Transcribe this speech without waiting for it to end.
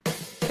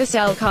The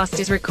Cellcast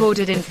is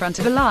recorded in front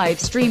of a live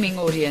streaming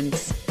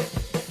audience.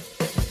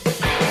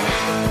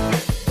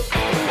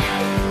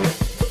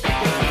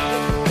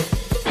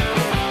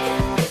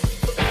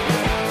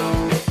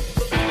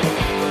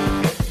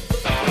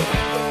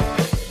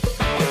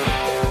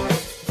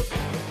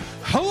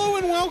 Hello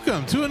and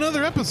welcome to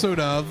another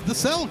episode of The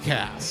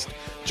Cellcast.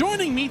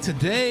 Joining me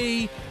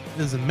today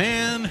is a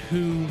man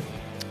who,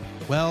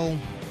 well,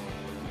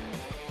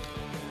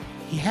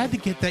 he had to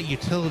get that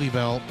utility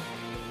belt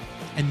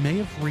and may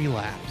have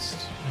relapsed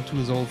into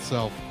his old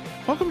self.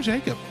 Welcome,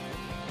 Jacob.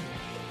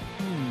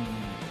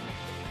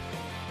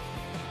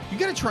 You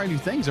got to try new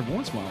things every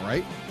once in a while,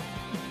 right?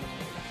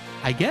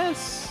 I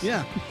guess.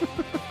 Yeah.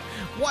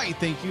 Why?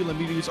 Thank you. Let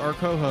me introduce our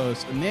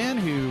co-host, a man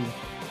who,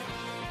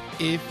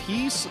 if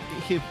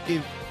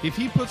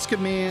he puts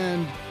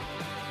command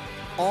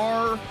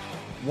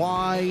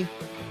R-Y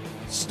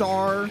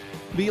star,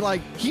 be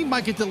like, he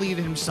might get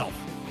deleted himself.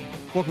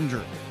 Welcome,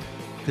 Drew.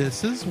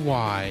 This is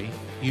why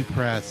you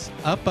press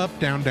up, up,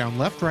 down, down,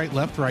 left,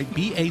 right,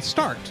 be a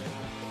start.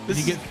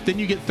 Then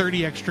you get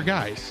 30 extra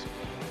guys.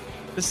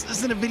 This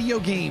isn't a video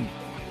game.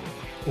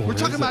 Or We're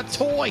talking is about it?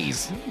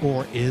 toys.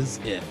 Or is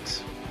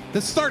it?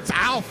 This starts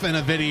off in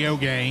a video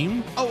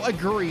game. Oh,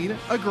 agreed.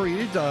 Agreed,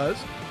 it does.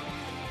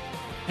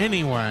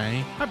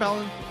 Anyway, Hi,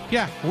 Ballin.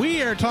 yeah,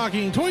 we are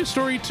talking Toy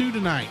Story 2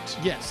 tonight.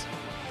 Yes.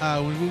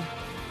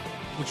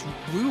 Which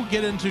we will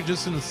get into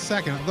just in a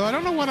second, though I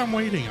don't know what I'm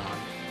waiting on,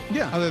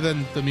 Yeah. other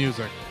than the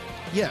music.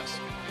 Yes.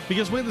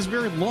 Because we had this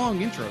very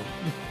long intro.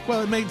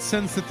 Well, it made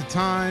sense at the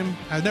time.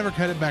 I've never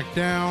cut it back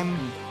down.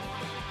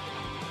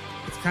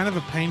 It's kind of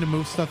a pain to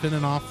move stuff in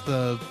and off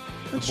the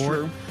That's board.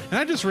 true. And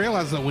I just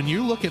realized that when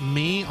you look at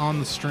me on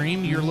the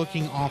stream, you're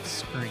looking off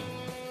screen.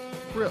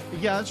 Real.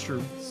 Yeah, that's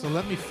true. So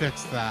let me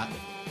fix that.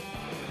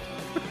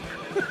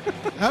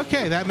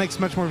 Okay, that makes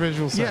much more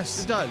visual sense.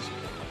 Yes, it does.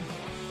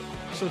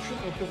 So should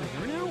I look over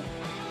here now?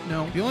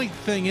 No. The only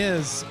thing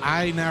is,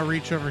 I now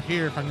reach over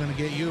here if I'm going to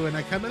get you, and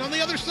I come in on the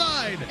other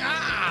side.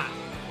 Ah!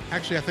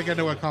 Actually, I think I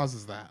know what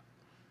causes that.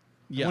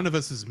 Yeah. One of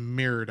us is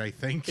mirrored, I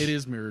think. It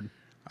is mirrored.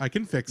 I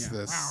can fix Yeah.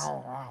 this.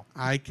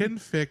 I can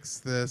fix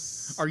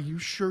this. Are you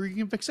sure you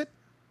can fix it?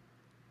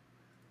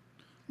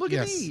 Look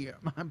Yes. at me.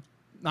 I'm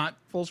not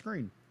full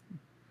screen.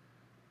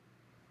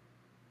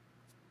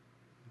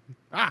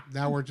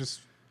 Now we're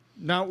just...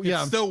 No, yeah.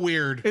 It's still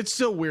weird. It's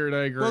still weird,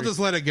 I agree. We'll just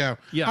let it go.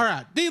 Yeah. All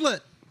right,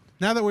 D-Lit.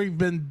 Now that we've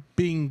been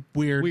being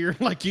weird.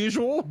 weird like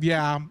usual.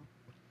 Yeah. Why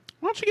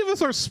don't you give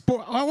us our...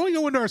 I want to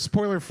go into our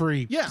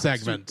spoiler-free Yeah.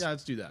 segment.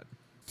 Let's do that.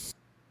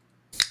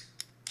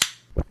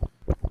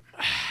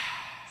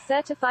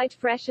 Certified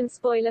fresh and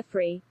spoiler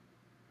free.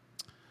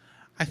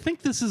 I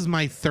think this is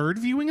my third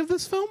viewing of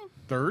this film.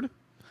 Third?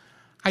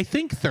 I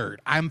think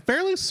third. I'm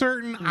fairly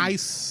certain I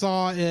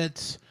saw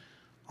it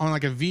on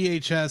like a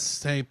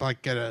VHS tape,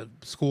 like at a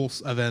school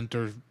event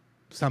or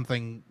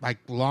something, like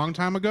a long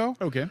time ago.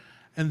 Okay.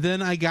 And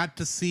then I got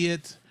to see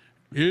it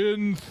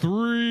in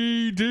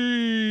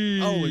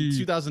 3D. Oh, in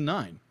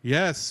 2009.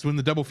 Yes, when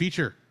the double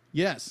feature.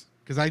 Yes.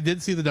 Because I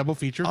did see the double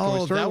feature of Oh,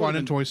 Toy Story that 1 would've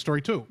and been- Toy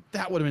Story 2.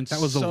 That would have been That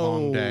was a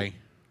long day.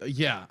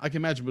 Yeah, I can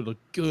imagine it was a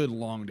good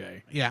long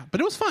day. Yeah, but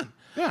it was fun.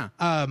 Yeah.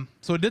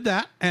 So I did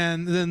that,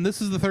 and then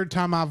this is the third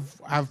time I've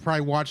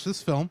probably watched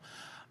this film.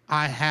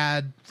 I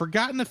had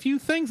forgotten a few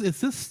things. Is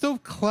this still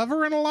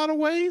clever in a lot of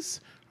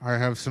ways? I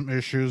have some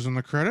issues in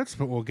the credits,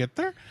 but we'll get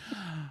there.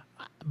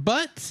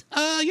 But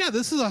yeah,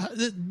 this is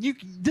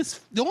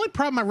the only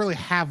problem I really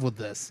have with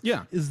this.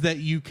 Yeah. Is that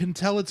you can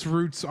tell its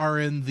roots are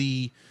in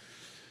the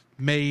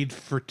made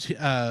for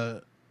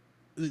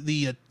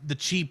the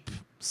cheap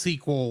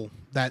sequels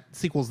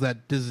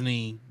that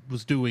Disney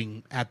was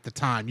doing at the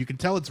time. You can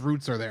tell its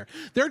roots are there.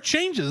 There are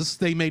changes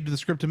they made to the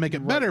script to make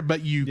it better,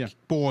 but you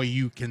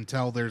can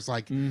tell there's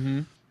like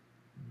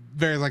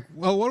very like,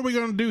 well, what are we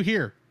going to do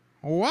here?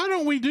 Why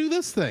don't we do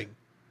this thing?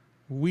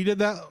 We did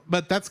that,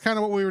 but that's kind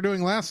of what we were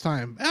doing last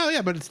time. Oh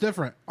yeah, but it's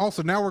different.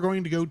 Also, now we're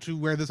going to go to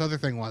where this other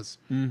thing was.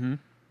 Mm-hmm.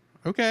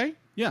 Okay.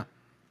 Yeah.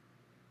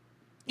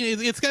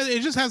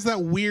 It just has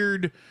that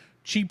weird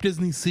cheap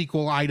Disney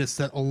sequel-itis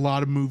that a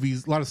lot of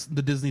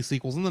the Disney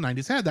sequels in the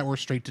 90s had that were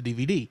straight to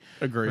DVD.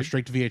 Agreed. Or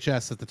straight to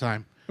VHS at the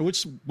time.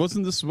 Which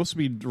wasn't this supposed to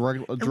be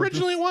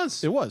Originally it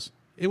was. It was.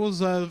 It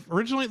was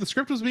originally the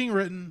script was being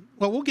written.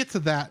 Well, we'll get to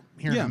that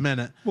here in a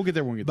minute. We'll get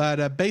there when we get there.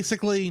 But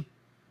basically,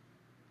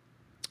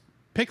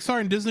 Pixar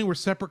and Disney were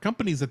separate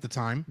companies at the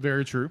time.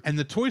 Very true. And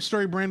the Toy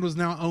Story brand was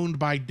now owned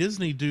by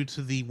Disney due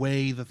to the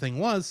way the thing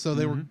was. So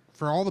they were,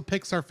 for all the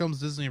Pixar films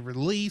Disney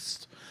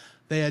released,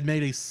 they had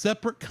made a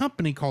separate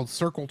company called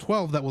Circle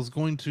 12 that was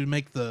going to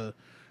make the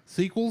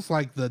sequels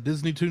like the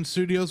Disney Toon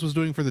Studios was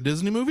doing for the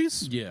Disney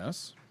movies.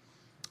 Yes.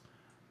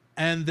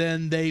 And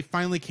then they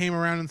finally came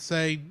around and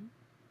say,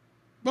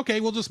 okay,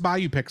 we'll just buy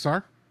you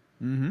Pixar.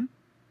 Mm-hmm.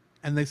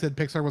 And they said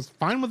Pixar was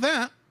fine with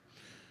that.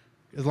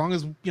 As long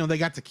as, they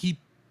got to keep,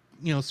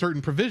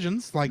 certain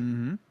provisions, like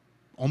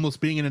almost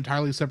being an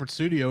entirely separate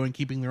studio and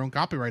keeping their own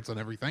copyrights on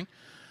everything.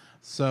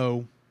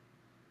 So,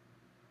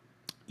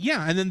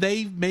 yeah. And then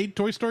they made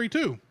Toy Story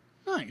 2.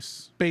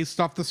 Nice. based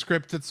off the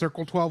script that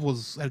Circle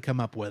 12 had come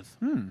up with.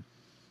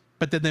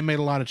 But then they made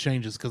a lot of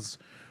changes because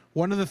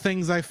one of the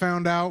things I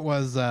found out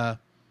was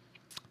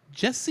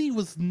Jesse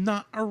was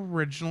not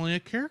originally a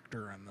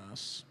character in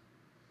this.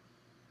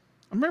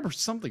 I remember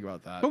something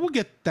about that. But we'll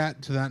get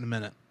to that in a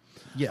minute.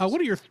 Yes. What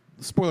are your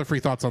spoiler-free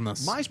thoughts on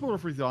this? My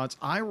spoiler-free thoughts,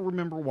 I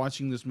remember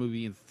watching this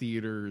movie in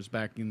theaters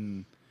back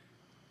in...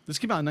 This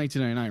came out in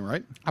 1999,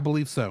 right? I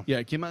believe so. Yeah,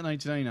 it came out in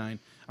 1999.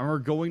 I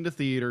remember going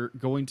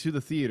to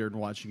the theater and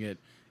watching it,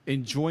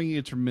 enjoying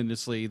it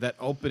tremendously. That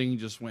opening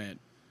just went,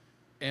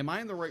 am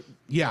I in the right...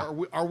 Yeah.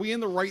 Are we in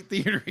the right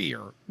theater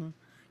here?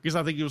 Because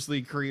I think it was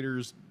the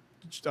creator's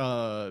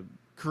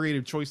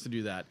creative choice to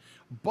do that.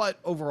 But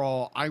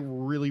overall, I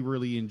really,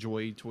 really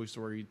enjoyed Toy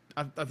Story.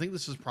 I think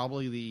this is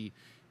probably the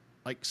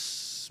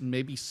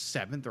maybe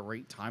 7th or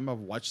 8th time I've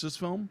watched this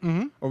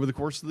film over the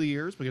course of the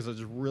years because I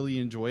just really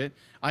enjoy it.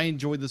 I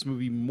enjoyed this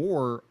movie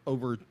more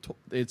over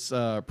its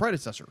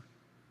predecessor.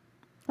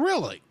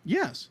 Really?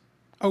 Yes.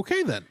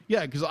 Okay, then.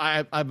 Yeah, because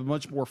I have a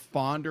much more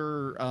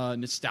fonder,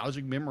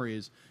 nostalgic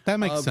memories. That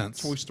makes of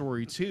sense. Toy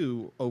Story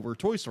 2 over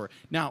Toy Story.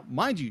 Now,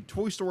 mind you,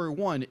 Toy Story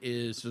 1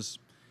 is just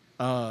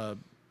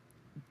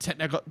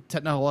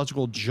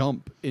technological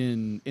jump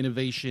in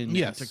innovation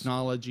Yes. and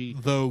technology.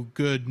 Though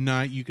good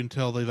night, you can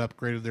tell they've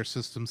upgraded their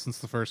system since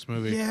the first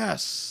movie.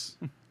 Yes.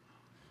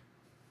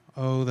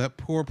 Oh, that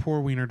poor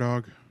wiener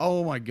dog.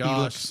 Oh my He looked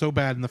gosh. so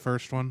bad in the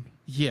first one.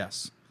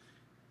 Yes.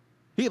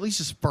 At least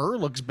his fur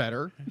looks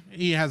better.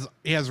 He has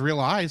real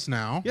eyes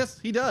now. Yes,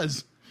 he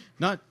does.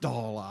 Not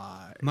doll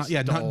eyes.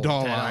 Not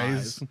doll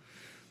eyes.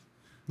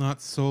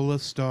 Not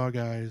soulless dog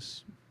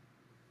eyes.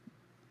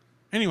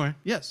 Anyway,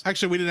 Yes.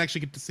 actually, we didn't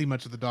actually get to see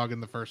much of the dog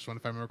in the first one,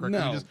 if I remember correctly.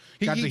 No. We just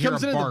got to He hear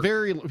comes a in at bark.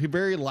 the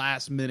very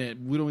last minute.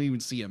 We don't even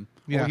see him.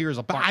 Yeah. All hear is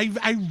a But bark.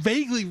 I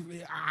vaguely,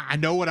 I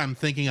know what I'm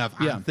thinking of.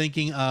 Yeah. I'm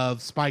thinking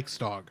of Spike's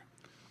dog.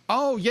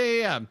 Oh,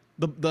 yeah.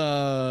 The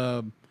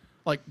bull,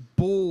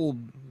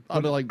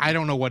 I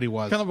don't know what he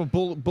was. kind of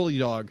a bully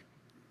dog.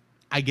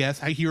 I guess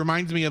he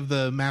reminds me of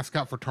the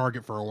mascot for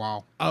Target for a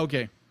while.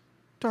 Okay.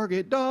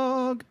 Target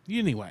dog.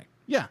 Anyway,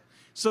 Yeah.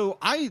 So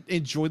I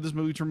enjoyed this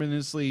movie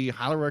tremendously.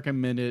 Highly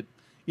recommend it.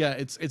 Yeah,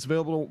 it's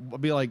available to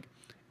be like,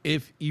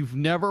 if you've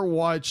never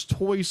watched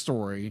Toy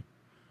Story,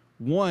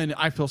 one,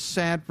 I feel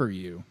sad for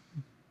you.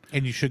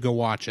 and you should go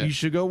watch it. You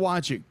should go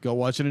watch it. Go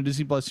watch it on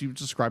Disney Plus. You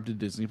subscribe to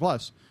Disney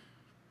Plus.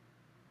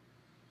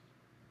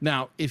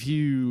 Now, if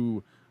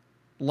you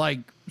like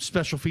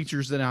special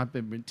features that have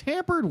been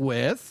tampered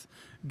with,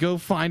 go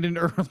find an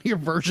earlier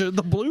version of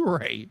the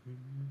Blu-ray.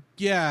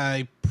 Yeah,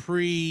 a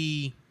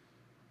pre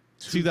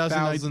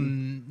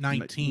 2019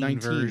 2019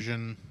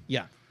 version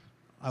Yeah.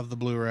 of the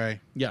Blu-ray.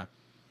 Yeah.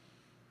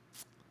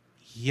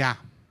 Yeah.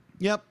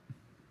 Yep.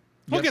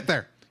 We'll Yep. get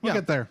there. We'll Yeah.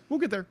 get there. We'll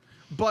get there.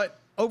 But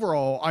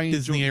overall, I enjoy.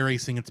 Disney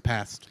erasing its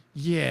past.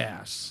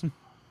 Yes.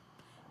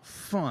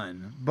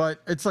 Fun.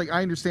 But it's like,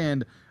 I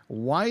understand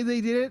why they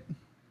did it,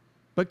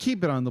 but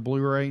keep it on the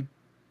Blu-ray.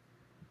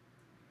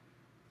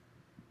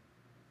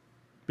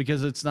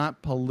 Because it's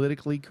not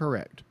politically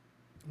correct.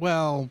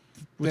 Well,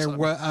 there Which-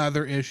 were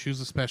other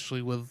issues,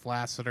 especially with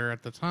Lasseter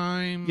at the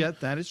time. Yeah,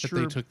 that is that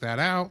true. they took that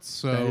out.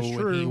 So That is when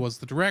true. he was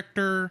the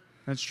director.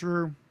 That's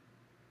true.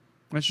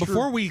 That's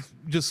Before true. we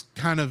just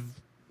kind of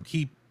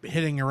keep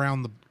hitting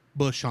around the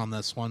bush on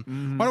this one,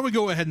 Mm-hmm. why don't we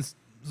go ahead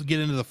and get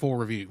into the full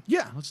review?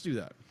 Yeah, let's do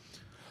that.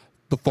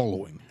 The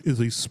following is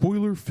a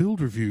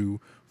spoiler-filled review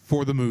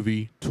for the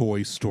movie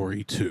Toy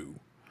Story 2.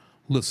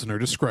 Listener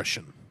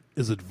discretion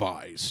is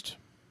advised.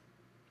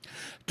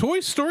 Toy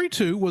Story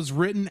 2 was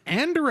written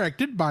and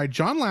directed by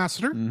John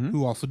Lasseter,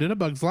 who also did A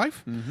Bug's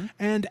Life,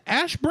 and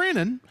Ash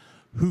Brannon,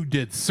 who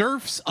did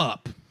Surf's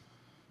Up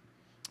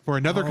for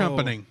another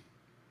company.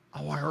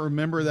 Oh, I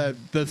remember that.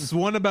 This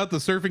one about the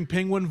surfing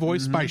penguin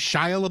voiced by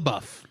Shia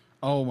LaBeouf.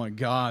 Oh, my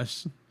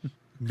gosh.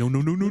 No.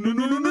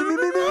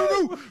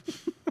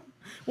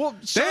 Well,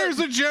 There's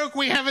a joke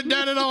we haven't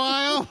done in a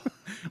while.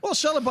 well,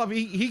 Shia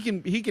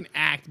LaBeouf, he can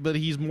act, but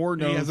he's more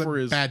He known has for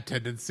a his... bad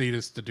tendency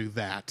just to do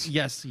that.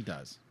 Yes, he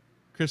does.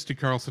 Christy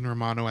Carlson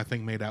Romano, I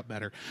think, made out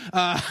better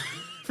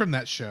from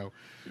that show.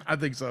 I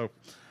think so.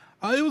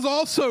 It was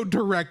also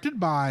directed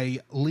by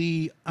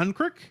Lee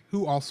Unkrich,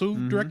 who also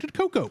directed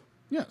Coco.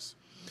 Yes.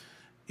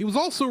 It was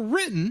also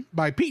written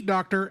by Pete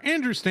Docter,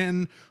 Andrew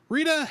Stanton,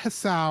 Rita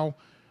Hessau,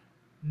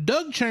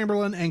 Doug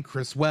Chamberlain, and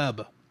Chris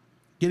Webb.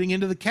 Getting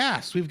into the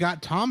cast, we've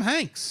got Tom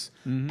Hanks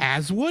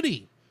as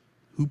Woody,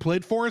 who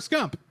played Forrest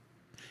Gump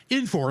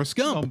in Forrest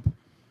Gump.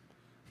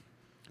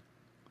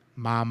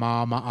 My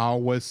mama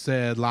always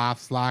said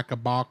life's like a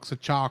box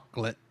of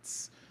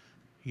chocolates.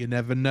 You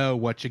never know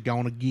what you're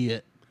going to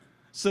get.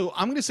 So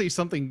I'm going to say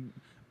something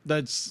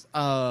that's...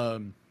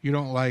 You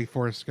don't like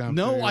Forrest Gump?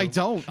 do no, you? I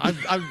don't.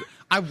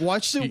 I've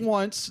watched it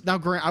once. Now,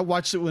 Grant, I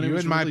watched it when it You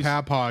was and my released.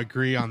 papa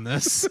agree on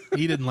this.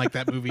 He didn't like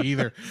that movie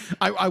either.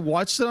 I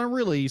watched it on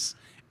release,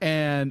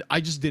 and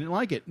I just didn't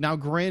like it. Now,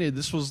 granted,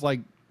 this was like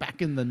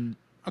back in the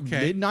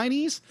Okay. mid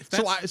 90s.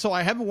 So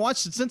I haven't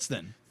watched it since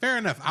then. Fair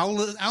enough.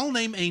 I'll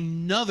name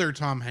another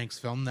Tom Hanks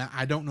film that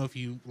I don't know if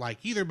you like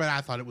either, but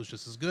I thought it was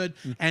just as good,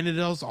 and it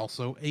is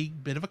also a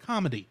bit of a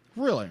comedy.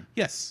 Really?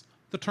 Yes,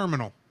 The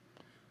Terminal.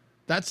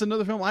 That's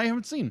another film I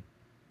haven't seen.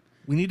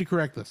 We need to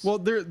correct this. Well,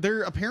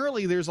 there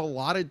apparently there's a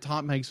lot of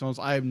Tom Hanks films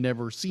I have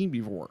never seen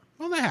before.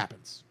 Well, that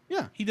happens.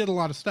 Yeah. He did a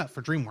lot of stuff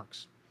for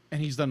DreamWorks.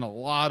 And he's done a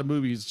lot of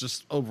movies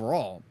just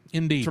overall.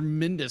 Indeed.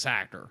 Tremendous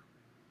actor.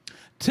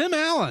 Tim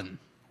Allen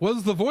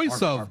was the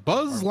voice of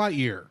Buzz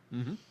Lightyear.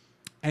 Mm-hmm.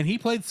 And he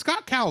played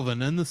Scott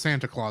Calvin in the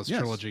Santa Claus Yes.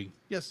 trilogy.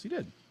 Yes, he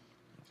did.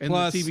 In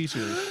Plus, the TV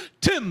series.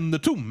 Tim the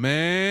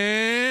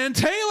Toolman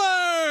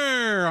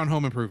Taylor on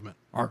Home Improvement.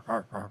 I love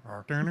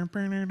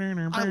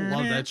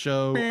that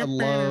show. I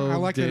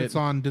like that it. it's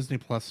on Disney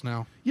Plus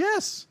now.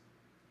 Yes.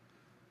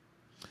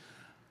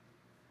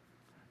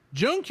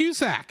 Joan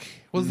Cusack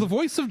was the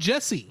voice of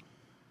Jessie.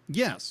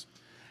 Yes.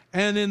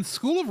 And in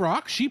School of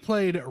Rock, she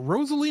played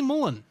Rosalie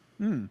Mullen.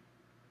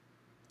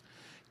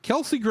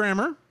 Kelsey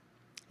Grammer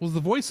was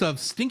the voice of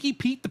Stinky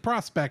Pete the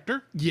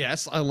Prospector.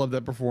 Yes, I love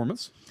that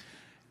performance.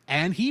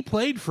 And he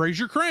played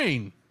Frasier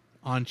Crane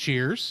on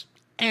Cheers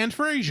and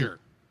Frasier.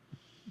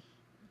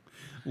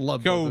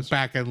 Love Go those.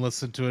 back and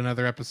listen to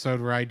another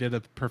episode where I did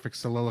a perfect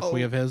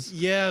soliloquy of his.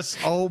 Yes.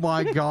 Oh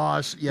my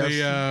gosh. Yes.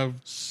 The,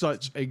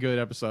 Such a good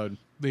episode.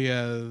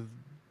 the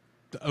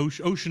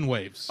Ocean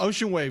Waves.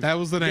 Ocean Wave. That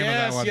was the name of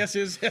that one.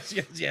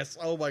 Yes.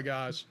 Oh my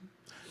gosh.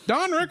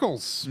 Don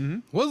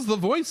Rickles was the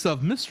voice of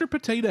Mr.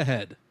 Potato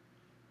Head.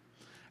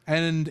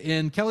 And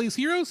in Kelly's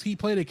Heroes, he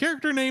played a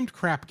character named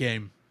Crap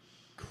Game.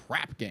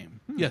 Crap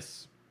game.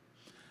 Yes.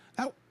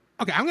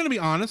 Okay, I'm going to be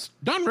honest.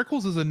 Don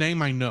Rickles is a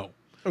name I know.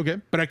 Okay.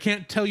 But I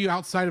can't tell you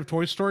outside of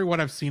Toy Story what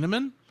I've seen him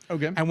in.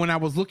 Okay. And when I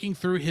was looking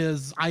through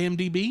his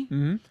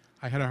IMDb,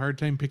 I had a hard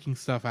time picking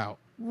stuff out.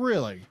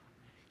 Really?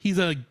 He's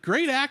a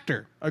great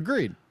actor.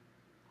 Agreed.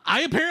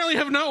 I apparently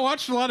have not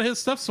watched a lot of his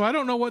stuff, so I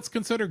don't know what's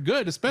considered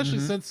good, especially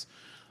since,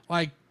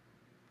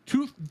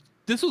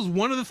 this was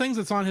one of the things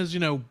that's on his,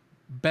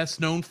 best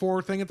known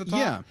for thing at the top.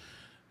 Yeah.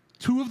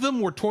 Two of them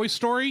were Toy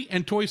Story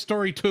and Toy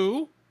Story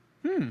 2.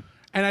 And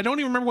I don't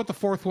even remember what the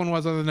fourth one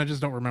was, other than I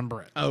just don't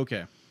remember it.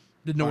 Okay.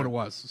 Didn't know what it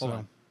was. So. Hold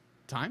on.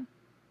 Time?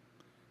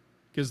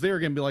 Because they're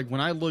going to be like,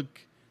 when I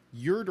look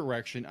your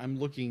direction, I'm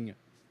looking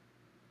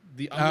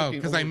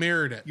Because I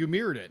mirrored it. You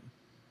mirrored it.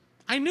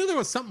 I knew there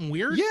was something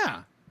weird.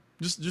 Yeah.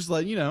 Just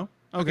letting you know.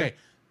 Okay.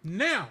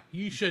 Now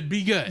you should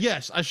be good.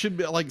 Yes, I should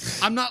be like,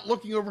 I'm not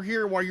looking over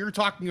here while you're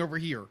talking over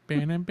here.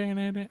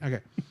 Okay.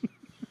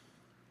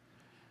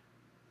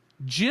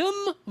 Jim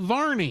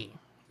Varney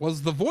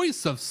was the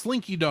voice of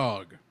Slinky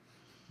Dog.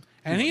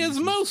 And he is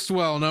most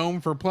well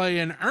known for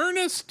playing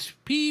Ernest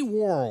P.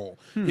 Worrell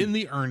in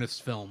the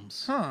Ernest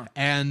films. Huh.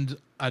 And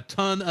a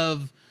ton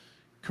of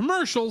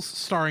commercials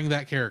starring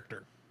that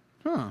character.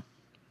 Huh.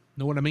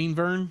 Know what I mean,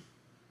 Vern?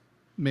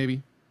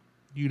 Maybe.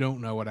 You don't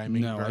know what I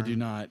mean, No, Vern. I do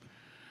not.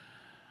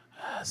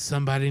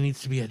 Somebody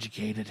needs to be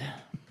educated.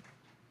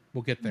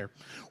 We'll get there.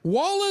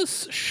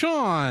 Wallace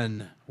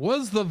Shawn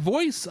was the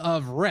voice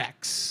of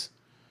Rex.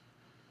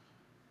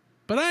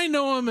 But I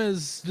know him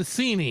as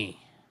Vicini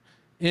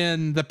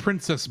in The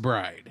Princess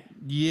Bride.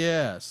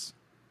 Yes.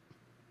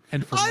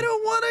 And for I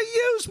don't want to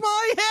use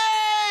my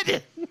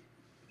head.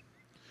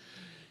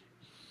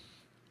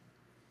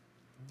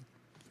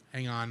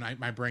 Hang on,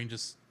 my brain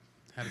just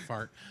had a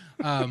fart.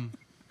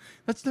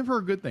 That's never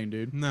a good thing,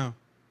 dude. No.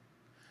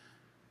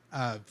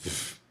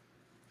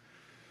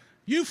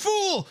 You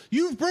fool!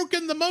 You've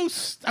broken the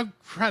most. Oh,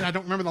 crud, I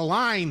don't remember the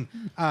line.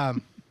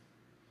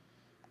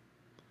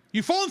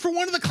 You've fallen for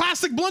one of the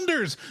classic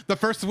blunders. The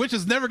first of which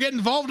is never get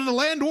involved in a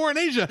land war in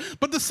Asia.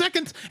 But the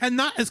second, and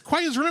not as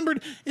quite as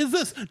remembered, is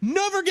this: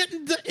 never get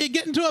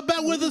into a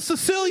bet with a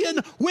Sicilian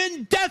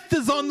when death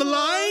is on the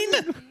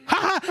line.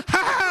 Ha ha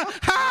ha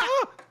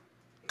ha!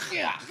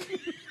 Yeah.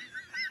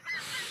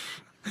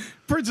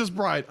 Princess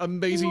Bride,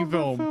 amazing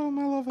film.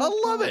 I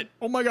love it.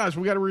 Oh my gosh,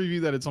 we got to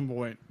review that at some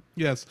point.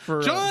 Yes.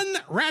 For, John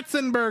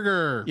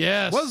Ratzenberger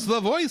Yes. was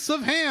the voice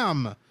of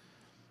Ham.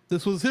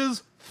 This was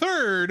his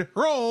third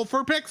role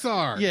for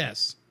Pixar.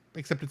 Yes.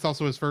 Except it's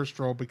also his first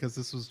role because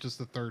this was just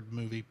the third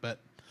movie. But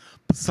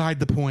beside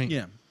the point.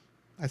 Yeah.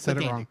 I said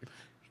it wrong.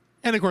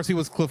 And of course, he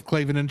was Cliff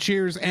Clavin in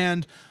Cheers.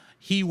 And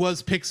he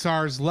was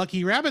Pixar's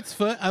Lucky Rabbit's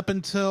Foot up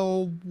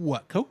until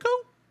what? Coco?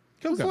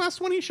 Was the last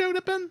one he showed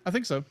up in? I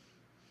think so.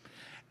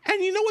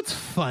 And you know what's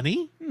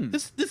funny?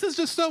 This is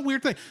just a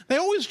weird thing. They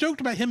always joked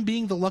about him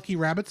being the Lucky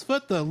Rabbit's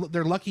Foot,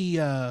 their lucky.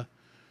 I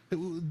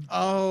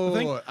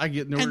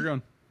get where you're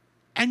going.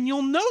 And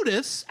you'll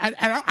notice,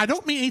 I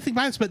don't mean anything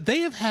by this, but they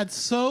have had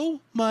so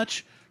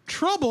much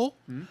trouble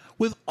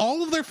with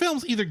all of their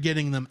films, either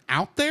getting them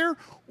out there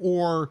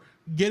or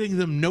getting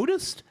them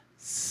noticed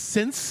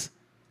since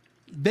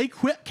they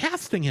quit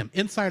casting him.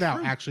 Inside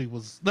Out actually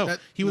was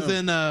he was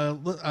in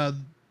The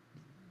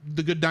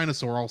Good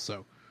Dinosaur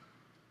also.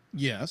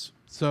 Yes.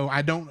 So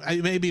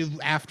maybe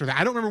after that.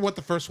 I don't remember what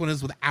the first one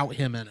is without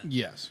him in it.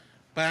 Yes.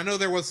 But I know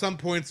there was some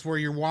points where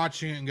you're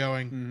watching it and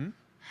going,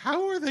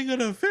 how are they going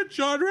to fit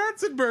John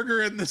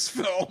Ratzenberger in this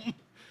film?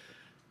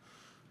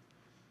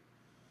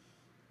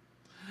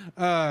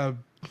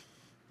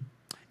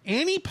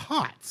 Annie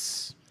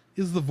Potts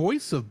is the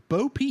voice of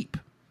Bo Peep.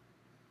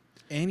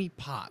 Annie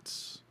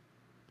Potts.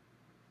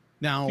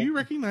 Now, Do you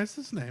recognize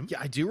this name? yeah,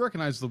 I do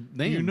recognize the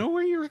name. You know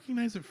where you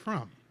recognize it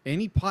from?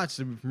 Annie Potts,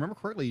 if I remember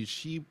correctly,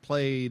 she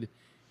played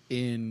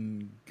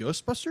in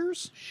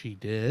Ghostbusters She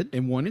did.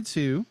 in 1 and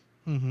 2.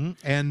 Mm-hmm.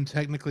 And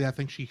technically, I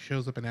think she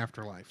shows up in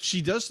Afterlife.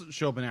 She does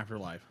show up in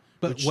Afterlife.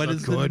 But which what a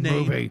is the good name?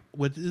 movie.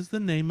 What is the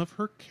name of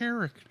her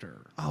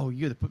character? Oh,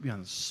 you had to put me on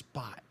the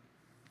spot.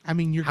 I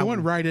mean, you're How-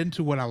 going right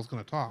into what I was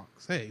going to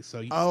say.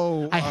 So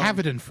Oh, I have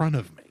it in front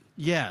of me.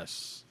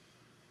 Yes.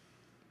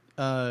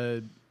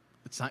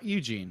 It's not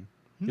Eugene.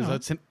 Because No.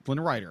 that's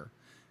Linda Ryder.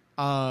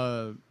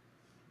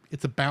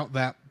 It's about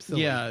that.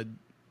 Silly. Yeah.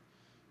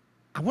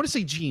 I want to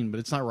say Jean, but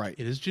it's not right.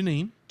 It is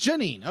Janine.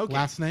 Janine. Okay.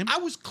 Last name? I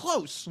was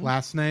close.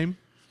 Last name?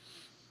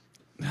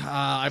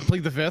 I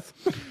plead the fifth.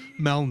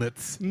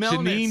 Melnitz.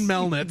 Janine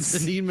Melnitz.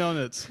 Janine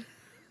Melnitz.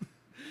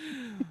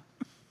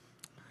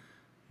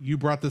 You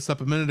brought this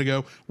up a minute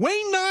ago.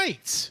 Wayne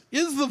Knight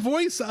is the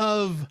voice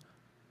of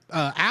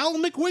Al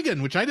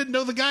McWiggin, which I didn't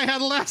know the guy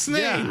had a last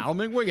name. Yeah, Al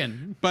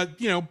McWiggin. But,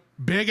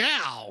 Big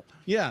Al,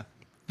 Yeah.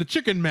 the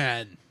Chicken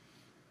Man.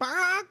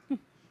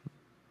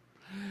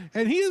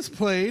 And he is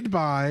played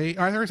by,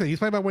 he's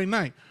played by Wayne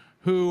Knight,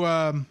 who,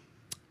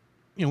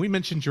 we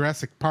mentioned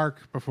Jurassic Park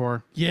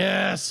before.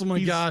 Yes. Oh my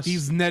gosh.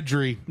 He's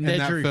Nedry in that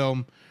Nedry.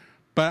 film.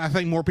 But I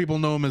think more people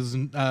know him as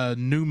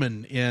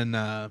Newman in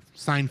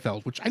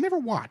Seinfeld, which I never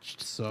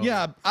watched. So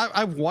Yeah,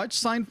 I've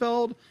watched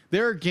Seinfeld.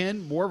 There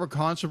again, more of a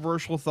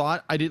controversial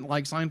thought. I didn't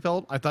like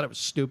Seinfeld. I thought it was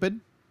stupid.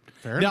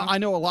 fair Now enough. I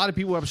know a lot of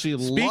people actually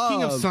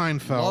Speaking of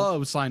Seinfeld-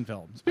 love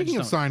Seinfeld. Speaking I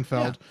of just don't.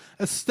 Seinfeld,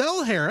 Yeah.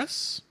 Estelle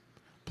Harris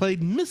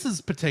played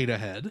Mrs. Potato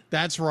Head,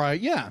 That's right.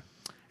 Yeah.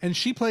 and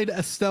she played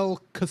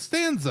Estelle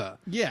Costanza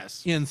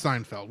Yes. in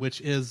Seinfeld,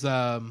 which is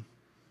the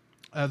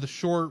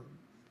short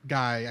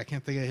guy. I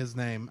can't think of his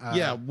name.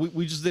 Yeah.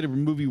 We just did a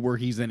movie where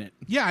he's in it.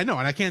 Yeah, I know,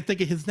 and I can't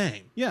think of his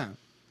name. Yeah.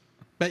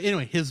 But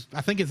anyway,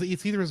 I think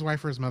it's either his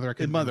wife or his mother. I His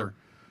couldn't mother. remember.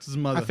 It's his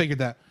mother. I figured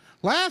that.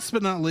 Last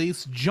but not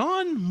least,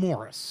 John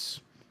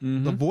Morris,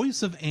 the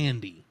voice of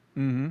Andy.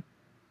 Mm-hmm.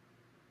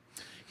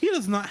 He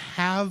does not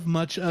have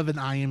much of an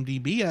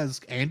IMDb,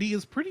 as Andy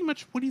is pretty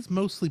much what he's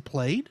mostly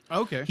played.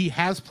 Okay. He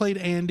has played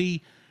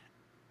Andy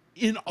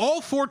in all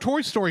 4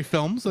 Toy Story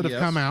films that have Yes.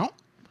 come out.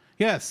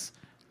 Yes,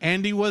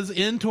 Andy was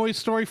in Toy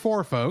Story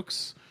 4,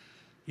 folks.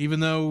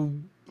 Even though,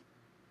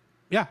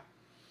 yeah,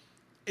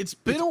 It's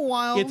been a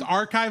while. it's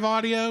archive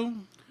audio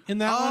in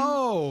that one.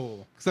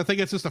 Oh. Because I think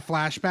it's just a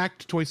flashback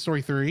to Toy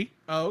Story 3.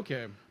 Oh,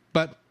 okay.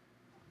 But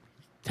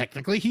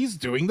technically, he's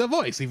doing the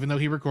voice, even though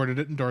he recorded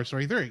it in Toy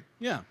Story 3.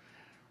 Yeah.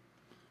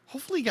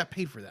 Hopefully he got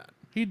paid for that.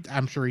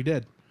 I'm sure he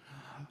did.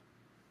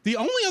 The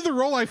only other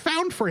role I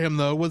found for him,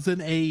 though, was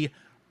in a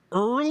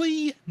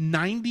early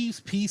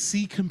 90s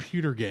PC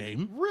computer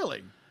game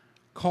Really?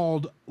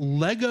 called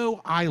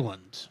Lego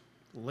Island.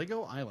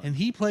 Lego Island. And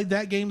he played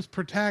that game's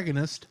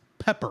protagonist,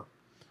 Pepper,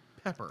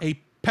 Pepper. a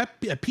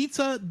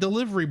pizza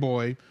delivery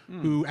boy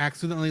who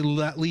accidentally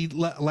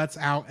lets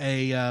out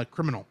a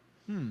criminal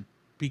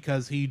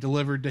because he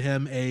delivered to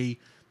him a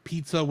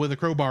pizza with a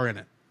crowbar in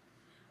it.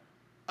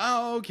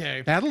 Oh,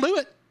 okay. That'll do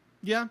it.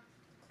 Yeah.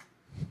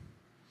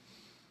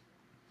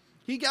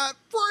 He got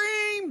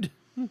framed.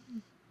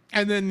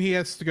 And then he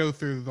has to go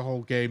through the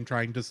whole game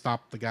trying to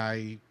stop the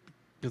guy.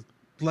 Because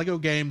Lego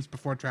games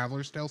before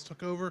Traveler's Tales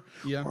took over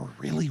Yeah. were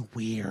really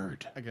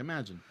weird. I can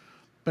imagine.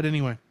 But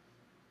anyway,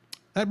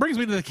 that brings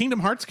me to the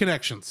Kingdom Hearts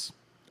connections.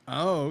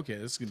 Oh, okay.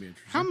 This is going to be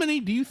interesting. How many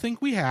do you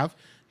think we have?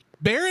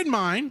 Bear in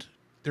mind,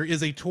 there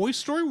is a Toy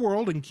Story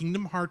world in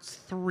Kingdom Hearts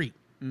 3.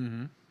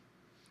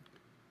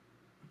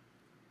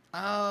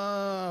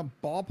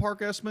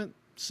 Ballpark estimate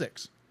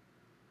 6.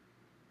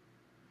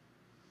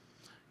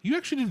 You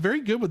actually did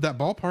very good with that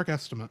ballpark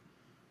estimate.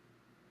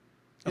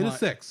 It is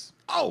 6.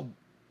 Oh,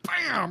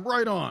 bam!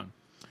 Right on.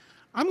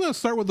 I'm going to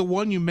start with the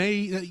one you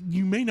may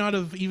not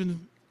have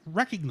even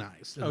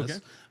recognized in this.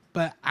 Okay.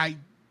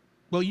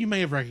 But you may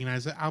have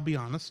recognized it. I'll be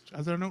honest,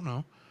 as I don't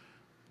know.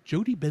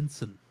 Jodie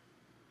Benson.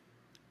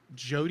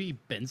 Jodie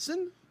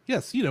Benson?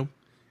 Yes,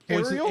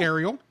 voices Ariel?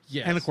 Ariel.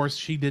 Yes. And of course,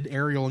 she did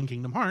Ariel in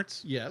Kingdom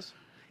Hearts. Yes.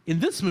 In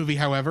this movie,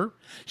 however,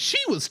 she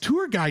was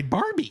tour guide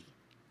Barbie.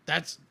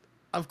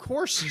 Of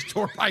course she's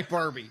torn by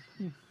Barbie.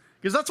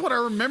 Because that's what I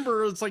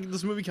remember. It's like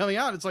this movie coming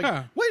out. It's like,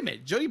 Yeah. wait a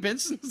minute, Jodie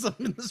Benson's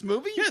in this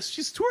movie? Yes,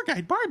 she's tour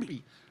guide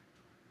Barbie.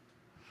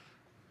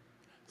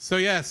 So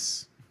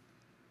yes,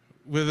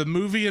 with a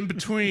movie in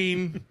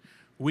between,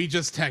 we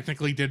just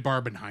technically did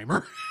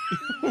Barbenheimer.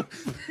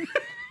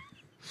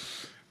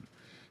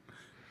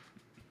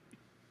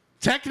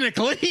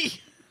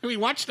 Technically, we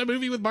watched a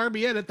movie with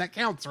Barbie in it. That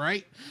counts,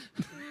 right?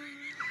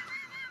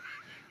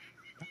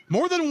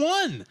 More than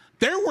one.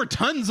 There were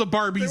tons of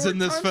Barbies in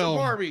this film.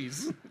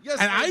 Barbies. Yes,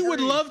 And I would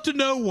agree. love to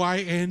know why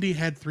Andy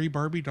had 3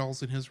 Barbie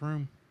dolls in his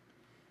room.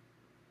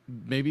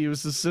 Maybe it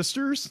was his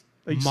sisters.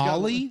 Like, Scott-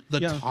 Molly,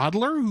 the yeah.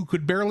 toddler who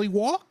could barely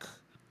walk?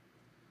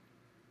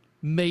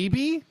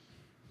 Maybe.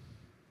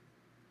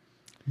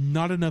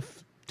 Not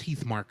enough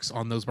teeth marks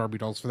on those Barbie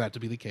dolls for that to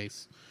be the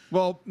case.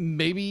 Well,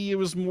 maybe it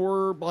was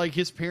more like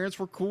his parents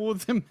were cool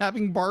with him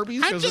having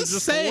Barbies. I'm 'cause they're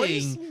just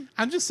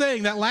toys.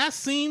 saying that last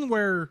scene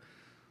where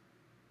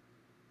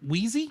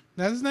Wheezy,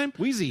 that's his name?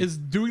 Wheezy. Is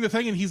doing the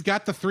thing and he's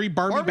got the 3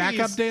 Barbie Barbies.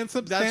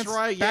 backup That's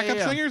right. Yeah, backup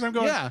yeah. singers. I'm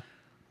going, Yeah.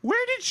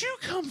 where did you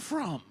come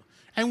from?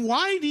 And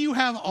why do you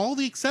have all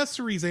the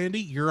accessories,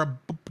 Andy? You're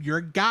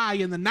a guy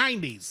in the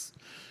 90s.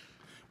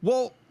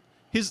 Well,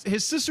 his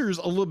sister's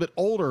a little bit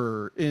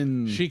older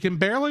in. She can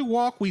barely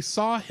walk. We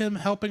saw him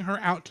helping her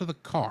out to the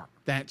car.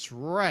 That's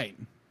right.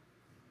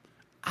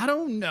 I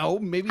don't know.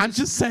 Maybe I'm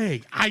just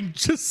saying.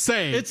 it's a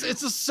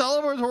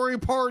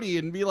celebratory party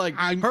and be like,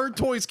 her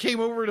toys came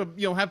over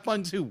to have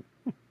fun too.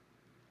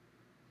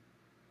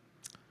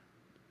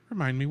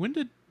 Remind me, when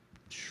did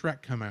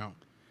Shrek come out?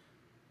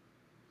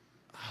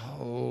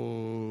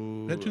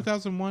 Oh, That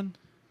 2001?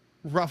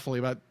 roughly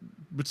about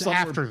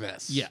After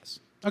this. Yes,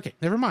 Okay,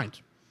 never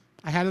mind.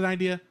 I had an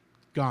idea.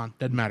 Gone.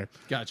 Doesn't matter.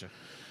 gotcha.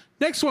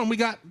 Next one, we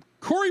got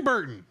Corey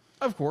Burton,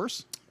 Of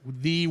course,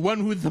 the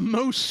one with the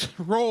most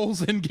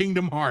roles in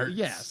Kingdom Hearts.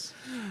 yes.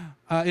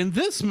 In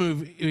this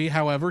movie,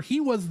 however, he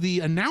was the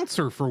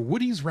announcer for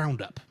Woody's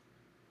Roundup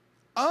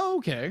Oh,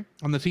 okay.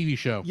 on the TV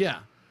show. Yeah,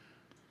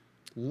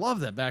 love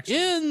that backstory.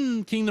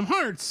 In Kingdom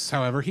Hearts,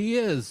 however, he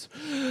is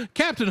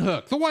Captain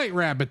Hook, the White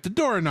Rabbit, the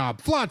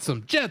Doorknob,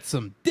 Flotsam,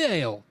 Jetsam,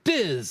 Dale,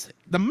 Diz,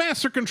 the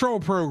Master Control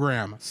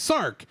Program,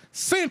 Sark,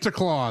 Santa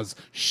Claus,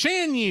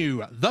 Shan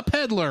Yu, the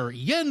Peddler,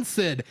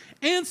 Yensid,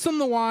 Ansem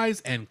the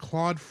Wise, and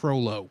Claude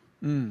Frollo.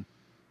 And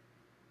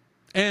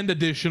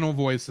additional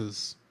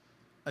voices.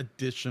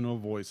 Additional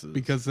voices.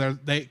 Because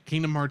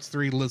Kingdom Hearts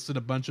 3 listed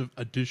a bunch of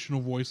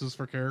additional voices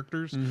for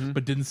characters,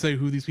 but didn't say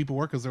who these people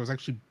were because there was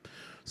actually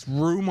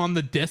room on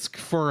the disc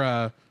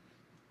for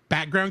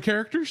background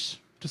characters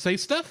to say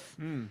stuff.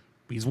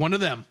 He's one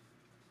of them.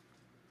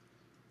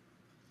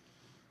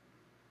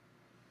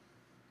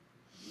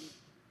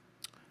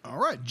 All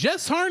right.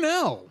 Jess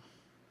Harnell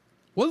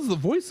was the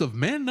voice of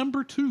man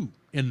number 2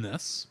 in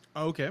this.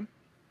 Okay.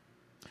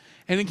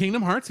 And in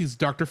Kingdom Hearts, he's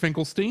Dr.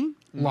 Finkelstein,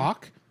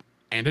 Locke,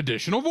 and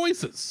additional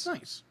voices.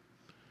 Nice.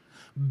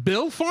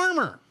 Bill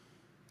Farmer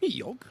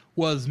Yoke.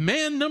 was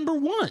man number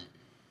 1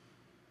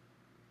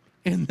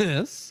 in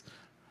this.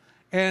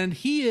 And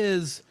he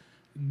is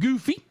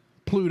Goofy,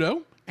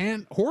 Pluto,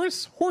 and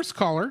Horace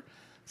Horsecollar,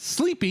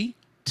 Sleepy,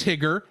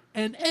 Tigger,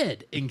 and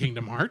Ed in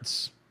Kingdom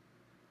Hearts.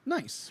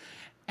 Nice.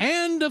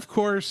 And, of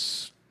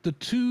course, the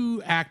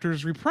 2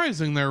 actors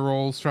reprising their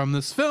roles from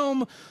this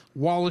film,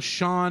 Wallace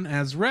Shawn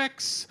as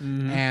Rex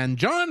and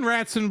John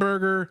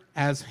Ratzenberger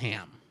as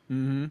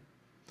Ham.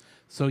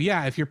 So,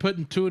 yeah, if you're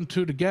putting 2 and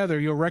 2 together,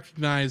 you'll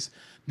recognize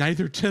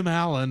neither Tim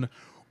Allen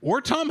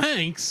or Tom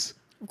Hanks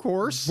Of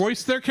course.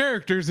 voiced their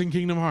characters in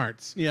Kingdom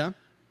Hearts. Yeah.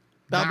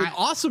 That would be Now-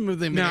 awesome if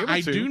they made Now, able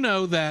I to. do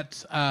know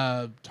that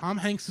Tom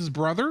Hanks'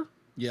 brother,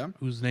 Yeah.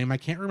 whose name I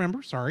can't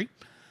remember, sorry,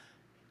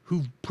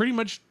 who pretty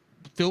much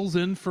fills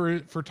in for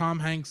Tom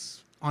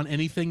Hanks on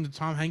anything that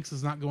Tom Hanks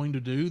is not going to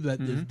do,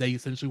 that they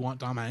essentially want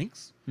Tom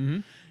Hanks.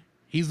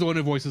 He's the one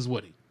who voices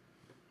Woody.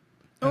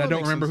 And I that don't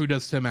makes remember sense. who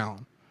does Tim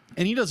Allen.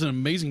 And he does an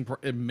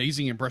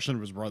amazing impression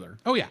of his brother.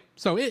 Oh, yeah.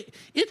 So it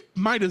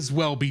might as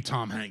well be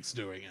Tom Hanks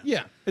doing it.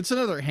 Yeah. It's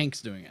another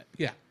Hanks doing it.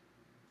 Yeah.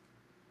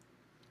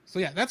 So,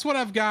 yeah, that's what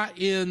I've got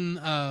in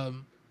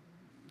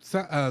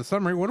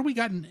summary. What do we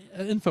got in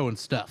info and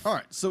stuff? All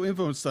right. So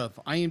info and stuff.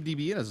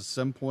 IMDb it has a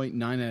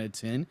 7.9 out of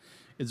 10.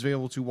 It's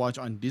available to watch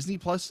on Disney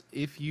Plus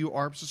if you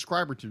are a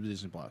subscriber to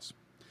Disney Plus.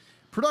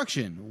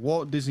 Production: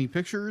 Walt Disney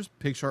Pictures,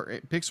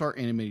 Pixar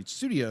Animated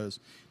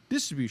Studios.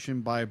 Distribution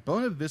by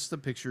Buena Vista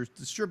Pictures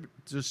Distribution.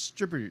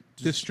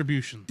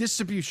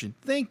 Distribution.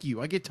 Thank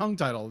you. I get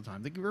tongue-tied all the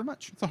time. Thank you very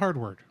much. It's a hard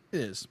word. It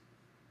is.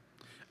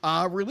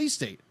 Release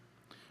date.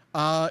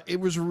 It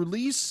was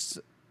released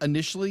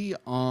initially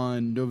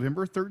on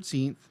November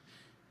 13th,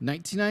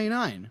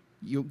 1999.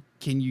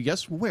 Can you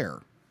guess where?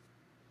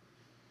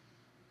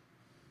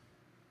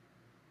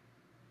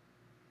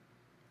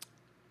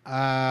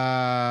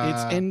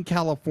 It's in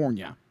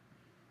California.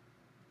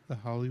 The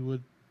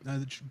Hollywood,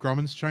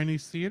 Grauman's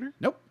Chinese Theater?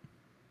 Nope.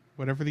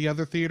 Whatever the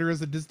other theater is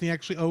that Disney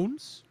actually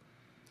owns.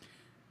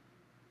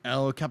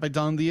 El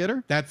Capitan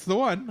Theater. That's the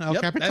one. El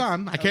Yep,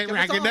 Capitan. that's I El can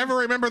Capitan. never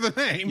remember the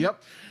name.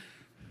 Yep.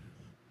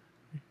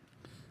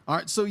 All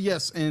right. So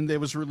yes, and it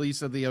was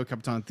released at the El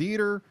Capitan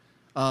Theater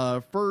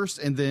first,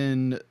 and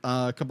then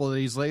a couple of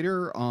days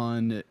later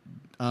on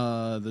the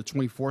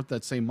 24th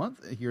that same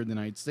month here in the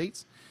United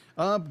States.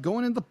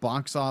 Going in the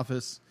box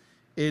office,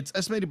 its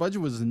estimated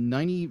budget was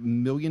 $90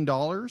 million.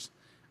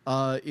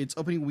 Its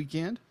opening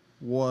weekend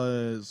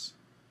was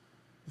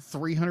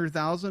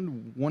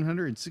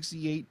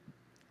 $300,168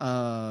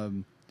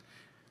 on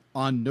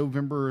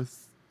November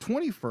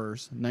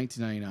 21st,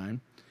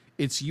 1999.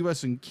 Its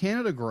U.S. and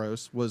Canada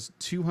gross was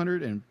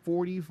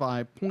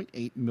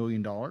 $245.8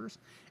 million,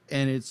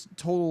 and its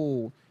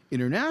total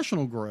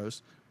International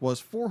gross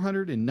was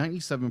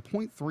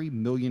 $497.3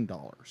 million.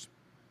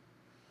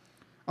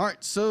 All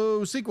right,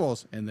 so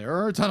sequels, and there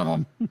are a ton of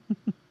them.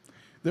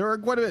 There are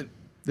quite a bit.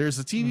 There's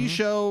a TV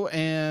show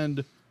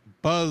and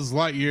Buzz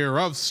Lightyear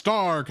of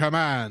Star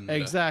Command.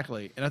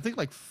 exactly, and I think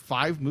like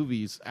 5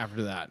 movies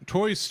after that.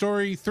 Toy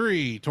Story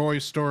 3, Toy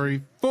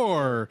Story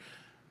 4,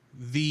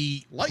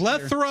 the Lightyear.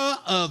 plethora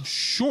of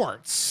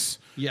shorts,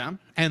 Yeah,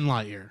 and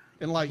Lightyear,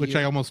 and which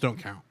I almost don't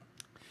count.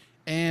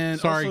 and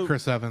Sorry, also,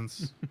 Chris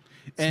Evans.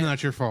 It's and-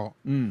 not your fault.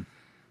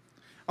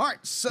 All right,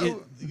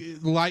 so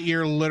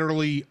Lightyear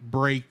literally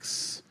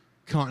breaks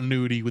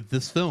continuity with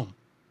this film.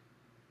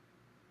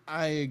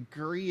 I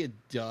agree it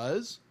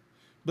does,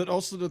 but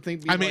also to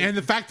think. I mean, and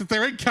the fact that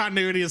they're in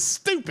continuity is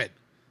stupid,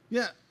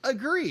 yeah,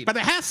 agreed. but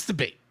it has to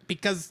be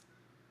because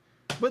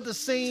But the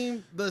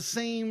same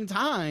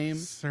time,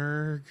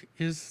 Zurg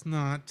is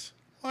not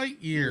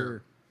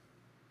Lightyear.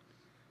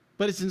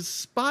 but it's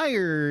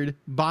inspired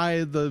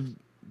by the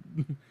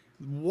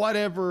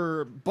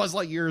whatever Buzz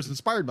Lightyear is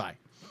inspired by.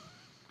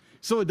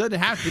 So it doesn't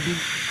have to be.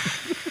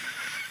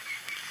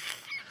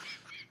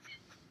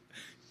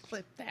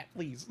 Clip that,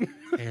 please.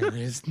 There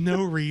is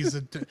no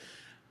reason to.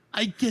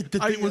 I get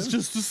that it was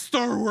just a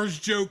Star Wars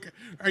joke.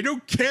 I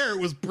don't care. It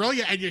was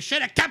brilliant, and you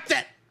should have kept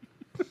it.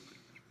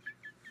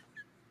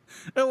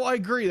 Oh, I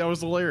agree. That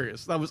was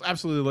hilarious. That was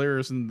absolutely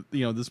hilarious in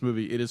this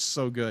movie. It is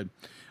so good.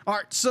 All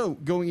right, so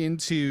going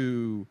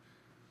into,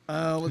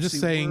 let's I'm just see,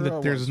 saying where that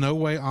I there's was. no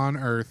way on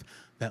earth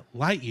that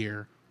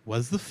Lightyear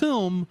was the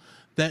film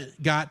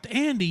that got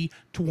Andy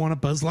to want a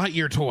Buzz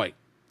Lightyear toy,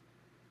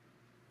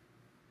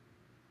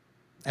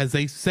 as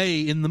they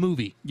say in the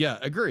movie. Yeah,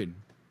 agreed.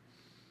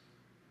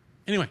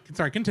 Anyway,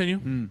 sorry,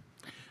 continue.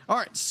 All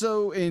right,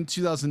 so in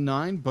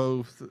 2009,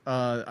 both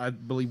I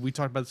believe we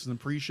talked about this in the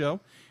pre-show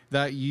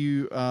that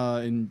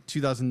in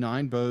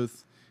 2009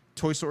 both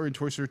Toy Story and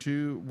Toy Story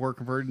 2 were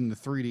converted into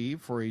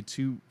 3D for a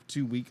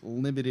two-week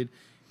limited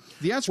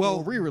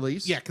theatrical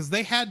re-release. Yeah, because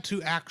they had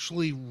to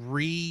actually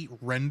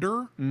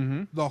re-render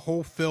the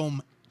whole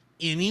film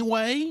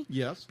anyway.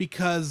 Yes.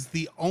 Because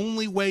the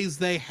only ways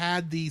they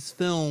had these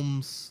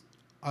films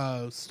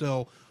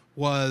still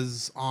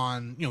was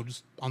on,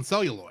 just on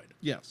celluloid,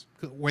 Yes.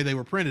 where they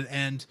were printed,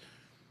 and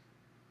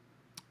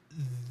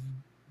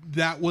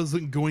that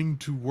wasn't going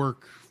to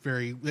work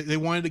they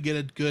wanted to get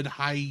a good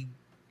high.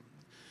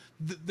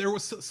 There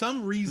was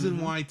some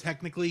reason why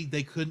technically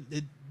they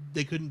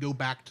couldn't go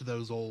back to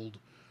those old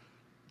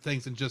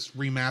things and just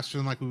remaster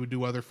them like we would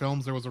do other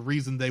films. There was a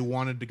reason they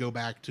wanted to go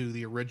back to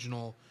the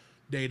original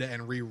data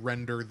and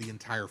re-render the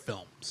entire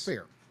films.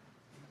 Fair.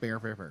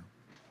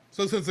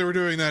 So since they were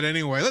doing that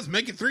anyway, let's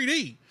make it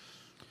 3D.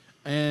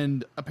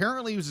 And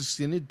apparently it was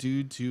extended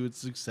due to its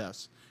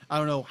success. I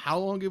don't know how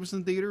long it was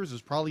in theaters. It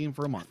was probably in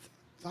for a month.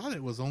 Thought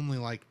it was only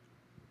like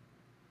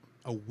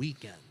a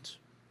weekend.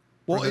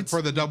 Well,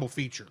 for the double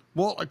feature.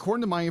 Well,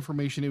 according to my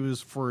information, it was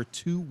for a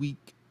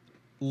 2-week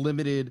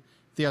limited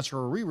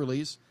theatrical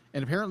re-release,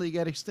 and apparently it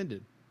got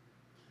extended.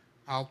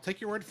 I'll take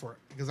your word for it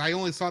because I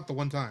only saw it the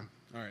one time.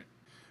 All right.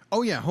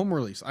 Oh yeah, home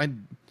release.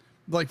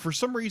 For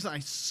some reason I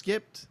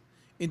skipped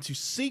into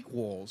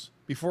sequels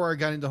before I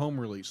got into home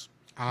release.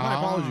 My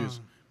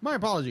apologies. My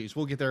apologies.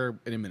 We'll get there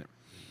in a minute.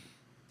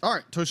 All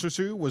right, Toy Story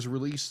 2 was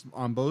released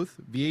on both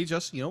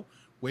VHS,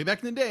 way back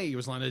in the day, it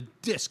was on a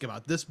disc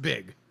about this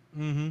big.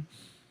 Mm-hmm.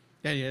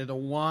 And you had to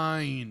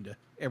wind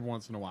every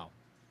once in a while.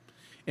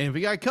 And if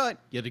it got cut,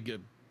 you had to go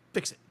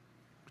fix it,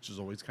 which is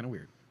always kind of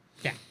weird.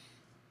 Yeah.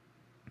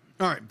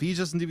 All right,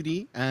 VHS and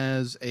DVD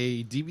as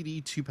a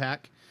DVD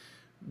 2-pack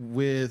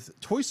with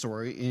Toy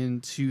Story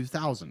in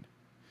 2000.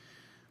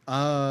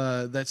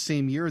 That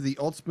same year, the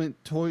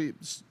Ultimate Toy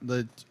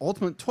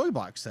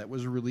box set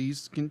was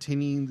released,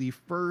 containing the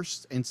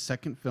first and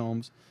second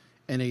films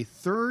and a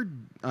third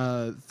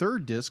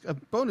disc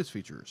of bonus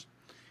features.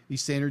 The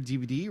standard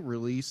DVD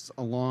release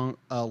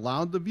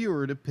allowed the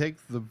viewer to pick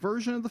the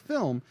version of the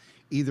film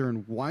either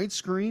in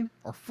widescreen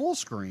or full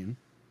screen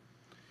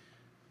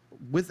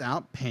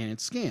without pan and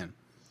scan.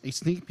 A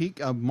sneak peek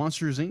of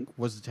Monsters, Inc.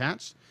 was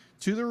attached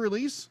to the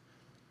release,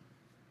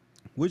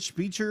 which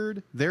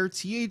featured their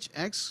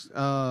THX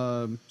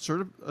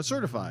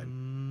certified.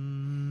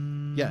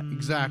 Yeah,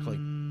 exactly.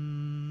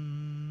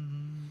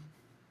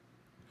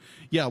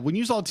 Yeah, when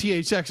you saw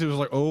THX, it was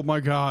like, oh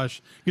my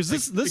gosh, because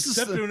this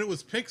Except is when it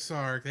was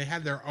Pixar, they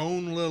had their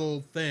own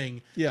little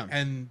thing. Yeah.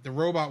 And the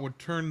robot would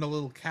turn the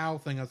little cow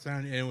thing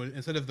upside down, and it would,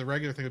 instead of the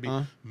regular thing, it would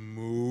be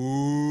moo.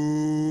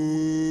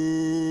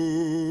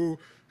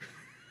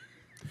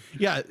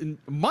 yeah. And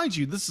mind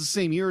you, this is the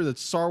same year that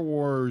Star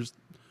Wars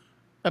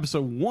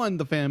Episode 1,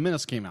 The Phantom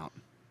Menace, came out.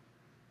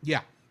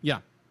 Yeah. Yeah.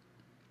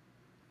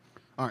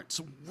 All right,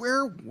 so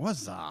where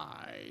was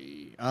I?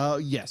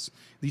 Yes,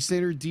 the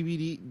standard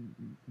DVD,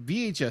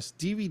 VHS,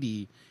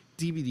 DVD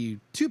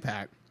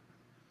 2-pack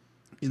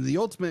in the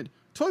Ultimate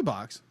Toy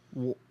Box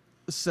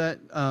set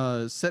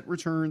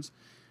returns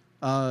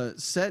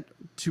set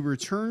to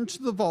return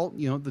to the vault,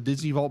 the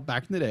Disney vault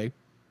back in the day.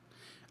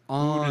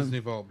 Boo, Disney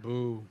Vault,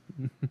 boo.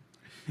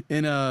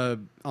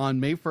 On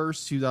May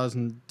 1st,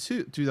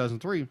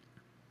 2003,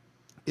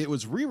 it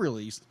was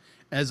re-released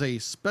as a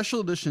special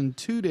edition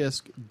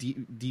 2-disc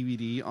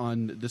DVD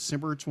on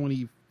December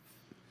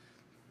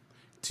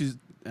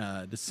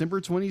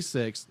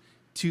 26th,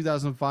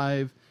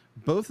 2005.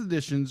 Both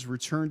editions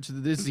returned to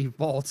the Disney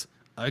Vault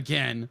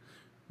again.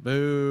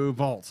 Boo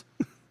Vault.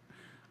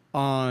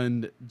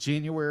 On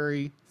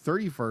January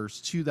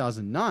 31st,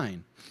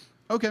 2009.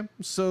 Okay,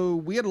 so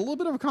we had a little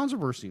bit of a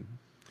controversy,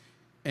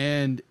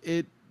 and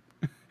it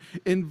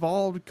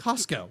involved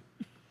Costco.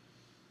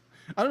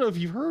 I don't know if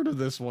you've heard of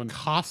this one.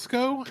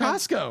 Costco?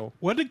 Costco.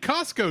 What did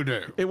Costco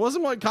do? It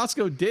wasn't what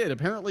Costco did.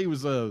 Apparently, it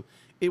was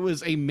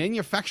a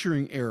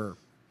manufacturing error.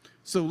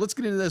 So let's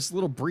get into this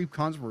little brief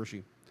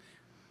controversy.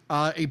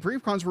 A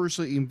brief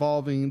controversy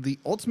involving the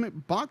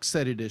Ultimate Box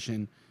Set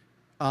Edition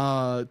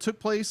took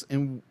place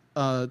in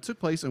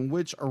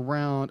which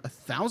around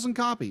 1,000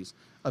 copies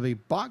of a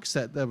box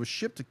set that was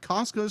shipped to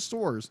Costco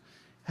stores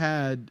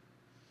had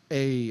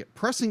a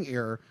pressing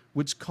error,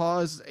 which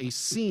caused a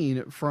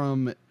scene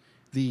from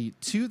the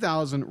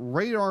 2000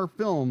 Radar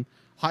film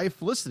High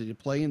Felicity to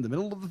play in the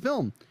middle of the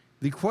film.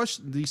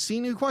 The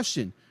scene in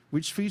question,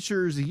 which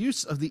features the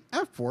use of the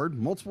F word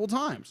multiple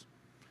times,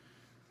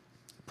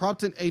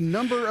 prompted a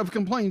number of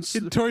complaints.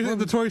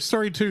 The Toy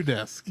Story 2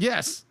 disc.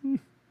 Yes.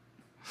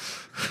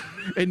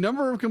 A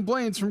number of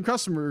complaints from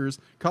customers,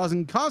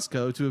 causing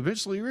Costco to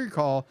eventually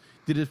recall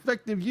the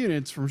defective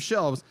units from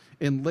shelves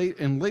and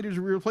later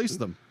to replace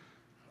them.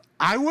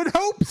 I would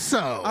hope so.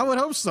 I would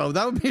hope so.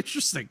 That would be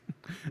interesting.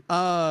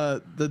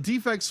 The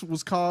defects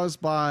was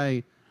caused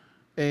by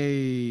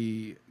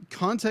a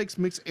context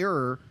mix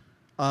error,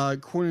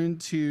 according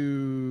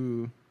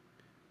to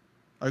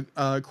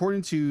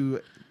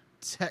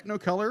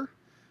Technicolor,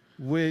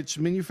 which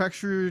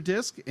manufactured the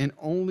disc and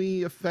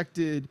only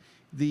affected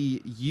the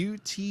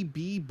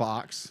UTB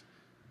box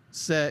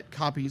set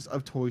copies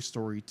of Toy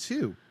Story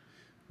 2,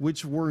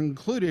 which were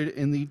included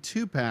in the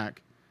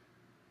 2-pack,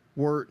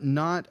 were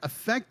not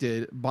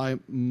affected by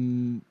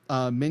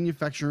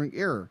manufacturing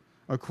error.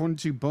 According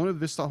to Buena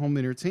Vista Home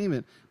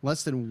Entertainment,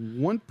 less than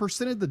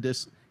 1% of the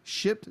discs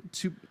shipped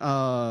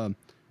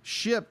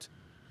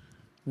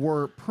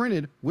were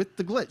printed with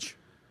the glitch.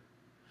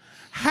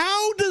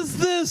 How does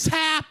this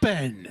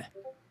happen?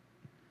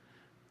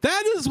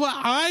 That is what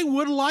I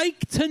would like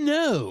to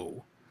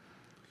know.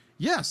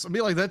 Yes, I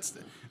mean, like, that's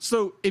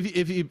so.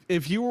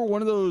 If you were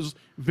one of those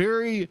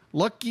very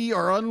lucky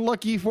or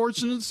unlucky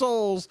fortunate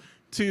souls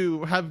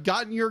to have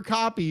gotten your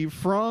copy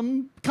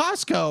from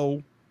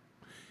Costco,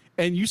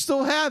 and you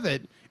still have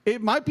it,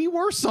 it might be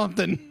worth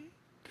something.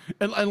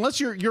 Unless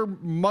your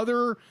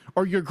mother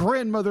or your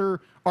grandmother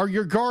or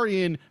your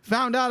guardian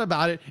found out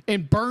about it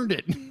and burned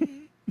it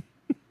and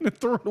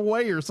threw it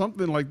away or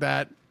something like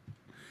that.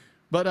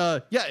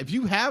 But yeah, if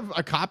you have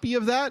a copy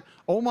of that,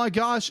 oh my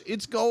gosh,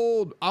 it's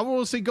gold. I want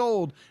to say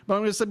gold, but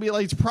I'm going to say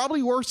like it's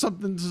probably worth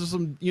something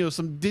to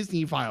some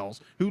Disney files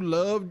who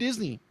love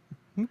Disney.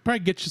 We'll probably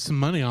get you some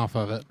money off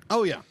of it.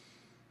 Oh yeah.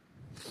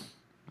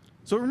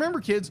 So remember,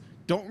 kids,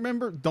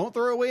 don't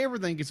throw away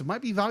everything because it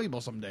might be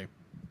valuable someday.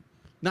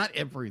 Not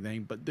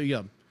everything, but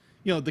the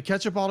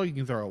ketchup bottle you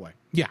can throw away.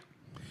 Yeah.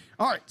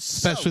 All right.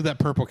 Especially that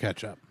purple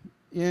ketchup.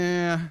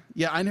 Yeah.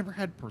 I never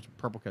had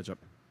purple ketchup.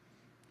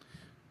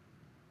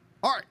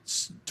 All right.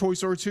 Toy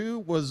Story 2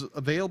 was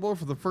available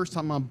for the first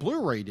time on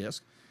Blu-ray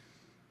disc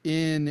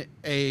in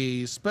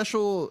a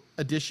special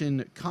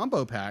edition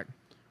combo pack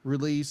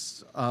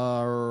released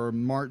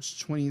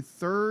March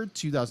 23rd,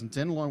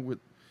 2010,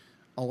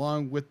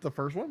 along with the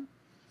first one,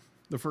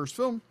 the first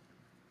film.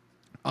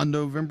 On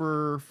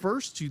November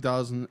 1st,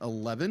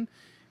 2011,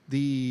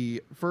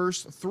 the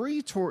first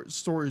 3 Toy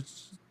Story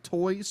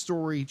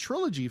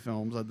trilogy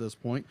films at this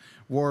point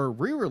were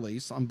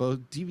re-released on both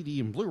DVD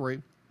and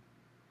Blu-ray.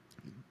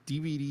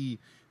 DVD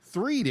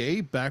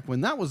 3D, back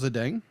when that was a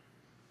ding.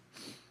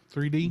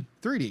 3D?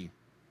 3D.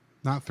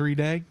 Not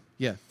 3-day?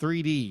 Yeah,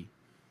 3D.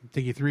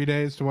 Take you 3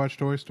 days to watch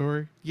Toy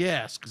Story?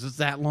 Yes, because it's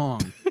that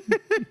long.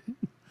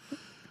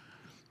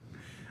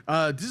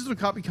 Digital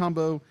copy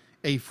combo,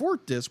 a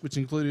 4th disc, which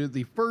included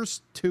the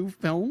first 2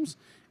 films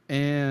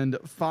and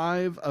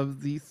 5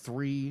 of the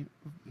 3...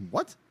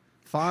 What?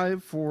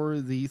 5 for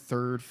the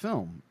 3rd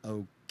film.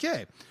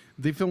 Okay.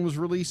 The film was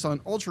released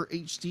on Ultra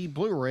HD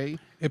Blu-ray.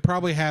 It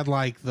probably had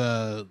like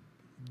the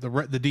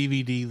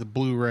DVD, the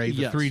Blu-ray,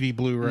 the 3D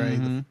Blu-ray,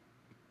 the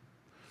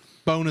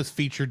bonus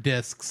feature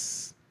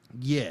discs.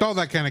 Yes. All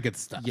that kind of good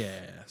stuff.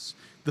 Yes.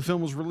 The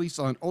film was released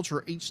on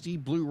Ultra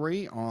HD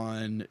Blu-ray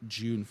on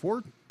June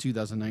 4th,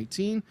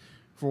 2019.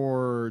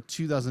 For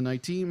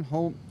 2019,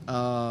 home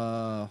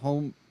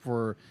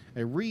for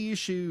a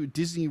reissue,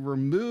 Disney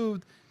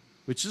removed,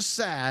 which is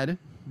sad,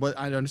 but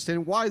I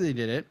understand why they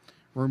did it,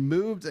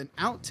 removed an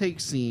outtake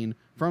scene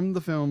from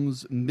the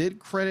film's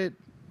mid-credit.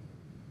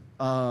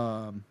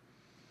 Just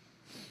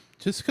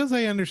because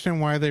I understand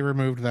why they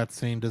removed that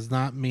scene does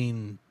not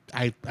mean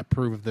I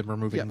approve of them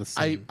removing the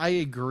scene. I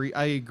agree.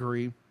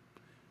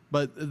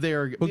 But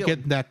we'll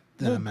get that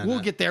in a minute.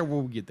 We'll get there.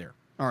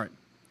 All right.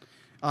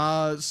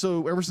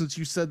 So ever since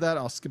you said that,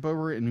 I'll skip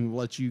over it and we'll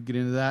let you get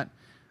into that.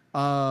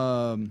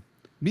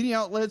 Media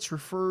outlets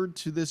referred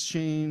to this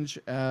change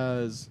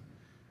as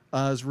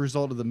a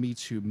result of the Me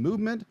Too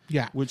movement,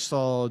 which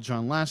saw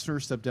John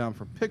Lasseter step down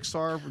from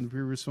Pixar from the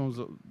previous films.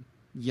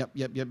 Yep.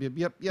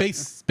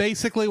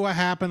 Basically, what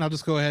happened, I'll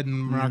just go ahead and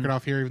mark it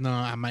off here, even though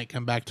I might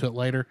come back to it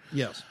later.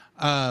 Yes.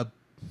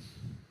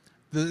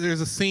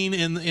 There's a scene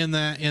in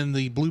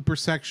the blooper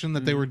section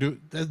that they were doing.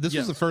 This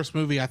was the first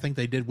movie I think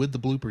they did with the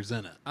bloopers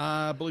in it.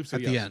 I believe so.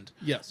 At the end.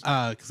 Yes.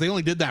 Because they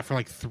only did that for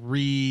like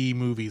 3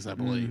 movies, I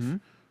believe.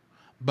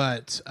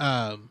 But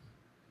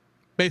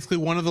basically,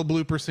 one of the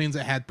blooper scenes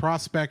that had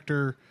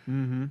Prospector.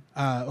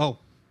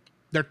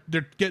 They're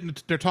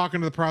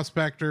talking to the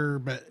Prospector,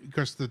 but of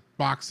course the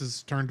box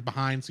is turned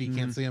behind, so you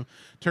can't see him.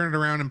 Turn it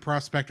around, and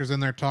Prospector's in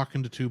there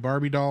talking to 2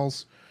 Barbie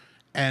dolls,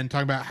 and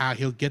talking about how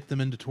he'll get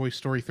them into Toy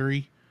Story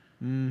 3.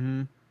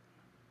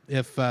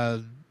 If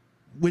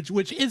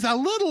which is a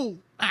little,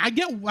 I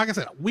get, like I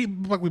said, we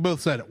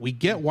both said it. We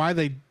get why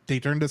they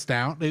turned this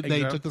down. They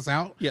took this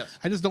out. Yes.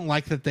 I just don't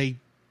like that they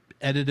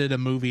edited a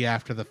movie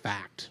after the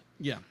fact.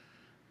 Yeah.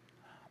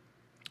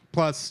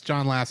 Plus,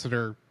 John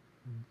Lasseter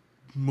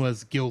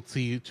was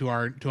guilty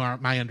to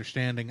my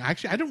understanding.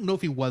 Actually, I don't know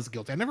if he was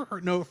guilty. I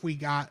never know if we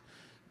got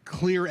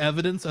clear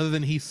evidence other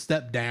than he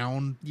stepped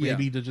down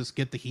maybe to just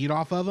get the heat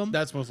off of him.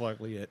 That's most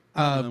likely it.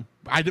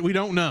 We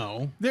don't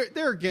know. There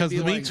again, because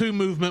the Me Too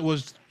movement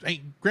was.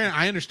 Granted,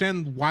 I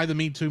understand why the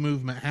Me Too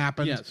movement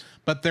happened. Yes.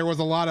 But there was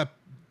a lot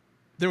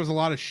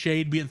of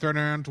shade being thrown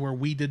around to where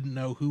we didn't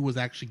know who was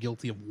actually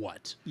guilty of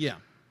what. Yeah.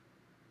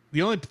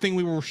 The only thing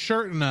we were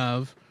certain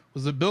of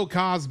was that Bill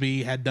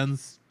Cosby had done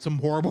some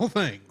horrible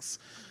things,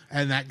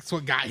 and that's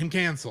what got him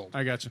canceled.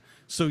 I got you.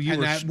 So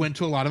that went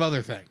to a lot of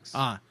other things.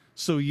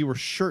 So you were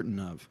certain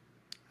of?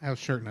 I was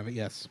certain of it.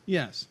 Yes.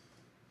 Yes.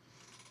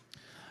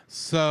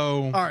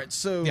 So. All right.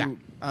 So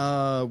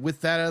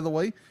with that out of the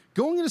way,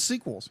 going into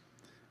sequels,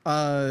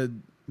 Buzz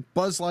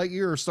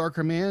Lightyear or Star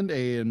Command,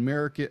 a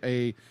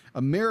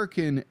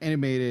American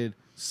animated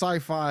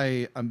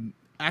sci-fi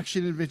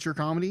action adventure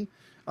comedy.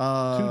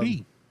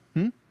 2D.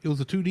 It was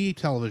a 2D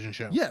television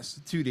show. Yes,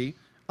 2D.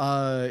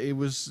 It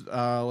was,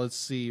 let's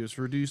see, it was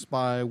produced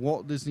by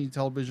Walt Disney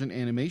Television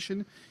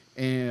Animation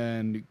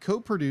and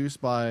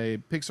co-produced by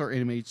Pixar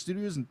Animated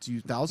Studios in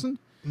 2000.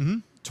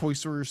 Toy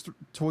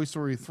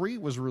Story 3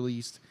 was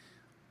released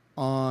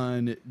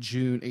on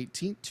June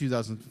 18th,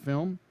 2000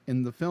 film.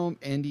 In the film,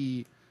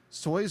 Andy's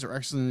toys are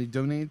accidentally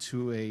donated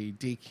to a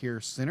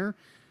daycare center.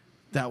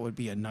 That would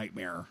be a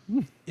nightmare.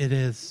 It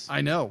is.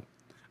 I know.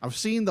 I've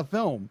seen the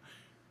film.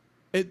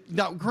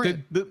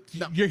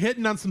 You're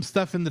hitting on some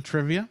stuff in the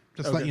trivia.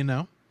 Just let you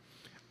know.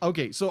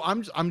 Okay, so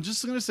I'm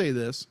just gonna say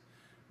this.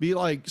 Be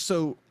like,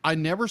 so I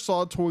never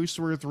saw Toy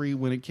Story 3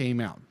 when it came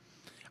out.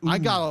 I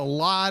got a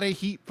lot of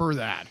heat for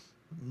that.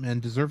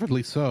 And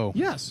deservedly so.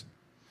 Yes.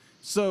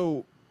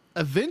 So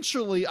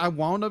eventually I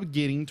wound up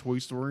getting Toy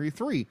Story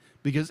 3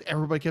 because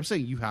everybody kept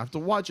saying, you have to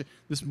watch it.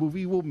 This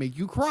movie will make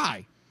you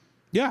cry.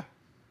 Yeah.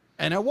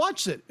 And I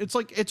watched it. It's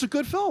like, it's a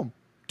good film.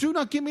 Do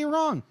not get me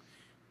wrong.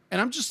 And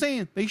I'm just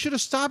saying, they should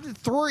have stopped at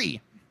 3.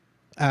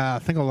 I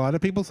think a lot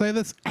of people say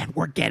this, and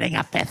we're getting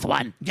a 5th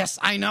one. Yes,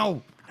 I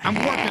know. I'm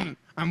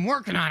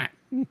working on it.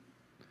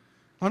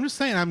 I'm just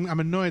saying, I'm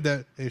annoyed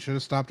that they should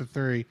have stopped at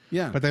 3.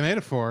 Yeah. But they made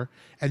a 4,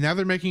 and now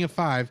they're making a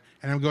 5,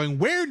 and I'm going,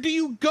 where do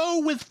you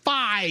go with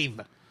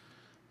 5?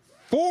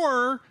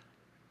 4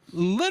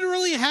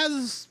 literally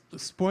has,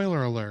 spoiler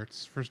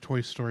alerts for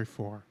Toy Story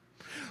 4,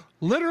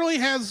 literally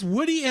has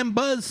Woody and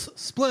Buzz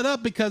split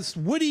up because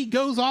Woody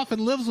goes off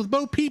and lives with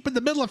Bo Peep in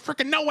the middle of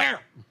freaking nowhere.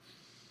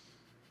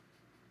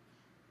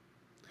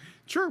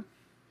 True.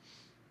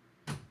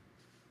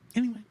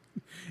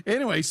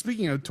 Anyway,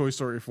 speaking of Toy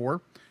Story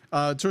 4,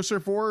 Toy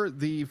Story 4,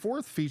 the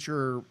 4th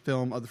feature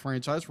film of the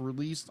franchise,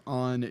 released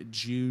on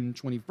June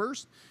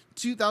 21st,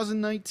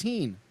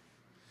 2019,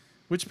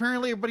 which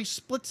apparently everybody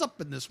splits up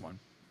in this one.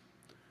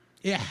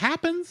 It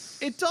happens.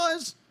 It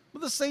does. But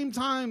at the same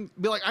time,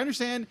 be like, I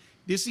understand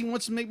Disney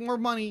wants to make more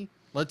money.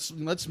 Let's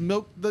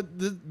milk the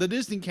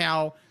Disney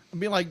cow and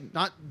be like,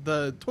 not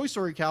the Toy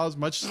Story cow as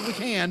much as we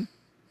can.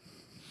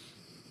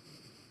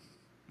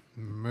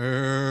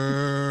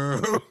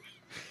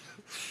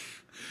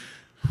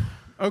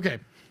 Okay.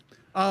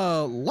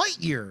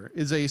 Lightyear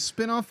is a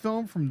spin-off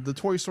film from the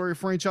Toy Story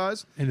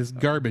franchise. And it's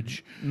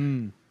garbage.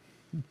 I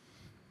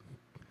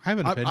have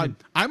an opinion.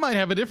 I might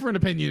have a different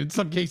opinion in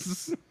some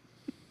cases.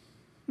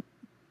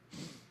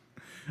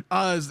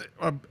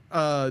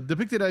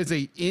 Depicted as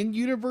a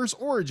in-universe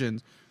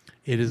origins.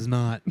 It is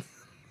not.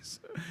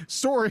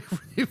 Story for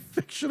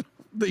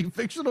the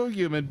fictional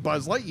human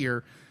Buzz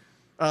Lightyear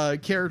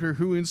character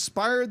who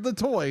inspired the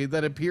toy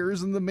that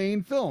appears in the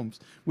main films,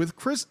 with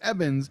Chris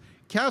Evans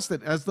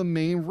casted as the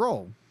main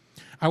role.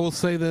 I will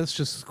say this,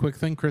 just a quick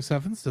thing. Chris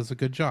Evans does a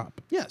good job.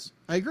 Yes,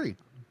 I agree.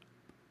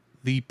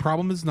 The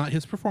problem is not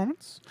his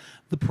performance.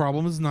 The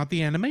problem is not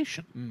the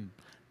animation.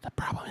 The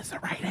problem is the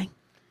writing.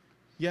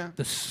 Yeah.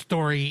 The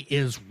story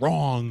is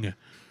wrong.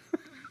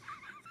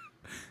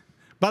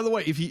 By the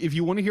way, if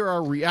you want to hear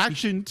our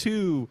reaction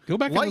to Go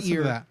back and listen to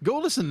Lightyear, that. go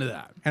listen to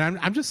that. And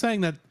I'm just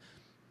saying that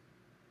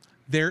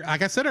there,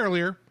 like I said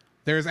earlier,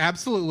 there is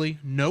absolutely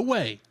no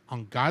way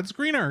on God's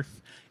green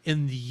earth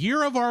in the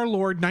year of our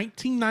Lord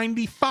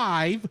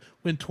 1995,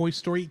 when Toy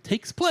Story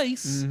takes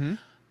place,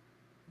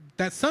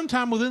 that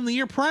sometime within the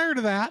year prior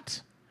to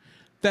that,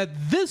 that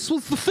this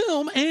was the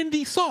film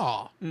Andy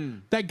saw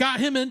that got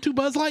him into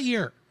Buzz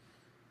Lightyear.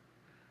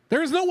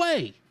 There is no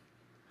way.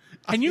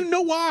 And you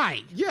know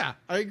why. Yeah,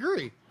 I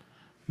agree.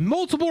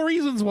 Multiple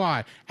reasons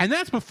why. And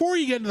that's before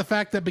you get into the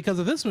fact that because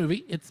of this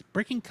movie, it's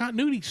breaking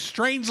continuity,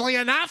 strangely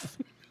enough.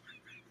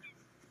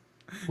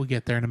 We'll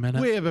get there in a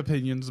minute. We have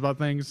opinions about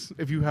things,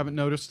 if you haven't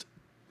noticed.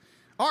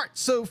 All right,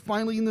 so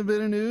finally in the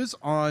bit of news,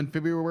 on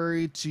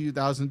February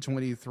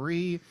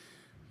 2023,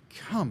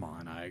 come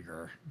on,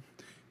 Iger.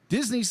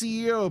 Disney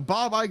CEO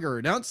Bob Iger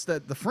announced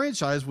that the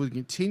franchise would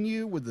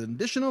continue with an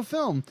additional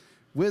film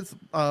with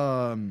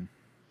I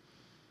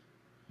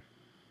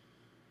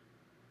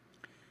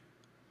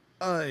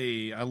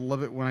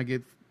love it when I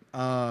get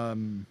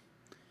the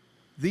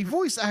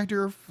voice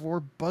actor for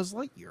Buzz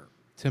Lightyear.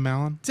 Tim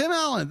Allen. Tim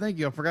Allen, thank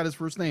you. I forgot his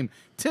first name.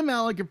 Tim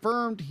Allen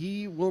confirmed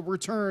he will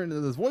return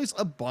as the voice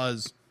of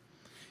Buzz.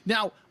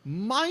 Now,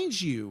 mind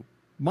you,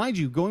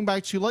 going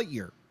back to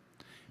Lightyear,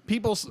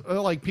 people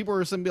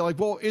are saying, be like,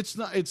 well, it's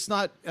not.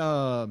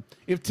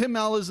 If Tim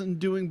Allen isn't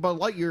doing Buzz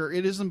Lightyear,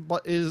 it isn't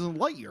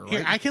Lightyear, right?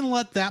 Here, I can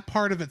let that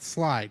part of it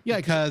slide. Yeah,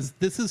 because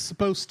this is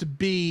supposed to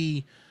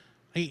be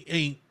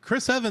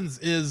Chris Evans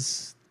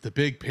is the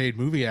big paid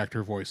movie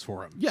actor voice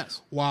for him.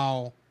 Yes.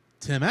 While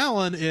Tim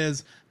Allen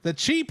is the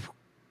cheap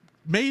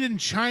made in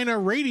China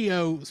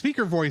radio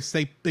speaker voice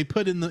they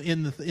put in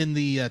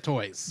the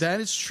toys. That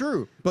is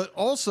true, but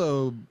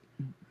also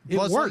it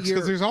works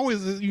because there's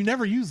always, you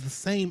never use the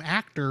same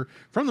actor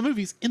from the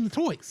movies in the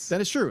toys.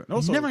 That is true. And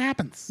also, it never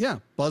happens. Yeah,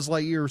 Buzz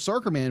Lightyear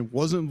Soccer Man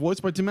wasn't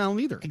voiced by Tim Allen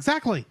either.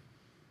 Exactly.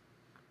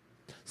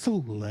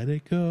 So let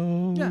it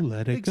go. Yeah,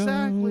 let it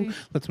exactly. go.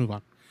 Let's move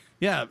on.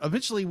 Yeah,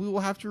 eventually we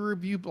will have to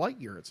review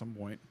Lightyear at some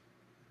point.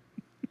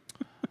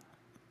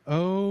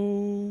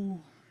 Oh,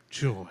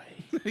 joy.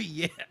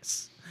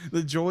 Yes.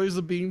 The joys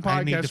of being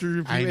I need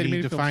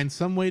podcasters. to find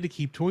some way to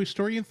keep Toy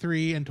Story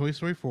 3 and Toy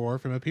Story 4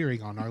 from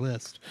appearing on our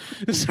list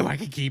so I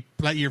can keep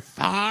Lightyear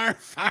far,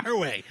 far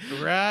away.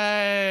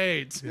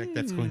 Right. I think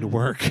that's going to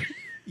work.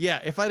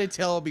 Yeah, if I had a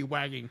tail, I'd be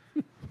wagging.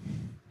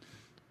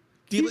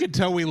 You can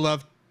tell we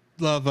love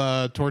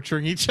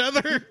torturing each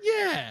other.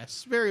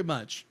 Yes, very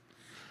much.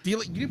 You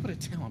didn't put a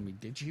tail on me,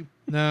 did you?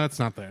 No, it's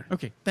not there.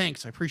 Okay,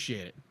 thanks. I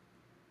appreciate it.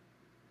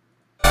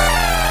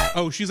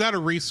 Oh, she's out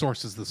of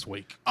resources this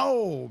week.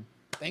 Oh,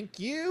 thank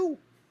you.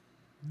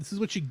 This is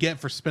what you get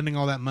for spending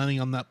all that money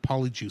on that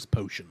polyjuice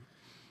potion.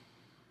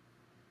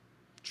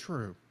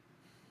 True.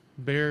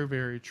 Very,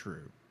 very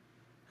true.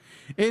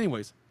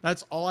 Anyways,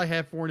 that's all I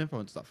have for info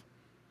and stuff.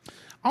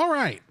 All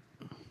right.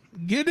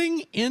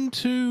 Getting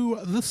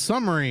into the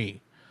summary.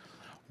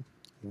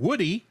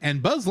 Woody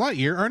and Buzz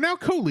Lightyear are now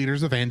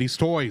co-leaders of Andy's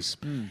toys.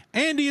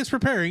 Andy is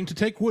preparing to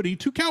take Woody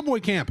to cowboy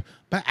camp,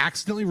 but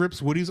accidentally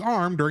rips Woody's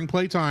arm during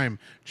playtime,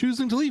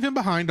 choosing to leave him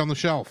behind on the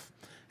shelf.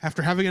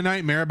 After having a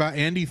nightmare about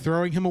Andy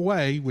throwing him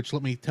away, which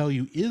let me tell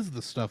you is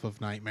the stuff of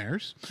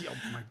nightmares, Oh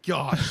my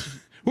gosh.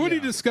 Woody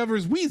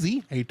discovers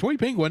Wheezy, a toy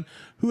penguin,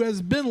 who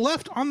has been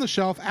left on the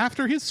shelf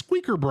after his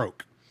squeaker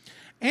broke.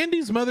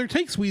 Andy's mother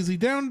takes Wheezy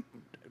down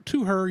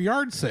to her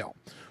yard sale.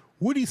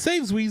 Woody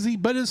saves Wheezy,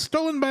 but is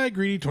stolen by a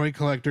greedy toy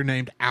collector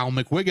named Al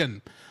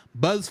McWiggin.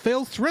 Buzz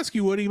fails to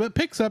rescue Woody, but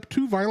picks up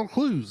two vital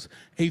clues: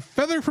 a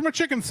feather from a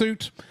chicken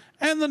suit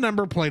and the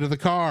number plate of the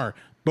car,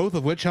 both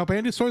of which help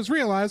Andy's toys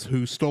realize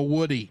who stole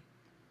Woody.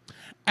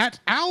 At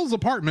Al's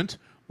apartment,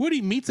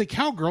 Woody meets a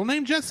cowgirl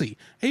named Jessie,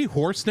 a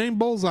horse named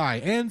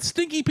Bullseye, and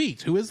Stinky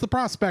Pete, who is the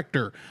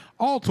prospector.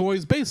 All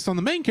toys based on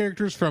the main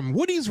characters from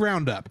Woody's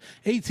Roundup,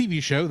 a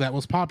TV show that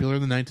was popular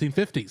in the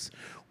 1950s.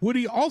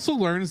 Woody also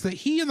learns that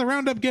he and the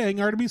Roundup gang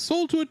are to be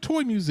sold to a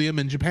toy museum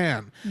in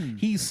Japan.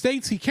 He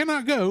states he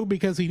cannot go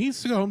because he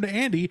needs to go home to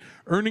Andy,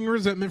 earning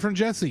resentment from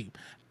Jessie.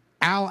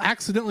 Al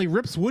accidentally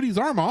rips Woody's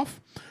arm off.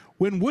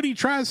 When Woody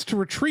tries to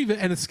retrieve it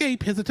and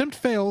escape, his attempt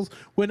fails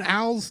when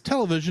Al's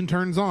television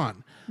turns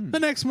on. The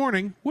next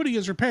morning, Woody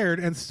is repaired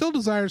and still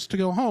desires to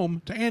go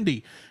home to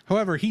Andy.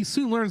 However, he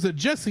soon learns that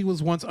Jessie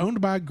was once owned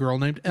by a girl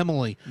named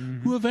Emily,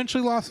 who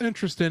eventually lost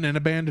interest in and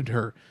abandoned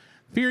her.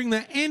 Fearing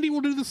that Andy will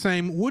do the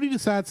same, Woody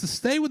decides to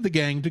stay with the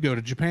gang to go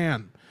to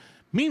Japan.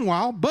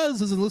 Meanwhile, Buzz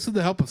has enlisted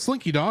the help of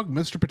Slinky Dog,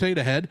 Mr.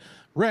 Potato Head,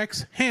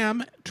 Rex,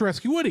 Ham to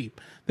rescue Woody.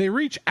 They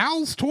reach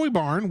Al's toy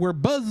barn, where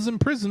Buzz is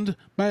imprisoned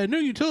by a new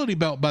utility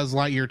belt Buzz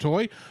Lightyear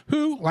toy,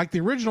 who, like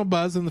the original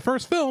Buzz in the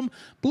first film,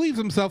 believes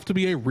himself to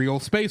be a real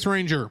space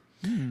ranger.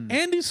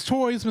 Andy's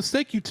toys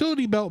mistake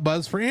utility belt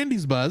Buzz for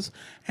Andy's Buzz,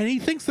 and he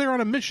thinks they're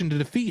on a mission to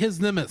defeat his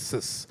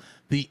nemesis,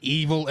 the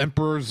evil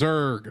Emperor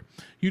Zurg.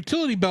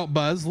 Utility belt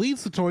Buzz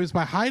leaves the toys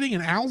by hiding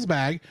in Al's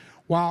bag,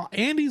 while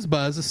Andy's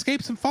Buzz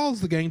escapes and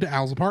follows the gang to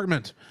Al's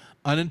apartment,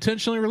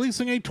 unintentionally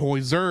releasing a toy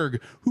Zurg,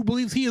 who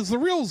believes he is the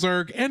real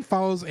Zurg and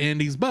follows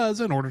Andy's Buzz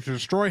in order to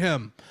destroy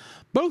him.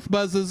 Both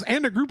Buzzes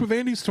and a group of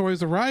Andy's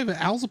toys arrive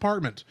at Al's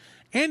apartment.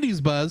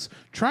 Andy's Buzz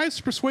tries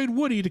to persuade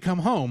Woody to come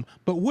home,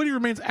 but Woody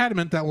remains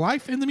adamant that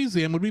life in the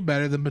museum would be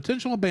better than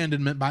potential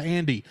abandonment by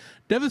Andy,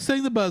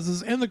 devastating the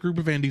Buzzes and the group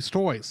of Andy's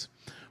toys.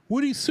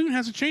 Woody soon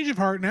has a change of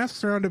heart and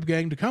asks the Roundup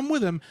gang to come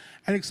with him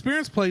and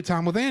experience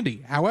playtime with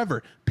Andy.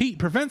 However, Pete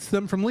prevents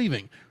them from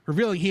leaving,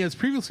 revealing he has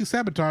previously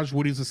sabotaged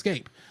Woody's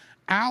escape.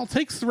 Al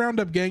takes the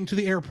Roundup gang to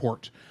the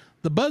airport.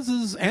 The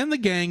Buzzes and the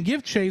gang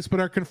give chase but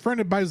are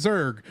confronted by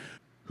Zurg,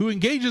 who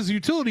engages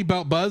Utility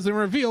Belt Buzz and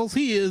reveals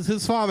he is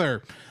his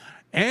father.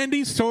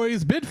 Andy's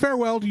toys bid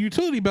farewell to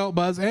Utility Belt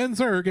Buzz and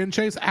Zurg and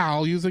chase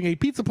Al using a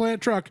pizza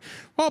plant truck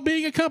while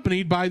being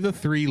accompanied by the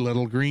three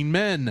little green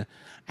men.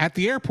 At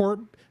the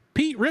airport,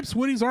 Pete rips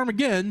Woody's arm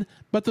again,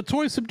 but the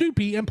toys subdue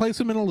Pete and place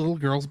him in a little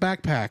girl's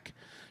backpack.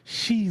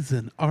 She's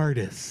an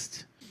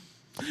artist.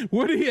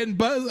 Woody and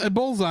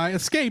Bullseye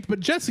escape, but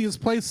Jessie is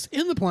placed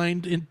in the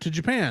plane to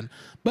Japan.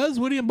 Buzz,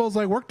 Woody, and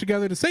Bullseye work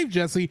together to save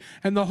Jessie,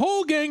 and the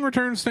whole gang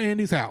returns to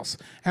Andy's house.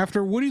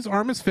 After Woody's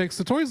arm is fixed,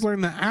 the toys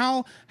learn that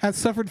Al has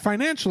suffered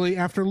financially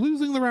after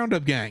losing the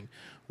Roundup gang.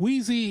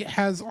 Wheezy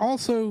has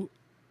also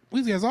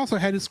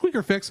had his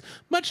squeaker fixed,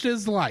 much to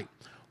his delight.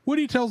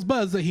 Woody tells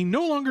Buzz that he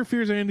no longer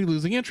fears Andy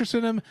losing interest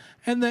in him,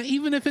 and that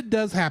even if it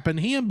does happen,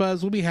 he and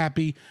Buzz will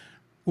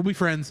be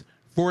friends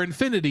for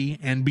infinity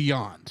and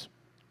beyond.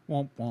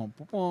 Womp, womp,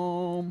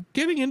 womp.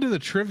 Getting into the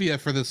trivia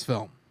for this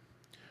film,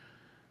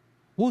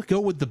 we'll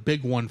go with the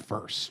big one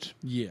first.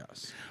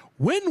 Yes.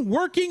 When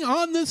working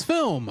on this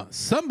film,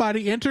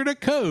 somebody entered a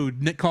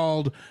code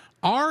called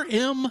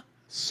RM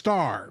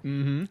Star,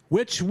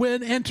 which,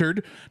 when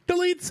entered,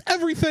 deletes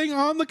everything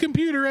on the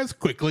computer as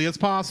quickly as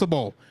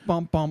possible.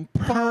 Bum, bum,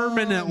 bum.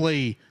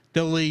 Permanently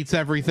deletes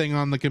everything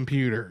on the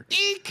computer.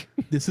 Eek!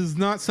 This is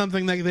not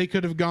something that they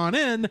could have gone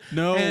in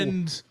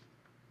and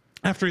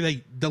after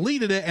they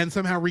deleted it and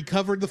somehow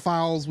recovered the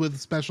files with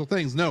special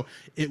things. No,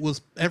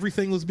 every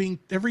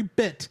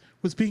bit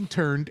was being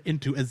turned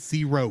into a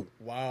 0.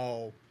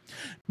 Wow.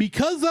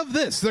 Because of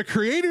this, the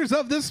creators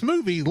of this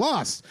movie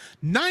lost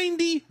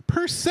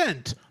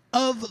 90%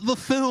 of the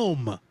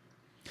film.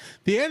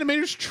 The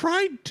animators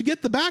tried to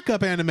get the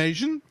backup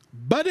animation,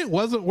 but it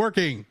wasn't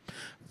working.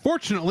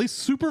 Fortunately,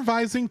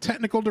 supervising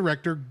technical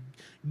director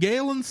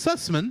Galen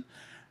Sussman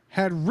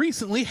had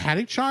recently had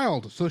a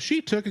child, so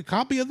she took a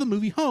copy of the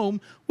movie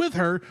home with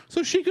her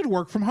so she could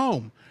work from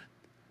home.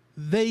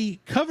 They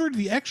covered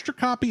the extra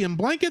copy in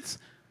blankets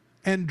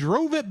and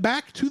drove it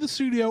back to the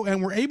studio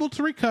and were able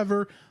to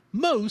recover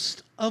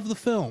most of the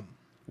film.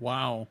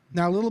 Wow.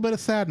 Now, a little bit of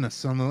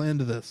sadness on the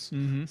end of this.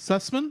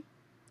 Sussman,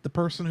 the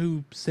person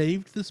who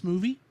saved this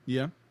movie,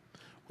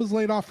 was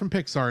laid off from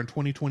Pixar in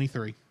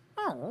 2023.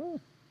 Oh.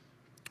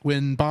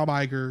 When Bob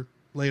Iger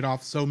laid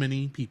off so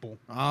many people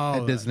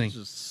at Disney. That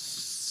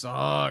just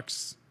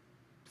sucks.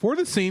 For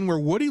the scene where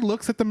Woody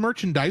looks at the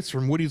merchandise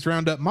from Woody's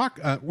Roundup,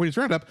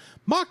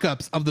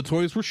 mock-ups of the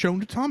toys were shown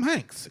to Tom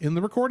Hanks in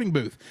the recording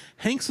booth.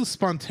 Hanks'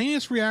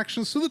 spontaneous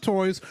reactions to the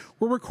toys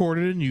were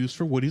recorded and used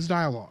for Woody's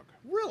dialogue.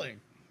 Really?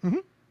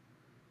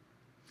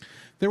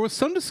 There was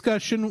some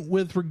discussion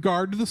with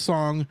regard to the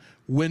song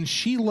When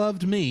She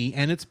Loved Me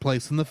and its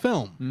place in the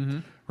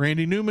film.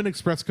 Randy Newman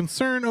expressed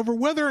concern over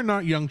whether or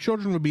not young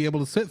children would be able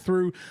to sit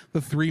through the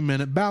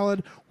 3-minute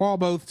ballad, while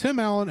both Tim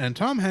Allen and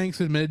Tom Hanks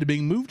admitted to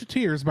being moved to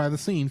tears by the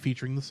scene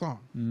featuring the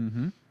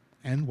song.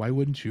 And why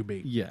wouldn't you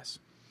be? Yes.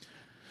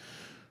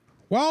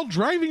 While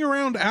driving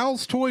around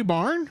Al's toy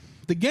barn,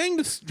 the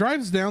gang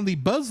drives down the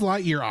Buzz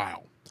Lightyear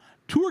aisle.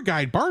 Tour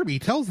guide Barbie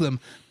tells them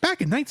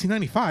back in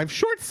 1995,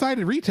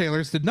 short-sighted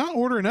retailers did not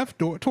order enough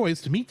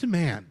toys to meet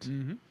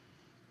demand.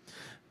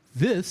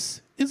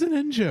 This is an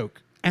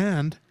in-joke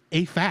and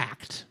a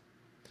fact.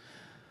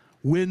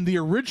 When the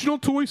original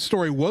Toy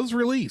Story was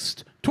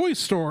released, toy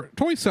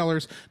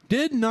sellers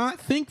did not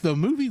think the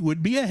movie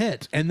would be a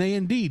hit, and they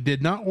indeed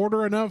did not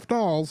order enough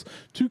dolls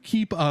to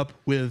keep up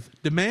with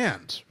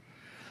demand.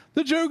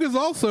 The joke is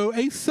also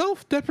a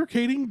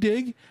self-deprecating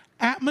dig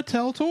at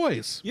Mattel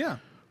Toys,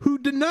 who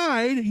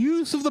denied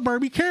use of the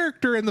Barbie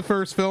character in the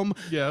first film,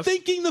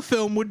 thinking the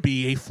film would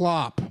be a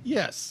flop.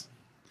 Yes.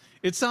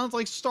 It sounds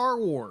like Star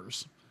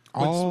Wars.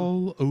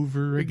 All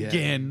over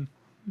again.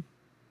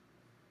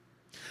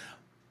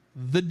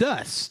 The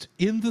dust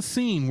in the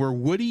scene where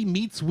Woody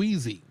meets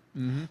Wheezy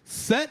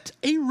set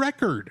a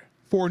record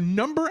for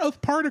number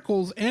of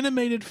particles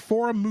animated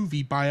for a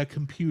movie by a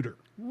computer.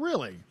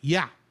 Really?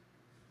 Yeah.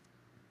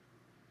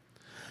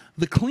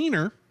 The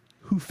cleaner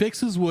who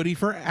fixes Woody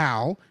for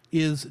Al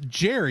is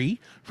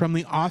Jerry from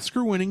the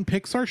Oscar-winning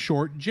Pixar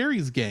short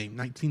Jerry's Game,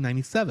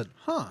 1997.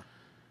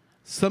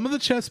 Some of the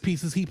chess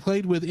pieces he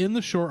played with in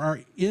the short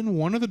are in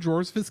one of the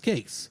drawers of his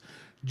case.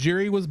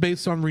 Jerry was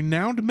based on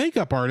renowned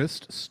makeup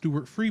artist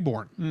Stuart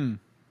Freeborn.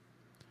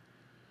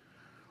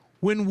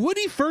 When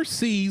Woody first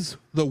sees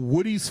the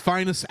Woody's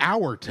Finest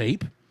Hour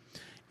tape,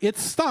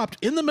 it's stopped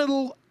in the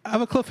middle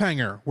of a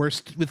cliffhanger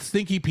with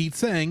Stinky Pete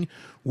saying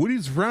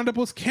Woody's Roundup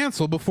was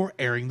canceled before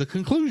airing the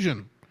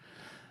conclusion.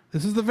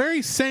 This is the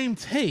very same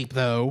tape,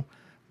 though,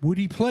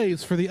 Woody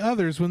plays for the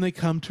others when they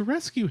come to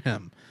rescue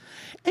him.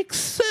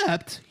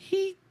 Except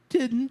he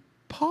didn't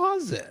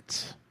pause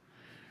it.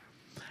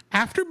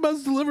 After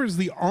Buzz delivers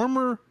the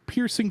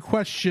armor-piercing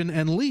question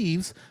and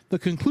leaves, the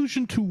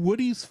conclusion to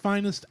Woody's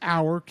finest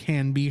hour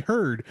can be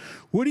heard.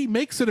 Woody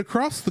makes it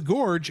across the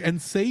gorge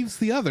and saves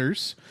the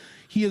others.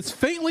 He is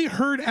faintly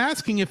heard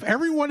asking if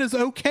everyone is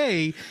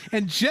okay,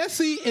 and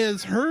Jesse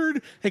is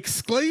heard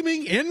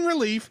exclaiming in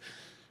relief,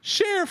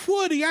 "Sheriff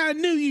Woody, I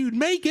knew you'd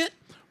make it."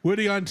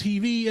 Woody on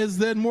TV is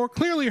then more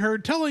clearly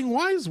heard telling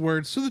wise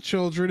words to the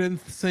children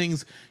and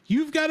sings,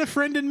 "You've got a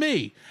friend in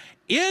me."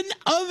 In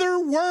other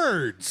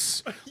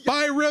words,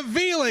 by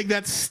revealing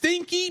that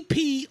Stinky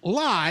Pete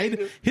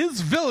lied,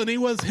 his villainy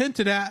was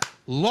hinted at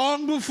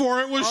long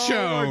before it was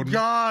shown. Oh my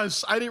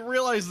gosh, I didn't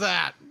realize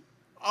that.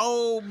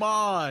 Oh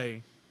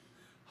my.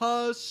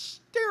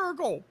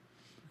 Hysterical.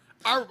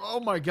 Oh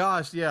my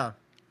gosh, yeah.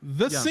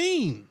 The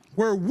scene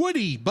where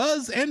Woody,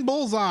 Buzz, and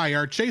Bullseye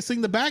are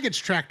chasing the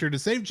baggage tractor to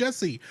save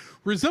Jesse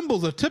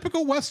resembles a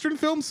typical Western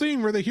film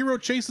scene where the hero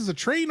chases a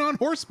train on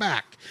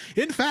horseback.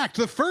 In fact,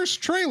 the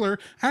first trailer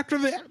after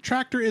the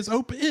tractor is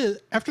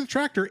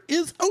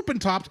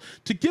open-topped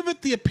to give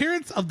it the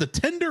appearance of the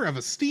tender of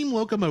a steam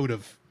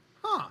locomotive.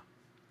 Huh.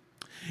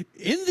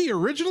 In the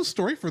original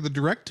story for the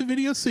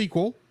direct-to-video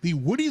sequel, the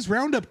Woody's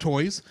Roundup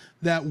toys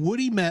that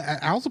Woody met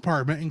at Al's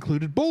apartment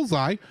included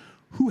Bullseye,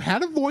 who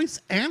had a voice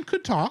and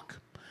could talk,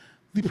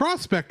 the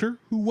Prospector,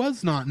 who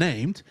was not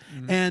named,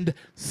 and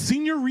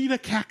Senorita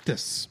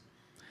Cactus,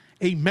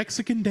 a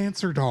Mexican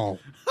dancer doll.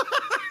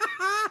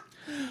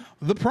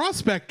 The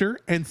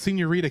Prospector and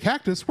Senorita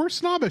Cactus were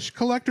snobbish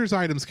collector's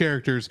items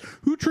characters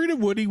who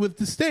treated Woody with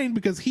disdain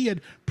because he had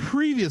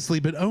previously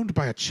been owned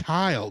by a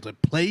child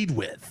and played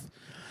with.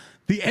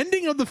 The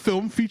ending of the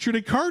film featured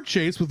a car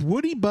chase with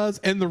Woody, Buzz,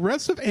 and the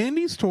rest of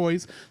Andy's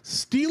toys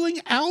stealing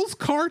Al's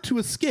car to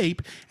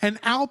escape and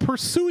Al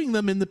pursuing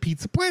them in the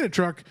Pizza Planet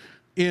truck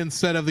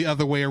instead of the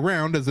other way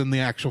around as in the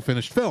actual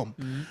finished film.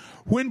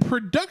 When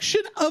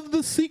production of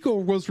the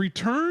sequel was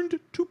returned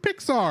to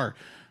Pixar,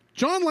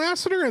 John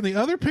Lasseter and the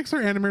other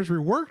Pixar animators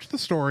reworked the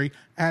story,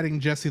 adding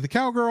Jessie the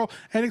cowgirl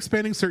and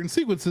expanding certain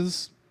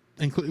sequences,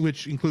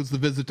 which includes the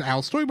visit to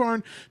Al's toy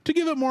barn, to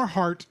give it more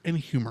heart and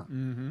humor.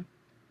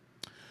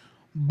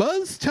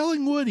 Buzz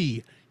telling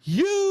Woody,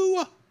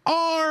 "You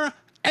are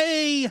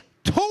a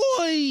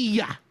toy,"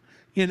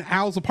 in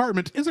Al's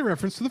apartment is a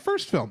reference to the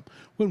first film,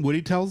 when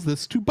Woody tells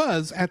this to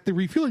Buzz at the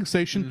refueling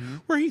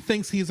station where he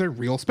thinks he's a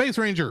real space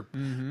ranger.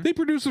 The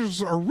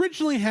producers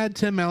originally had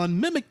Tim Allen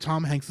mimic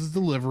Tom Hanks'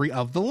 delivery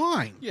of the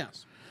line.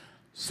 Yes.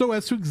 So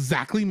as to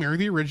exactly mirror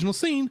the original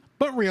scene,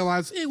 but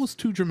realized it was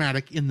too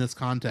dramatic in this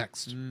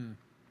context.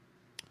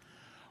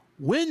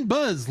 When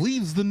Buzz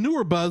leaves the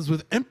newer Buzz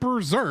with Emperor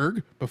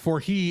Zurg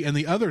before he and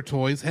the other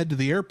toys head to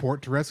the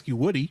airport to rescue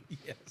Woody,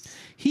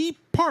 he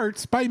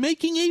parts by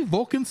making a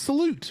Vulcan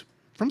salute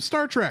from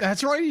Star Trek.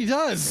 That's right, he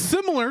does.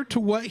 Similar to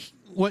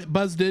what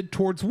Buzz did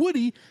towards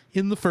Woody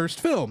in the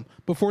first film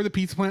before the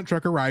Pizza Planet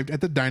truck arrived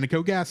at the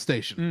Dynaco gas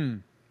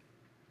station.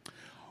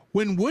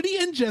 When Woody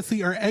and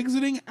Jessie are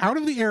exiting out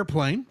of the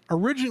airplane,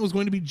 originally it was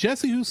going to be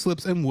Jessie who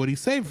slips and Woody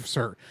saves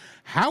her.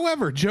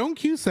 However, Joan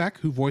Cusack,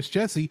 who voiced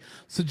Jessie,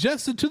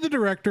 suggested to the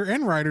director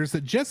and writers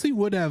that Jessie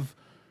would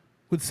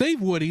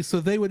save Woody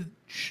so they would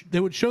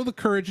show the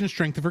courage and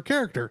strength of her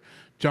character.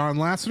 John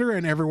Lasseter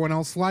and everyone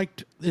else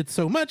liked it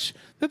so much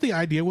that the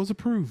idea was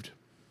approved.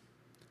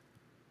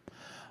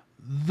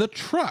 The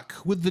truck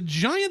with the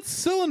giant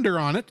cylinder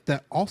on it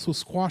that also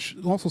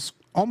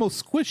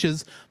almost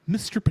squishes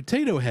Mr.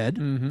 Potato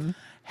Head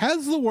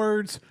has the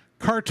words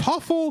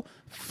Kartoffel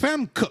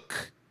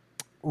Pfannkuchen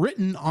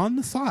written on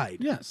the side.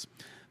 Yes.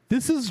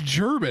 This is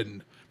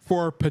German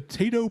for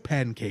potato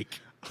pancake.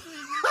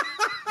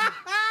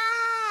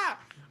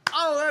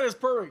 Oh, that is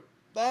perfect.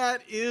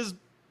 That is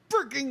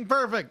freaking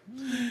perfect.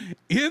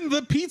 In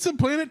the Pizza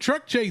Planet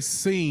truck chase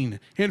scene,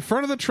 in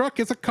front of the truck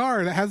is a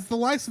car that has the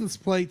license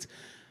plate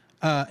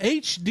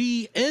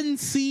HDNCTY.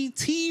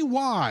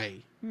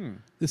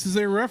 This is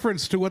a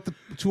reference to what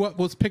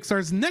was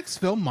Pixar's next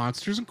film,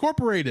 Monsters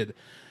Incorporated.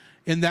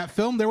 In that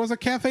film, there was a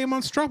cafe in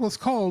Monstropolis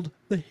called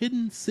the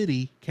Hidden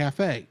City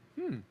Cafe.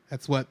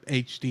 That's what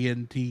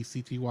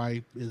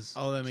HDNTCTY is.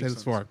 Oh, that makes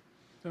sense. For.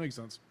 That makes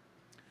sense.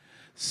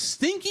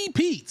 Stinky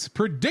Pete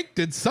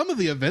predicted some of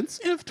the events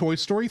of Toy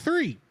Story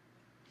 3.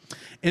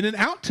 In an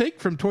outtake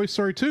from Toy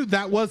Story 2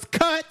 that was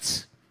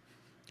cut,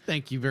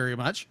 Thank you very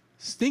much.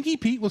 Stinky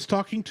Pete was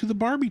talking to the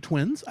Barbie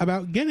twins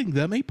about getting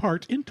them a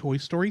part in Toy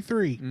Story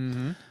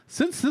 3.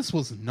 Since this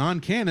was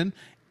non-canon,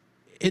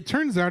 it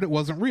turns out it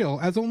wasn't real,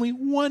 as only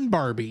one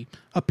Barbie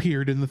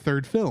appeared in the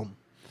third film.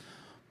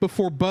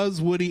 Before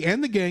Buzz, Woody,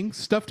 and the gang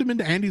stuffed him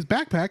into Andy's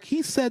backpack,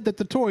 he said that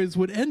the toys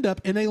would end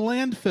up in a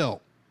landfill.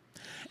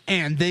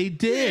 And they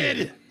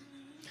did.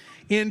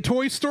 In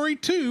Toy Story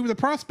 2, the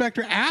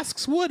prospector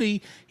asks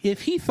Woody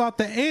if he thought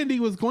that Andy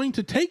was going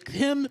to take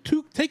them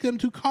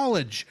to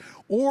college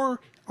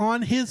or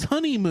on his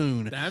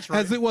honeymoon. That's right.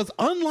 As it was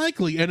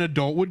unlikely an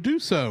adult would do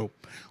so.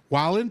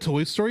 While in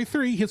Toy Story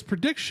 3, his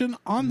prediction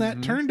on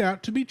that turned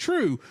out to be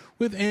true,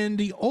 with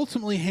Andy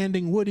ultimately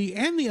handing Woody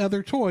and the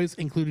other toys,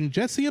 including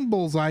Jessie and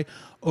Bullseye,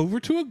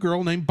 over to a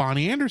girl named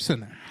Bonnie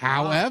Anderson.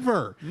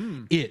 However,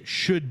 it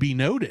should be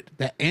noted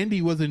that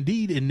Andy was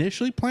indeed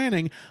initially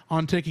planning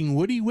on taking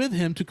Woody with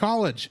him to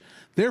college,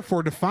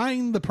 therefore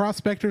defying the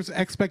prospector's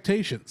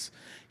expectations.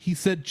 He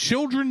said,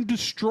 "Children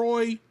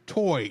destroy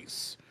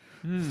toys,"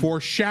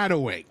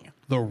 foreshadowing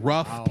the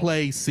rough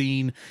play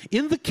scene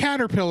in the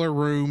Caterpillar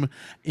room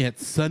at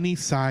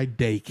Sunnyside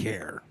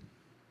Daycare.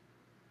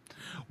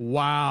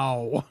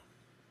 Wow.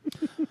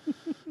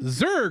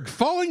 Zurg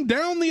falling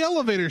down the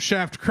elevator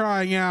shaft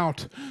crying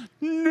out,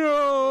 "No!"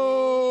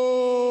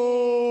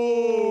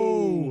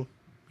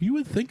 You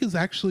would think is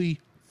actually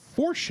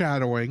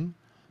foreshadowing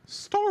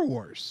Star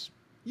Wars.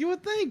 You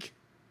would think.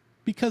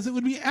 Because it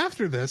would be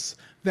after this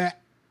that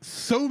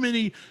so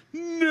many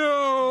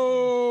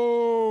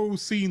no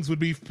scenes would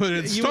be put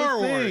in Star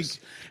Wars.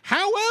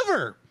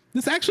 However,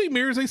 this actually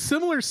mirrors a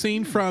similar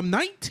scene from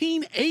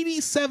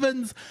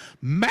 1987's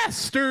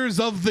Masters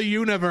of the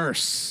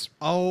Universe.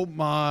 Oh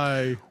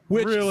my.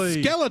 Which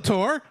really?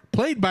 Skeletor,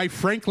 played by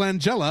Frank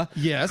Langella,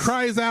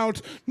 cries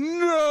out,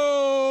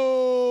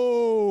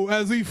 "No!"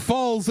 as he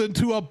falls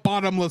into a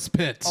bottomless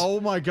pit.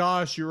 Oh my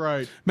gosh, you're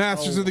right.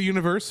 Masters of the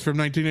Universe from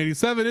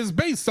 1987 is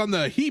based on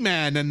the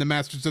He-Man and the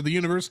Masters of the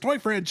Universe toy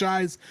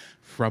franchise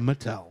from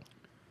Mattel.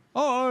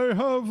 I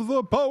have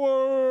the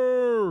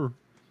power.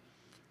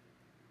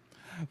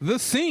 The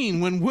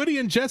scene when Woody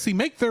and Jessie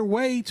make their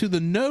way to the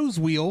nose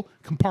wheel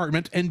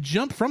compartment and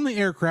jump from the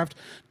aircraft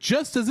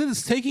just as it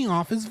is taking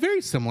off is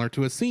very similar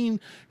to a scene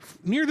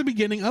near the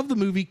beginning of the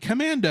movie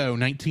Commando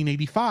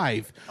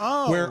 1985,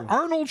 where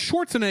Arnold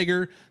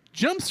Schwarzenegger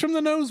jumps from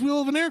the nose wheel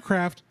of an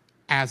aircraft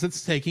as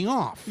it's taking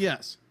off.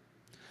 Yes.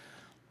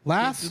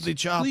 Lastly,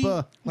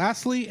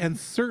 and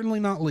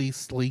certainly not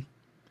leastly.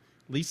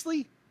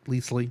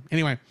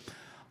 Anyway,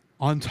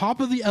 on top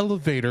of the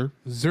elevator,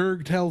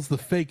 Zurg tells the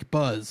fake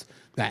Buzz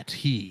that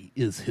he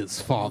is his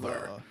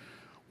father.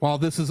 While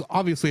this is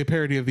obviously a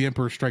parody of The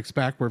Emperor Strikes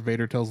Back, where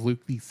Vader tells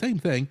Luke the same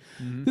thing,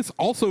 this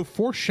also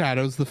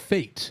foreshadows the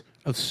fate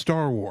of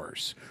Star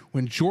Wars,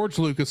 when George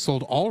Lucas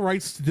sold all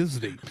rights to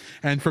Disney.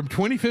 And from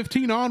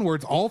 2015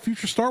 onwards, all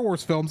future Star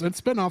Wars films and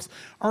spin-offs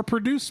are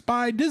produced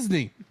by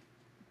Disney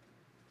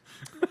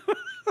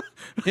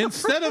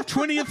instead of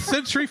 20th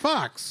Century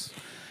Fox.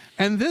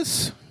 And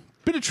this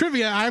bit of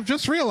trivia I've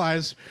just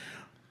realized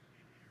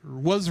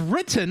was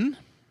written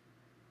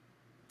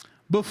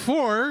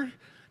before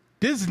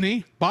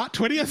Disney bought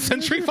 20th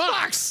Century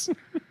Fox.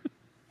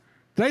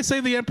 Did I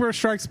say The Emperor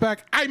Strikes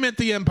Back? I meant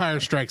The Empire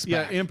Strikes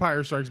Back. Yeah,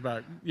 Empire Strikes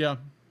Back. Yeah.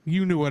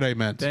 You knew what I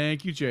meant.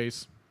 Thank you,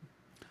 Chase.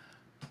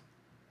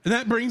 And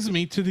that brings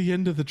me to the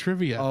end of the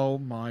trivia. Oh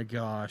my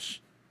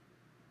gosh.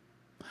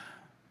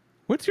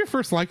 What's your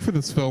first like for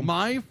this film?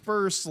 My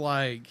first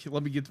like,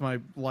 let me get to my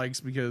likes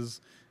because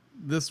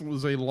this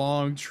was a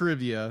long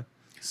trivia.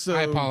 So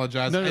I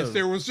apologize. No.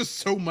 There was just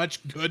so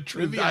much good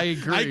trivia. I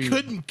agree. I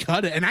couldn't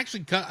cut it, and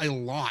actually cut a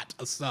lot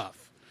of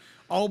stuff.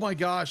 Oh my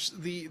gosh,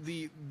 the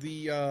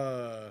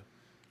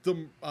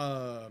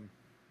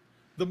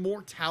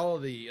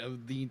mortality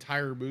of the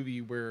entire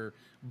movie, where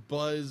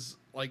Buzz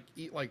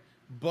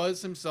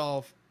Buzz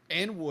himself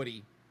and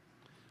Woody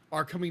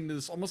are coming to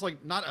this almost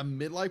like not a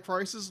midlife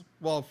crisis.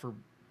 Well, for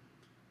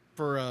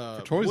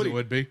toys Woody, it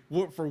would be.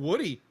 For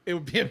Woody, it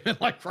would be a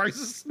midlife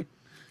crisis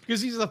because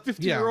he's a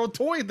 50-year-old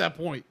toy at that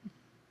point.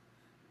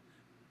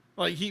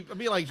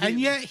 And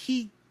yet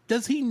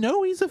does he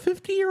know he's a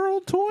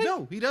 50-year-old toy?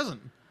 No, he doesn't.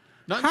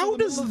 Not How until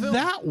the does middle of the film.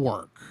 that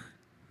work?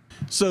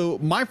 So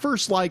my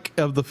first like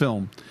of the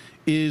film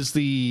is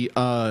the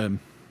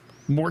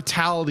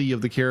mortality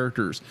of the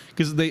characters,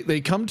 because they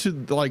come to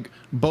like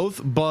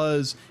both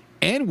Buzz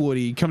and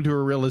Woody come to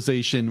a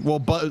realization.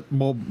 Well,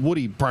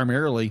 Woody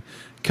primarily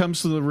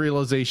comes to the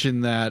realization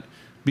that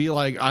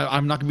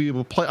I'm not gonna be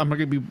able to play.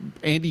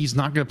 Andy's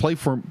not gonna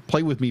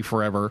play with me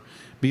forever.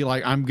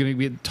 I'm gonna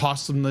be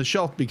tossed on the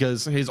shelf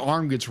because his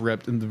arm gets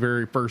ripped in the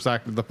very first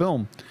act of the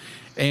film,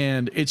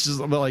 and it's just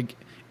like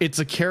it's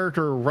a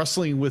character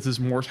wrestling with his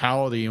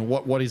mortality and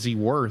what is he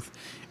worth,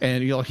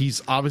 and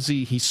he's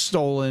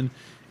stolen,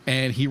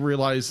 and he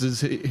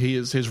realizes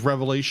his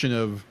revelation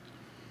of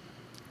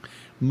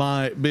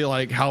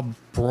how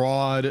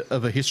broad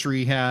of a history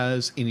he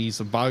has, and he's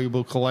a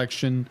valuable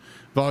collector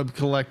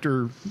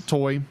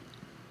toy.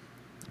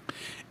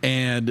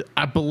 And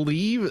I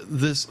believe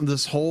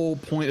this whole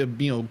point of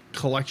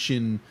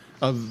collection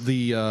of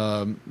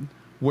the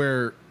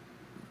where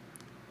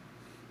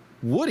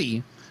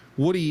Woody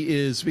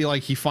is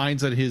he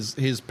finds that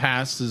his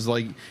past is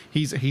like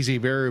he's a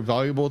very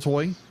valuable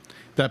toy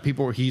that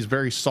he's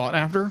very sought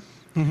after.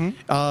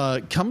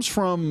 Comes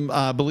from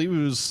I believe it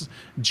was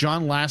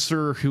John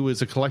Lasseter, who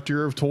is a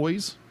collector of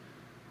toys.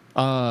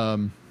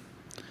 So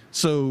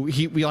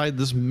we had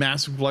this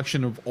massive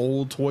collection of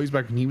old toys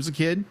back when he was a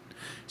kid.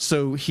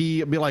 So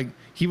he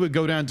would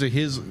go down to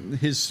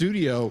his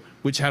studio,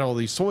 which had all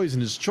these toys,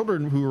 and his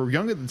children who were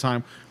young at the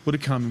time would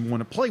come and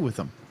want to play with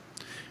them.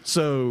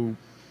 So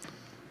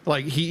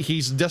Like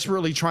he's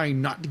desperately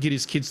trying not to get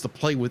his kids to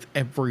play with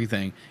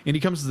everything, and he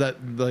comes to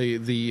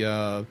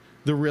the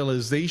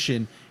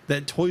realization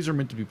that toys are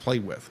meant to be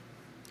played with.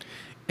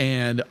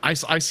 And I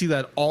see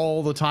that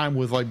all the time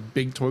with like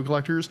big toy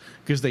collectors,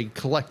 because they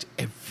collect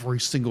every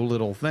single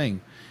little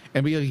thing.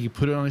 And be like, you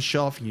put it on a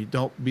shelf and you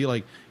don't be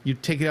like, you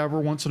take it out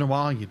every once in a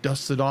while and you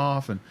dust it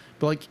off, and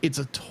but like, it's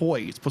a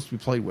toy, it's supposed to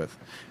be played with.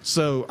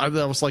 So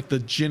that was like the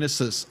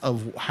genesis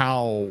of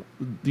how,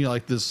 you know,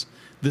 like this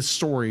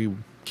story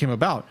came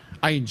about.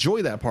 I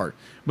enjoy that part,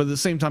 but at the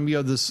same time, you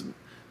have this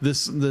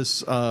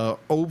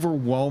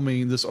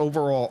overwhelming, this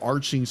overall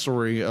arching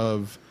story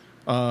of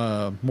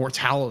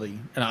mortality,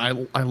 and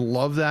I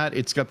love that.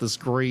 It's got this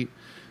great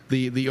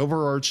the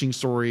overarching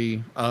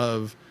story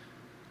of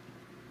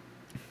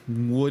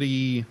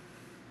Woody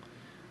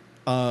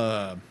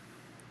trying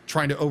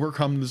to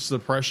overcome this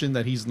depression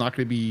that he's not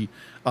going to be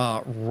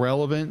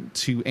relevant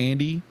to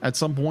Andy at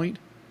some point,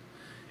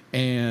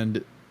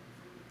 and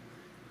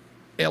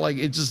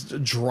it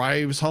just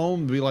drives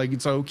home to be like,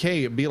 it's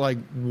okay. Be like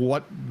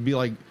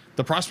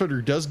the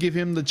prospector does give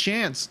him the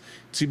chance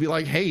to be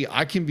like, hey,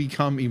 I can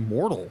become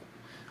immortal.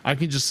 I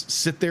can just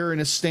sit there in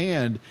a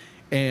stand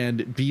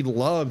and be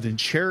loved and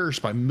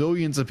cherished by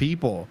millions of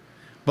people,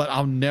 but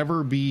I'll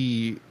never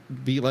be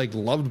like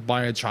loved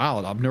by a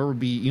child. I'll never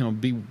be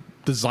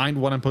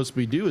designed what I'm supposed to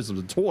be do as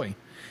a toy.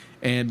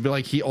 And be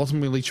like, he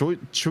ultimately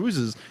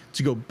chooses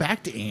to go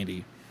back to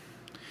Andy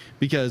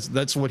because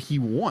that's what he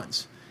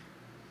wants.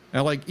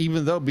 And like,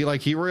 even though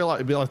he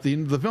realized, at the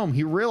end of the film,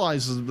 he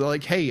realizes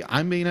like, hey,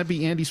 I may not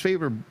be Andy's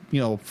favorite,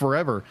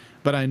 forever,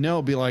 but I know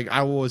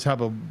I will always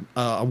have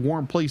a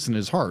warm place in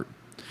his heart.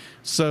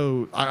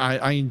 So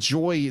I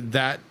enjoy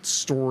that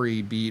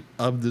story beat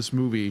of this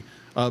movie,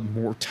 of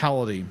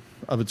mortality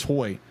of a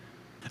toy.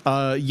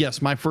 Yes,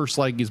 my first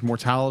is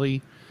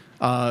mortality,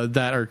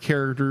 that our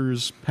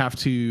characters have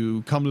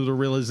to come to the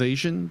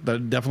realization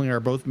that definitely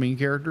are both main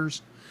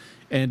characters.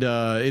 And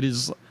it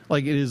is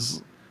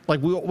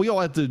we all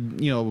have to,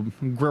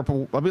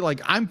 grapple. I'll be like,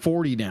 I'm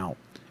 40 now,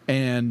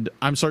 and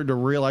I'm starting to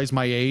realize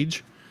my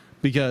age,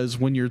 because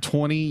when you're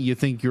 20, you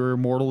think you're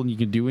immortal and you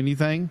can do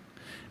anything.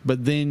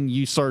 But then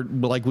you start,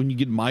 when you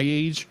get my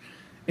age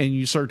and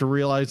you start to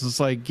realize it's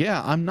like,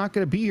 yeah, I'm not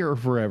going to be here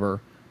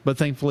forever. But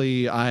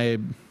thankfully,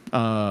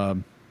 my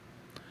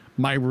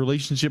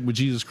relationship with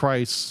Jesus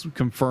Christ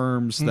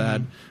confirms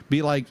that,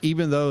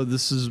 even though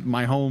this is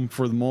my home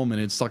for the moment,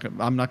 it's like,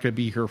 I'm not going to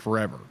be here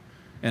forever.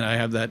 And I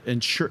have that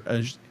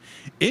insurance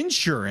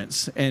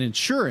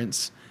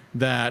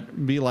that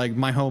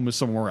my home is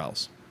somewhere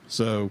else.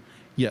 So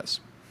yes.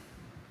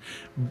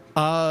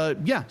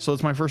 Yeah. So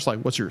it's my first like.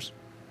 What's yours?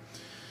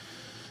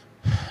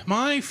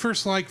 My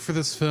first like for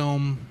this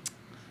film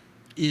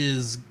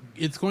is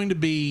it's going to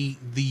be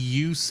the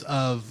use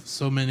of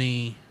so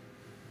many.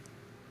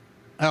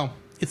 Oh,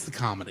 it's the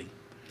comedy.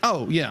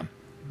 Oh yeah.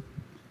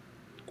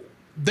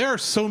 There are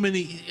so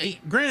many.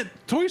 Granted,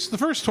 the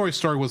first Toy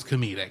Story was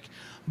comedic,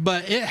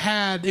 but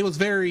it was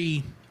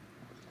very.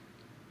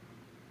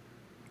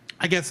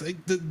 I guess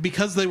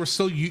because they were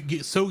so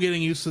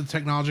getting used to the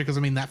technology. Because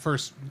that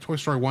first Toy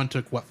Story 1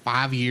 took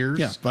 5 years?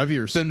 Yeah, 5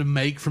 years. For them to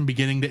make from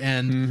beginning to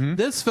end. Mm-hmm.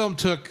 This film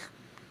took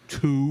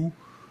 2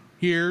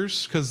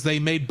 years because they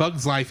made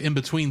Bug's Life in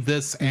between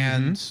this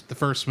and the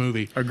first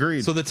movie.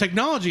 Agreed. So the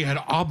technology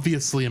had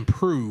obviously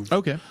improved.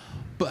 Okay.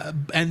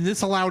 And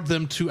this allowed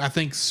them to, I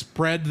think,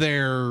 spread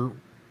their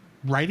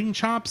writing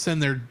chops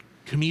and their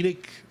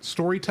comedic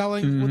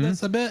storytelling with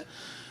this a bit.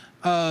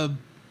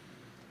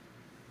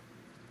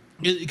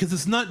 Because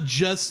it's not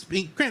just,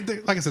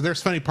 granted, like I said,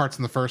 there's funny parts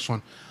in the first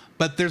one,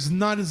 but there's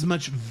not as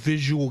much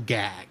visual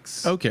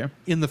gags. Okay.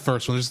 In the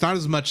first one, there's not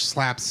as much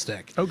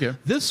slapstick. Okay.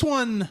 This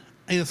one,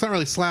 it's not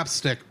really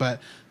slapstick,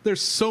 but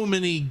there's so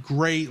many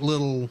great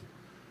little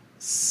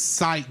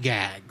sight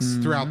gags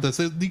throughout this.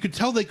 You could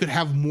tell they could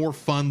have more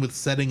fun with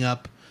setting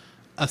up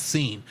a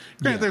scene.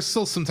 Granted, there's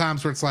still some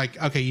times where it's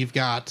like, okay, you've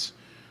got,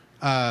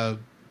 the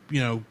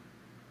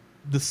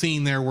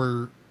scene there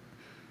where,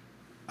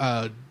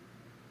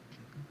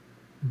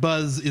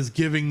 Buzz is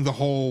giving the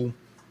whole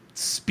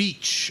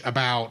speech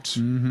about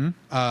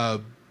how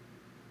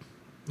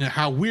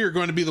we're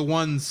going to be the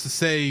ones to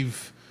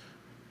save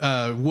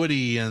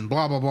Woody and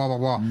blah blah blah blah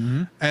blah,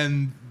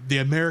 and the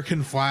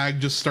American flag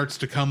just starts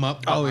to come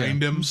up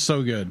behind him.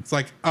 So good. It's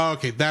like, oh,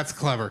 okay, that's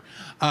clever.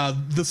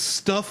 The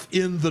stuff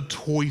in the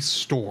toy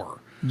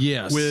store,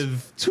 yes,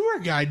 with tour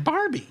guide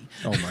Barbie.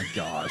 Oh my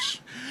gosh,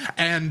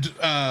 and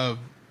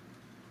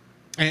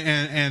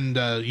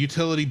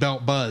utility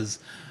belt Buzz.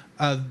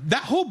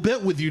 That whole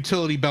bit with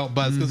utility belt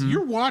Buzz, because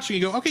you're watching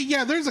and go, okay,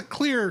 yeah, there's a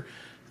clear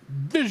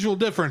visual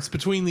difference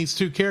between these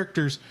two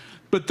characters,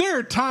 but there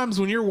are times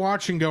when you're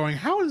watching going,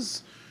 how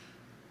is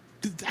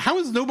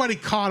nobody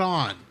caught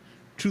on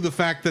to the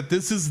fact that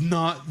this is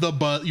not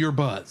your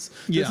Buzz?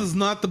 Yeah. This is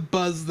not the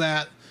Buzz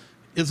that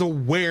is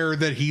aware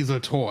that he's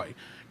a toy.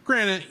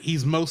 Granted,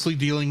 he's mostly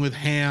dealing with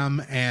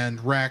Ham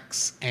and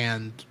Rex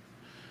and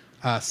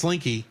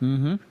Slinky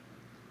and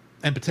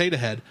Potato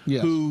Head,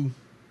 who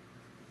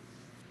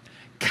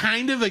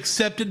kind of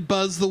accepted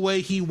Buzz the way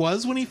he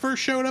was when he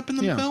first showed up in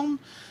the film.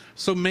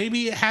 So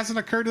maybe it hasn't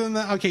occurred to them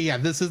that, okay, yeah,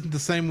 this isn't the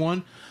same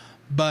one.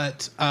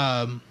 But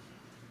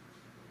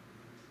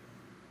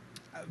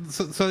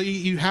so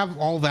you have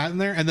all that in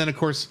there. And then, of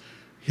course,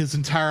 his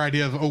entire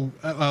idea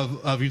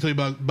of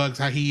utility bugs,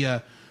 how he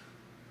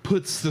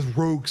puts the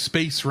rogue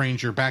space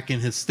ranger back in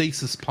his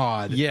stasis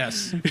pod.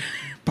 Yes.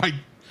 By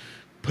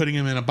putting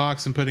him in a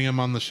box and putting him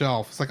on the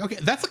shelf. It's like, okay,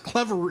 that's a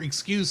clever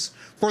excuse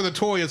for the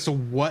toy as to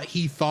what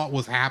he thought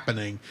was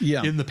happening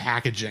in the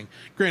packaging.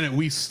 Granted,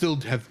 we still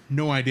have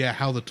no idea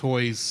how the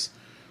toys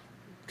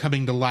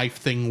coming to life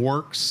thing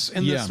works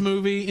in this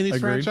movie, in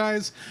this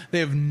franchise. They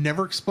have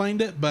never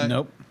explained it, but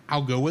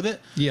I'll go with it.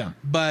 Yeah.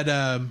 But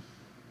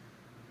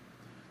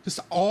just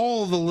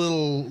all the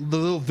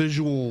little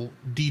visual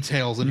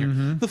details in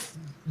here.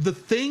 The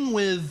thing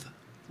with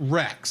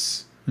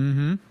Rex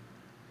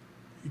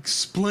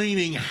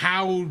explaining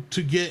how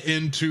to get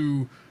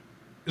into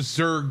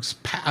Zurg's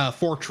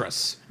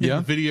fortress in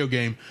the video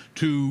game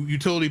to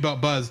utility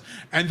belt Buzz,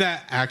 and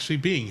that actually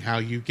being how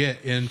you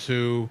get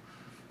into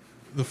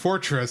the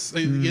fortress,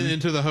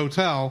 into the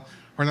hotel,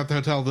 or not the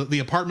hotel, the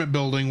apartment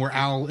building where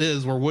Al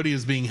is, where Woody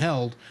is being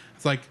held.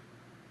 It's like,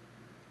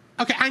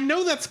 okay, I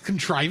know that's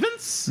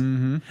contrivance,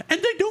 and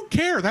they don't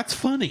care. That's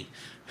funny.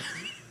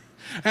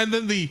 And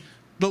then the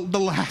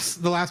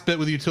last bit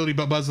with the utility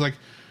belt Buzz is like,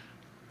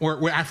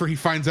 or after he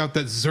finds out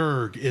that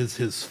Zurg is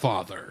his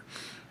father,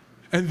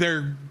 and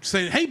they're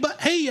saying, "Hey,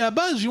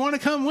 Buzz, you want to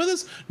come with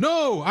us?"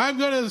 "No, I'm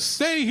gonna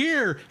stay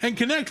here and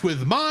connect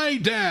with my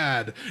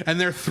dad."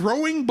 And they're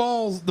throwing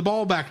the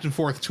ball back and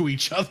forth to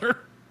each other.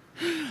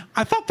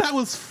 I thought that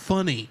was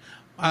funny.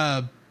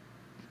 The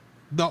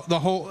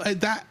whole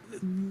that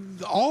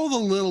all the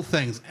little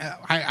things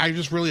I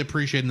just really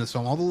appreciate in this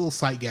film. All the little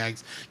sight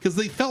gags, because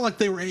they felt like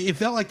they were. It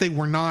felt like they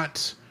were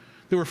not.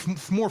 They were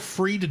more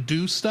free to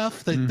do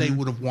stuff that they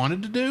would have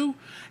wanted to do,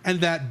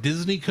 and that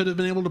Disney could have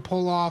been able to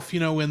pull off,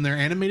 in their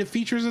animated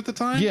features at the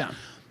time. Yeah.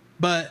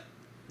 But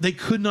they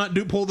could not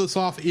pull this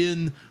off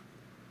in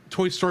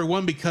Toy Story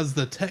 1 because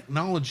the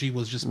technology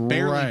was just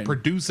barely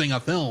producing a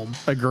film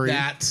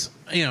that,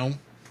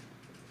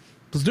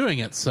 was doing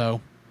it. So,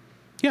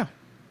 yeah.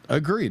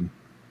 Agreed.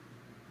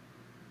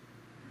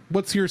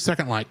 What's your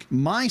second like?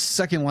 My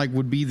second like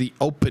would be the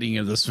opening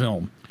of this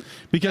film,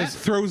 because that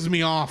throws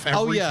me off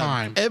every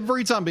time.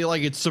 Every time, be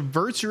like, it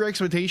subverts your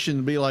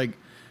expectation. Be like,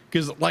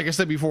 because like I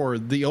said before,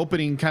 the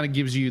opening kind of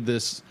gives you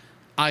this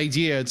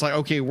idea. It's like,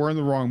 okay, we're in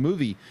the wrong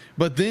movie,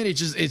 but then it's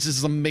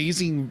this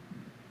amazing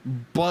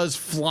Buzz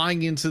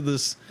flying into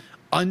this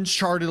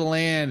uncharted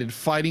land and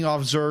fighting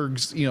off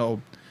Zurg's,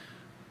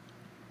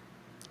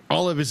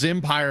 all of his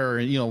empire,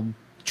 and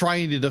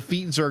trying to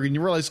defeat Zurg, and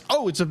you realize,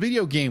 oh, it's a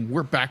video game.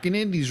 We're back in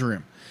Andy's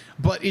room.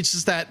 But it's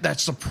just that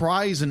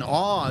surprise and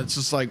awe. It's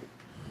just like,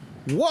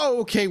 whoa,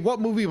 okay,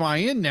 what movie am I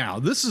in now?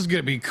 This is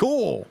going to be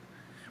cool.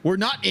 We're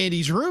not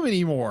Andy's room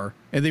anymore.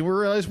 And then we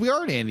realize we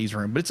are in Andy's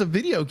room, but it's a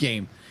video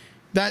game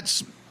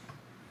that's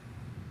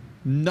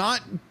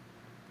not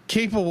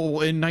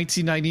capable in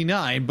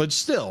 1999, but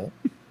still.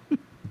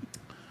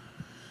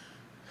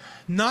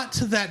 Not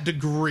to that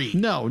degree.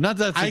 No, not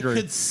that degree. I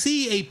could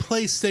see a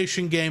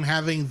PlayStation game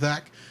having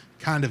that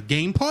kind of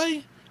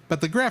gameplay, but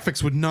the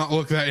graphics would not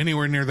look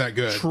anywhere near that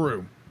good.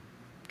 True.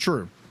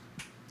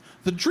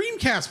 The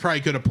Dreamcast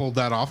probably could have pulled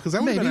that off, because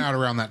that would have been out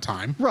around that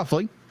time.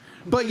 Roughly.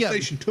 But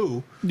PlayStation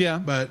 2. Yeah.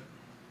 But...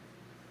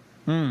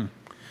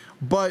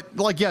 But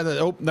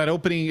that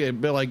opening,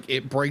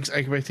 it breaks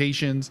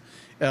expectations.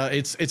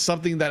 It's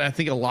something that I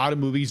think a lot of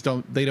movies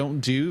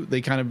don't do. They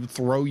kind of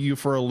throw you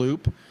for a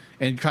loop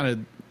and kind of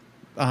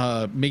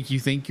make you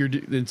think you're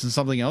into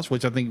something else,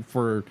 which I think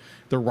for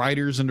the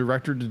writers and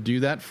director to do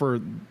that for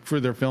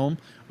their film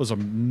was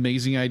an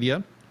amazing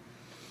idea.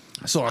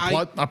 So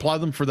I applaud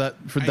them for that,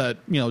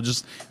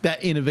 just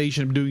that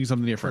innovation of doing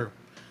something different. True.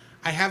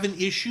 I have an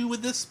issue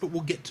with this, but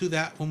we'll get to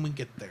that when we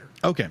get there.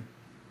 Okay.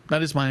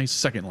 That is my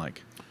second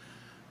like.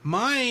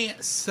 My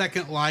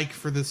second like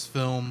for this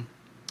film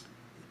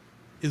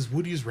is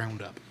Woody's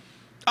Roundup.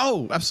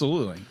 Oh,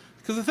 absolutely.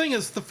 Because the thing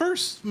is, the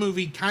first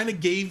movie kind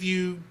of gave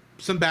you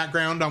some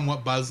background on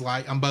what Buzz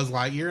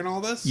Lightyear and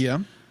all this. Yeah.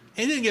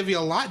 It didn't give you a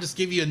lot, just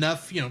give you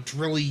enough, to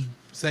really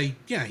say,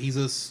 yeah, he's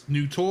a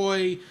new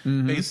toy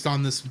based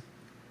on this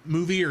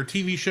movie or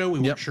TV show. We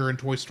weren't sure in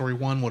Toy Story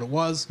 1 what it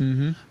was.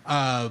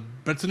 But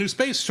it's a new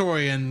space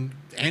toy, and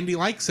Andy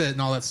likes it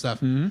and all that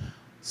stuff.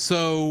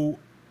 So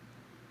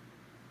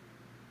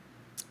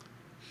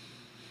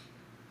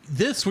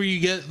this, where you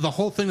get the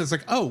whole thing that's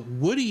like, oh,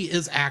 Woody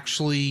is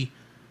actually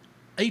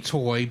a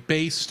toy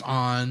based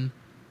on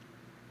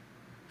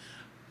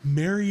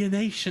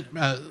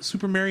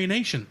Super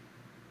Marionation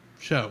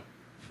show.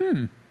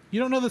 You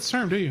don't know this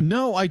term, do you?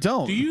 No, I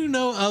don't. Do you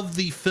know of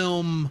the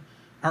film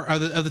or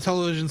of the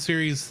television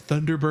series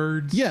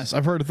Thunderbirds? Yes,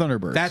 I've heard of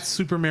Thunderbirds. That's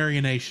Super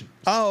Marionation.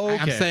 Oh, okay.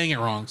 I'm saying it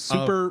wrong.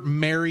 Super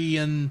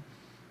Marionetmation.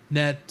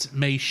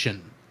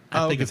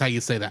 I think is how you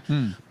say that.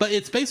 But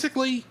it's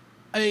basically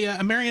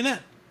a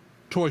marionette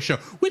toy show,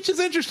 which is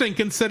interesting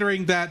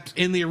considering that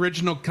in the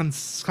original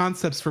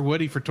concepts for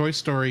Woody for Toy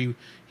Story,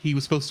 he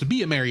was supposed to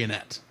be a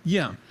marionette.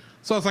 Yeah.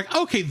 So I was like,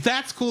 okay,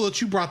 that's cool that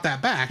you brought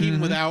that back,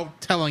 even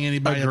without telling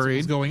anybody that's what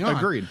was going on.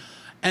 Agreed.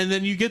 And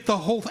then you get the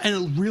whole, and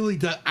it really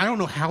does. I don't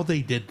know how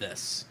they did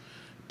this,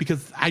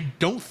 because I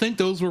don't think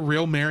those were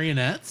real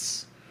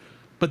marionettes,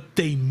 but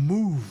they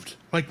moved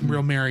like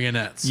real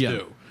marionettes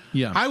do.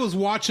 Yeah. I was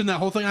watching that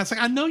whole thing. I was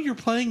like, I know you're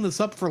playing this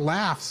up for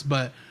laughs,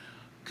 but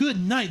good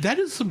night. That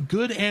is some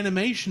good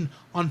animation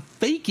on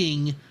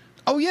faking.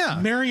 Oh yeah,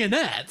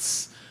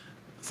 marionettes.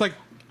 It's like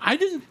I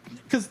didn't,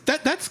 because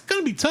that's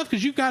going to be tough,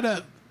 because you've got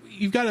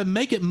to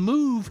make it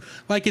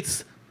move like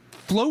it's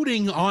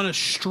floating on a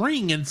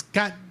string, and it's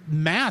got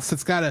mass.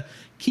 It's got to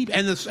keep,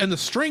 and the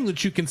string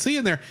that you can see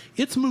in there,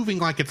 it's moving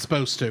like it's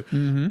supposed to.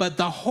 But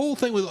the whole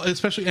thing with,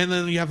 especially, and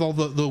then you have all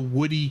the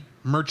Woody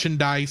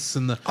merchandise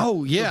and the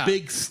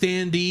big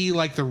standee,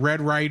 like the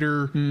Red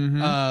Ryder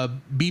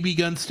BB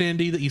gun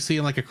standee that you see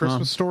in like A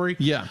Christmas Story.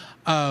 Yeah.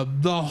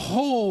 The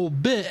whole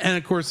bit, and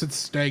of course it's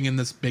staying in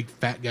this big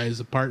fat guy's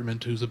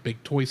apartment who's a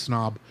big toy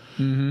snob,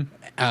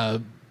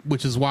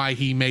 which is why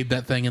he made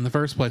that thing in the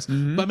first place.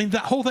 But I mean,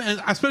 that whole thing, and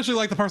I especially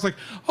like the parts like,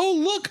 oh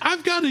look,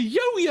 I've got a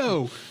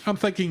yo-yo. I'm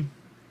thinking,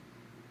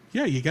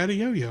 yeah, you got a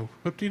yo-yo.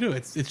 What do you do?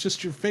 It's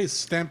just your face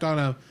stamped on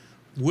a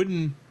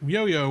wooden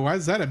yo-yo. Why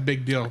is that a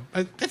big deal?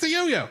 It's a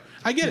yo-yo.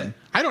 I get it.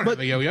 I don't have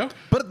a yo-yo.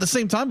 But at the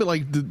same time,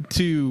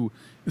 to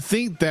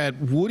think that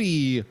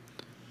Woody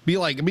be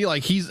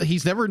like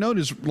he's never known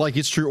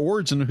his true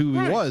origin of who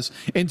he was,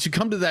 and to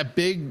come to that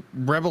big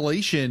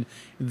revelation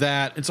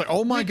that it's like,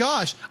 oh my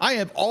gosh, I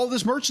have all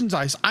this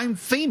merchandise, I'm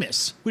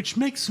famous, which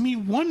makes me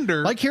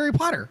wonder, like Harry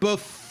Potter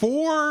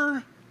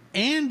before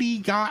Andy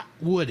got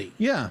Woody.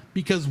 Yeah,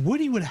 because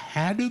Woody would have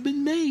had to have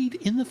been made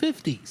in the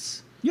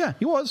 50s. Yeah,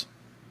 he was.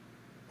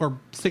 Or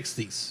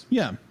 60s.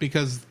 Yeah.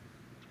 Because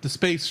the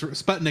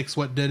Sputnik's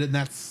what did it, and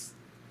that's,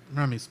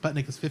 I mean,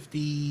 Sputnik is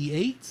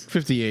 58?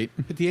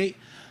 58.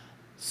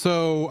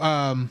 So,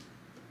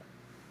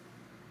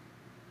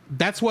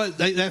 that's what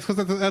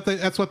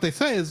they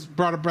say is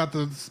brought about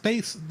the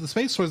space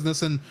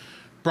towards and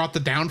brought the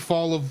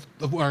downfall of,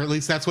 or at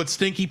least that's what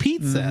Stinky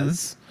Pete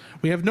says.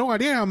 We have no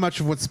idea how much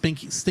of what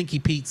Stinky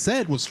Pete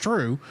said was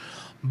true,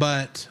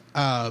 but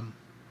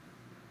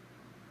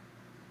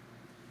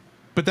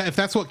if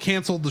that's what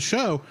canceled the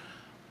show,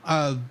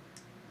 I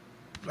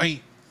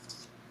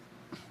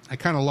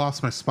kind of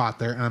lost my spot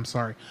there, and I'm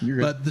sorry. You're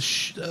good.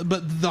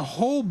 But the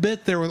whole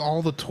bit there with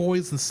all the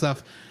toys and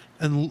stuff,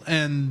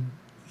 and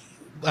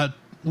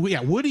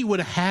Woody would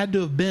have had to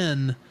have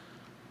been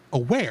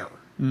aware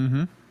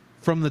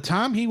from the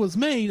time he was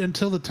made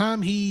until the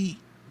time he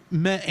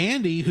met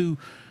Andy, who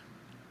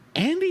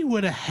Andy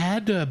would have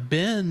had to have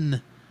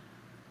been.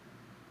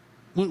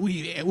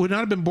 Would not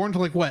have been born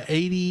until like what,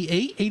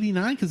 88,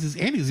 89? Because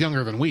Andy's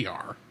younger than we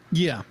are.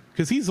 Yeah.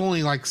 Because he's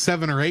only like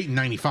 7 or 8 in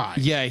 95.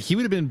 Yeah, he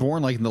would have been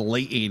born like in the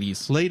late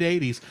 80s. Late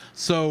 80s.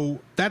 So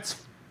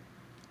that's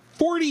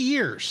 40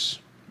 years.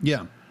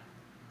 Yeah.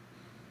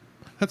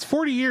 That's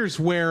 40 years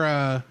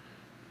where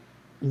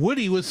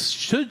Woody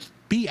should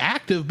be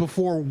active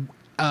before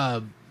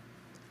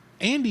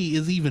Andy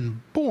is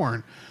even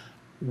born.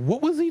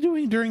 What was he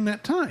doing during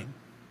that time?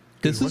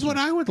 This is what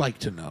I would like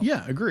to know.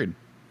 Yeah, agreed.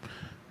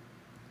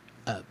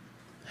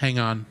 Hang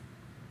on.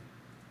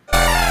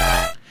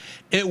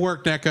 It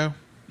worked, Echo.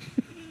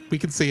 We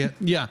can see it.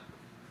 Yeah.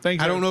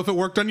 Thanks. I don't know if it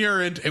worked on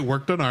your end. It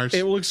worked on ours.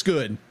 It looks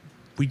good.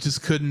 We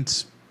just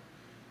couldn't.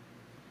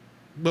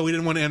 But we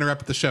didn't want to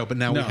interrupt the show, but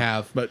now we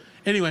have. But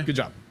anyway. Good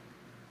job.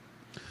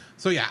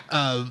 So yeah,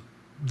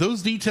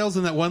 those details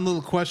in that one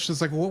little question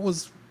is like,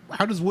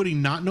 how does Woody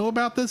not know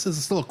about this?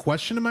 Is still a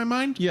question in my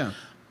mind. Yeah.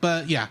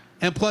 But yeah.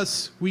 And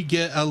plus we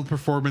get a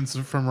performance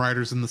from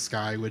Riders in the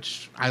Sky,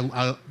 which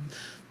I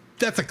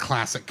that's a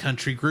classic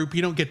country group.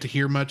 You don't get to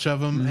hear much of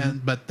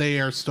them, but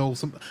they are still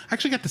some. I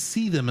actually got to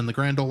see them in the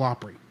Grand Ole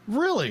Opry.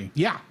 Really?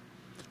 Yeah.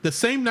 The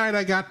same night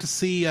I got to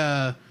see,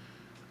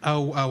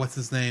 what's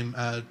his name?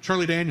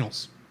 Charlie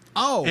Daniels.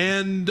 Oh.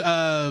 And,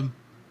 not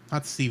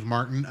Steve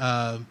Martin.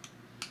 I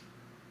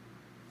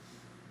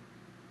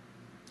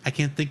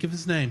can't think of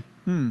his name.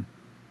 I'm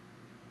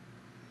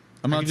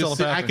not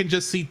telepathic. I can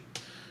just see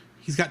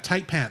he's got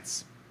tight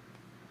pants.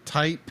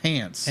 Tight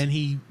pants. And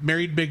he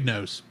married Big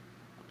Nose.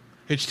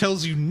 Which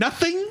tells you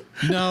nothing.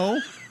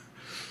 No.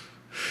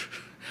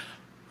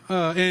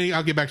 And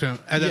I'll get back to him.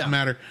 It doesn't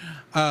matter.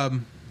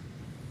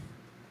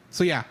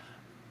 So yeah.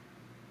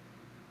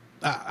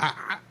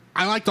 I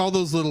liked all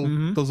those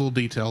little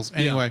details.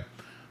 Anyway,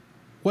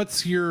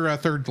 what's your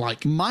third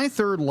like? My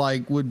third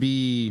like would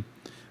be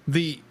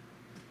the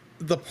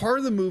part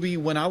of the movie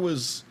when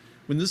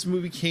this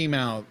movie came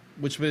out,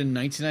 which would have been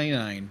in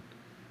 1999.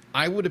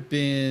 I would have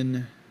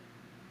been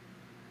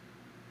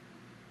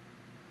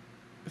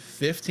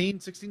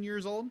 15, 16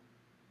 years old.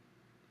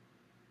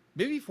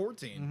 Maybe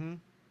 14.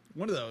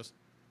 One of those.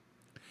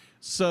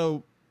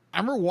 So I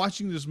remember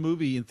watching this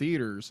movie in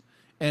theaters,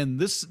 and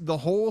the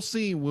whole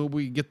scene where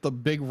we get the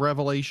big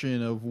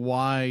revelation of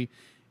why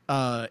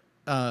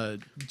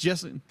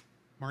Jesse.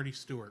 Marty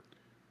Stewart.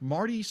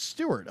 Marty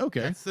Stewart.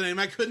 Okay. That's the name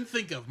I couldn't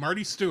think of.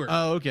 Marty Stewart.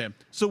 Oh, okay.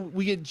 So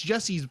we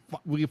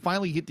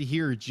finally get to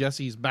hear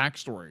Jesse's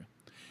backstory.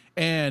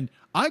 And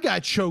I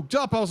got choked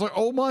up. I was like,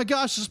 oh my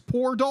gosh, this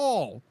poor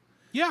doll.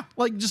 Yeah.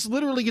 Like, just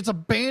literally gets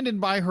abandoned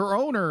by her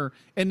owner.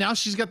 And now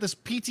she's got this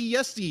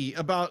PTSD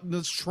about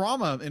this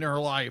trauma in her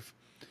life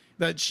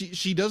that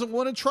she doesn't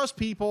want to trust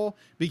people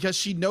because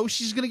she knows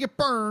she's going to get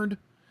burned.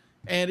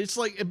 And it's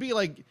like, it'd be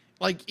like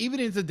even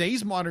in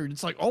today's modern,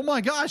 it's like, oh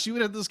my gosh, you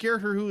would have this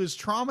character who is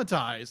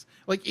traumatized.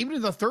 Like, even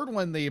in the third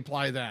one, they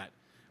apply that.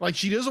 Like,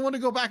 she doesn't want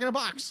to go back in a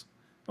box.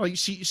 Like,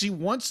 she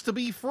wants to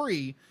be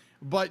free,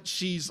 but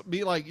she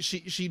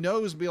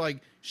knows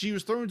she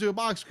was thrown into a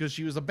box because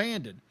she was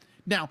abandoned.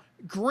 Now,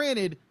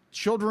 granted,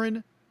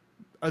 children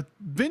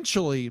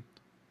eventually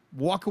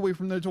walk away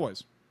from their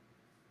toys.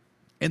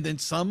 And then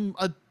some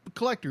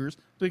collectors,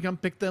 they come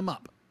pick them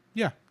up.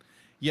 Yeah.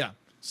 Yeah.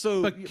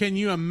 So, but can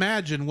you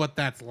imagine what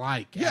that's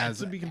like? Yeah,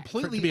 to be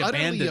completely,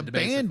 utterly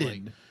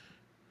abandoned.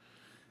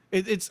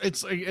 It's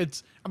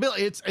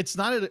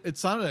not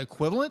an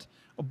equivalent,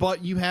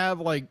 but you have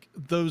like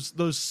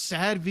those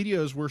sad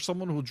videos where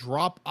someone will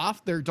drop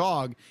off their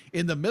dog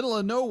in the middle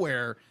of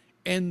nowhere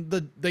and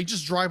they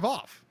just drive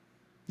off.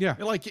 Yeah.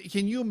 Like,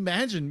 can you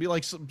imagine be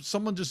like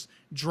someone just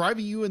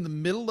driving you in the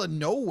middle of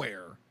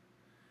nowhere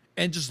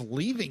and just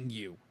leaving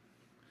you?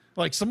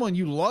 Like someone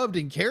you loved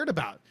and cared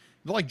about.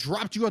 Like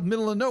dropped you in the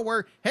middle of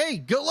nowhere. Hey,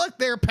 good luck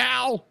there,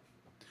 pal.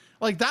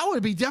 Like that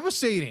would be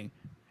devastating.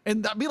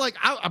 And that'd be like,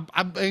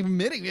 I'm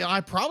admitting,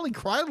 I probably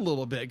cried a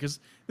little bit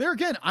because there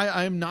again,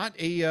 I'm not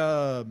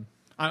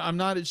I'm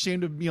not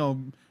ashamed of,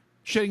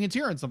 shedding a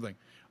tear on something.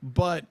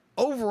 But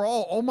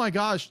overall, oh my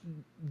gosh,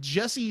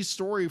 Jesse's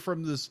story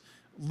from this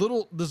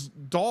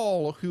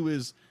doll who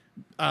is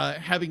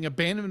having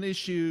abandonment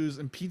issues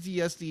and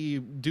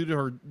PTSD due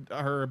to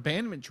her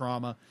abandonment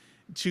trauma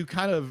to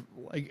kind of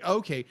like,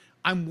 okay,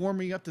 I'm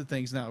warming up to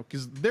things now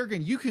because there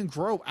again, you can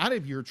grow out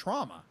of your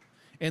trauma.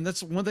 And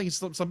that's one thing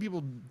some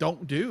people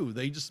don't do.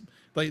 They just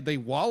they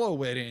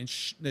wallow in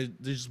it and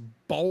it just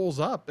balls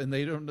up and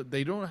they don't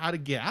know how to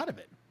get out of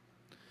it.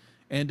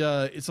 And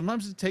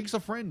sometimes it takes a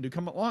friend to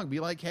come along, be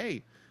like,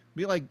 hey,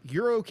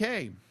 you're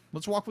okay.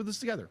 Let's walk with this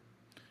together.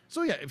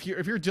 So yeah, if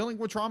you're dealing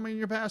with trauma in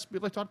your past, be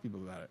like, talk to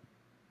people about it.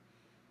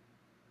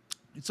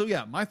 So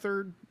yeah, my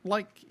third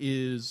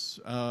is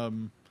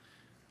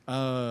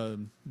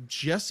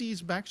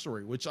Jesse's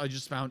backstory, which I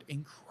just found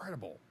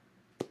incredible.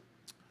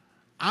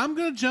 I'm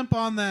going to jump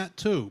on that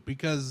too,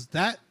 because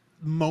that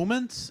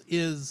moment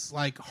is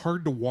like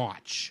hard to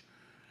watch,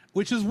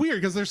 which is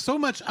weird because there's so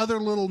much other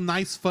little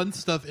nice fun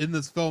stuff in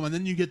this film. And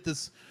then you get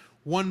this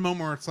one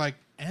moment where it's like,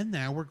 and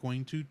now we're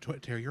going to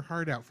tear your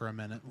heart out for a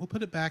minute. We'll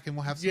put it back and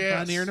we'll have some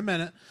fun here in a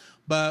minute,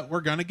 but we're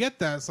going to get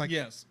that. It's like,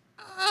 yes.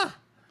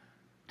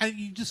 And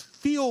you just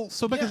feel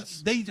so,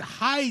 because they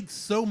hide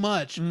so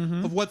much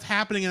of what's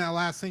happening in that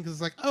last thing. Cause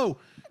it's like, oh,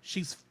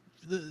 she's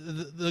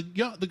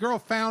the girl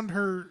found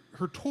her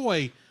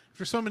toy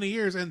for so many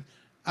years and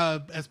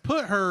has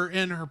put her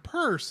in her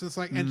purse. It's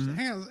like, and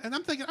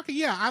I'm thinking, okay,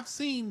 yeah, I've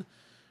seen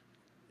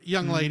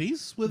young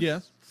ladies with,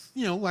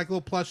 like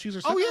little plushies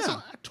or something. Oh, yeah. So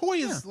a toy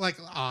is like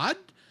odd,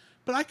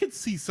 but I could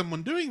see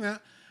someone doing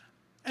that.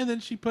 And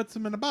then she puts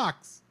them in a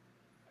box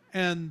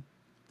and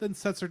then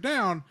sets her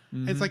down.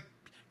 And it's like,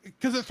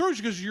 because it throws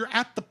you because you're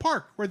at the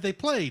park where they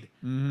played.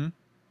 And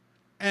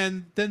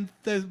then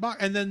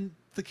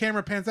the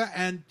camera pans out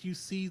and you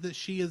see that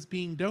she is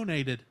being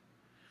donated.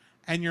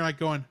 And you're like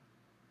going,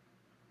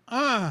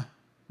 at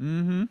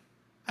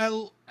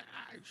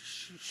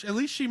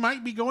least she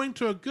might be going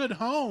to a good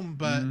home,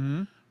 but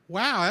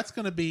wow,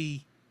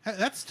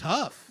 that's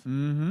tough.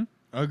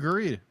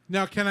 Agreed.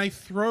 Now, can I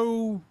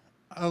throw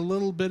a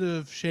little bit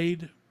of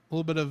shade, a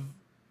little bit of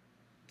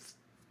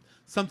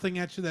something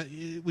at you that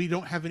we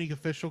don't have any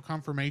official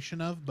confirmation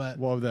of, but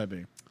what would that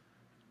be?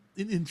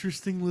 An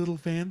interesting little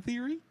fan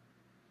theory?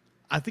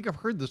 I think I've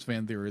heard this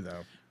fan theory,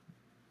 though.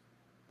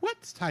 What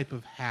type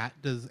of hat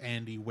does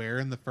Andy wear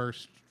in the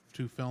first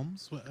two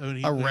films?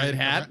 A red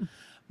hat?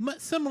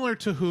 Similar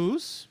to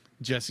whose?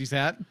 Jesse's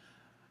hat.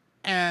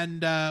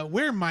 And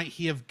where might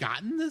he have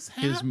gotten this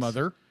hat? His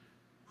mother.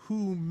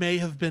 Who may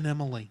have been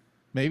Emily.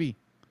 Maybe.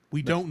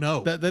 We don't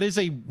know. That is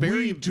a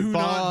very we do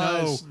not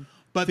know.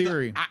 But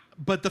theory.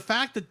 But the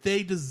fact that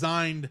they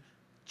designed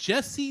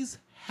Jesse's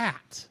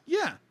hat.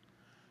 Yeah.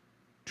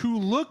 To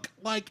look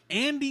like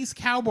Andy's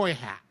cowboy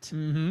hat.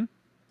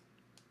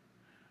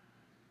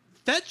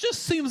 That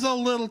just seems a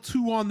little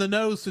too on the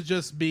nose to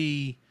just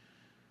be,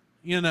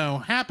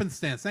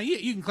 happenstance. Now,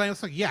 you can claim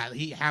it's like, yeah,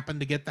 he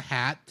happened to get the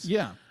hat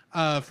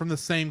from the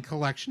same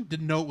collection.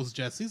 Didn't know it was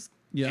Jesse's.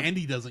 Yeah.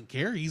 Andy doesn't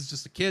care. He's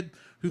just a kid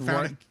who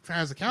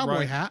has a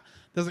cowboy hat.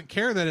 Doesn't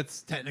care that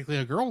it's technically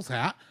a girl's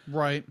hat.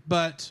 Right.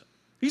 But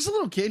he's a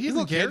little kid. He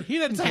doesn't care. He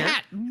doesn't care.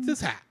 It's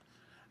his hat.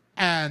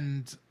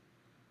 And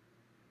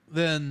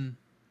then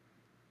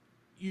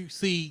you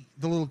see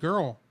the little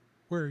girl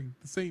wearing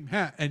the same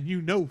hat, and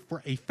you know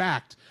for a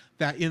fact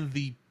that in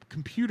the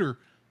computer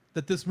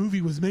that this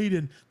movie was made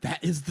in,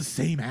 that is the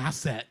same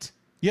asset.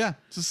 Yeah,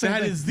 it's the same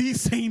That thing. is the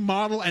same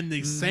model and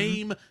the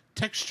same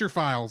texture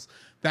files.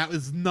 That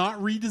is not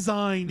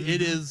redesigned.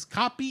 It is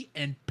copy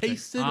and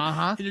pasted.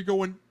 Uh-huh. And you're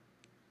going,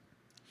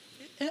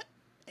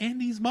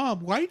 Andy's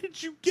mom, why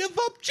did you give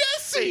up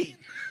Jesse?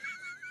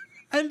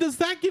 And does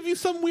that give you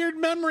some weird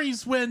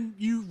memories when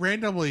you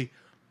randomly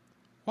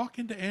walk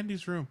into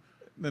Andy's room?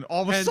 Then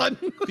all of a And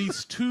sudden,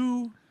 these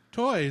two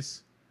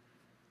toys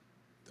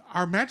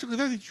are magically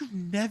there that you've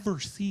never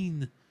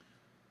seen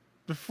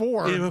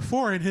before.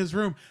 in his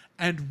room.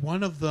 And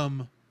one of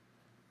them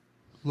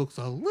looks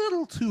a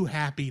little too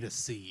happy to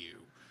see you.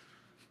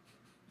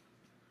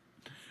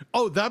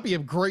 Oh, that'd be a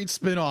great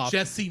spinoff.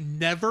 Jesse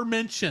never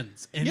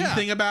mentions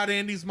anything about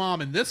Andy's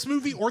mom in this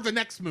movie or the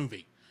next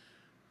movie.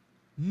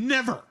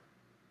 Never.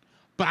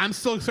 But I'm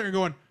still sitting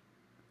going,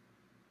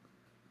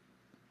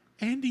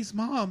 Andy's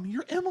mom,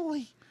 you're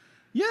Emily.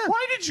 Yeah.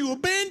 Why did you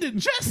abandon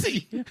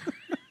Jesse?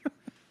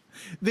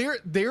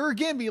 There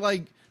again, be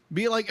like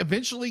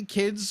eventually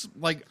kids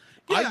like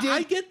Yeah,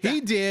 I get that. He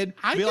did.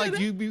 I be get like it.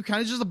 you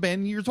kind of just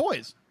abandon your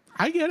toys.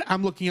 I get it.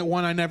 I'm looking at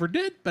one I never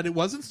did, but it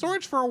was in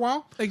storage for a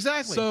while.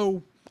 Exactly.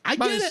 So I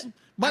get it. I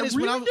Minus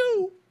really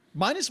do.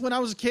 Minus when I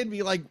was a kid,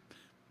 be like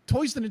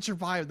toys didn't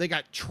survive. They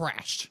got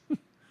trashed.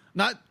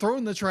 Not thrown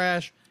in the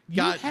trash.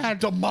 Got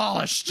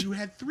demolished. You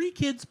had 3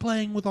 kids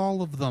playing with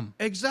all of them.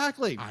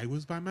 Exactly. I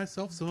was by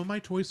myself. Some of my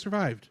toys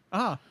survived.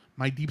 Ah.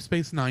 My Deep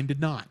Space Nine did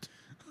not.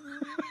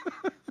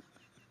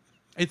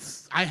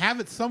 I have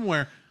it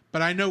somewhere,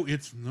 but I know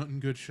it's not in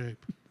good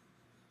shape.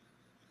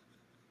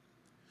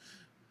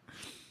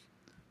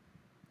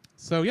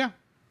 So yeah.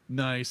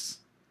 Nice.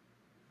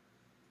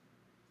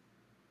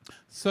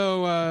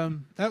 So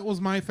that was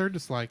my third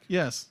dislike.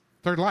 Yes.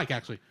 Third like,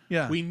 actually.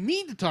 Yeah. We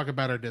need to talk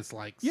about our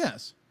dislikes.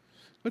 Yes.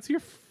 What's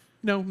your...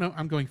 No,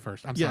 I'm going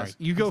first. I'm Yes, sorry.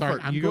 you go I'm sorry.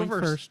 first. I'm You go going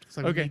first. because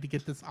I Okay. need to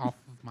get this off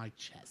of my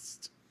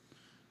chest.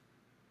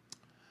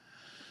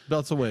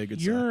 Belts away,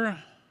 good Your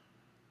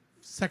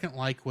second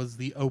like was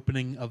the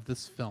opening of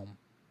this film.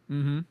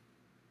 Mm-hmm.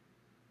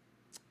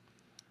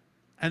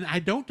 And I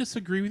don't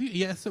disagree with you.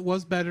 Yes, it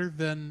was better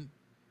than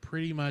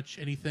pretty much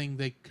anything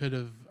they could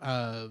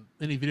have,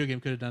 any video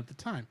game could have done at the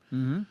time.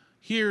 Mm-hmm.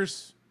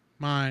 Here's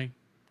my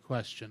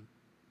question.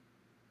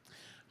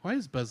 Why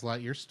is Buzz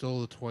Lightyear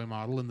still the toy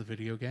model in the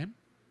video game?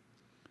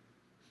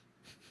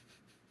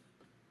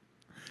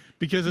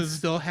 Because He it's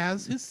still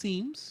has his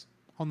seams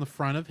on the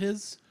front of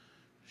his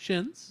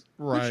shins.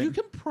 Right. Which you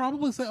can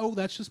probably say, oh,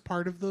 that's just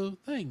part of the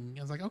thing.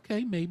 I was like,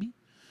 okay, maybe.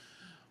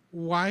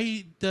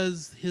 Why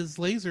does his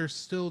laser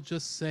still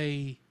just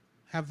say,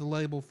 have the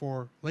label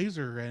for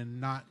laser and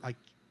not like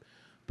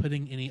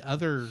putting any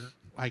other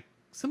like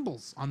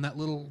symbols on that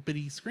little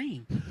bitty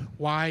screen?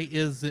 Why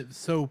is it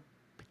so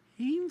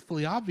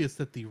painfully obvious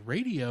that the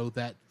radio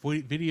that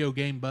video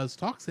game Buzz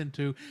talks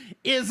into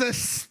is a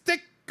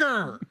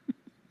sticker?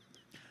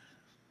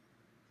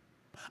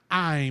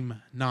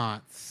 I'm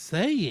not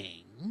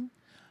saying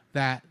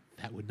that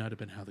would not have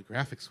been how the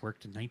graphics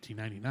worked in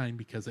 1999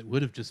 because it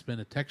would have just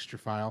been a texture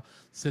file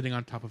sitting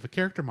on top of a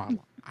character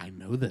model. I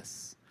know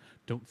this.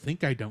 Don't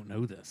think I don't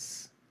know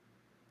this.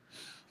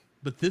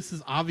 But this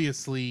is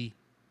obviously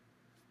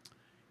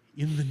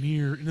in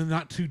the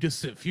not too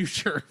distant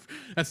future.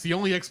 That's the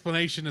only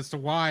explanation as to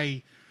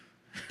why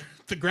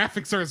the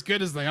graphics are as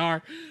good as they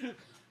are.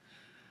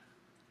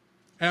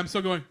 And I'm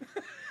still going...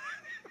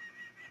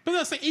 But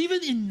that's like,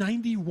 even in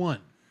 91,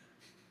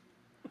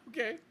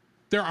 okay.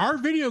 there are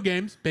video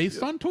games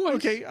based on toys.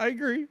 Okay, I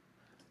agree.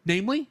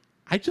 Namely,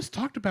 I just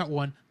talked about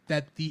one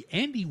that the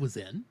Andy was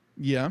in.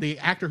 Yeah. The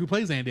actor who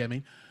plays Andy, I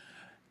mean.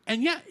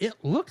 And yeah, it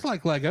looked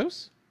like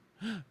Legos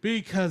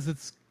because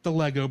it's the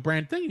Lego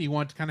brand thing and you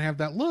want to kind of have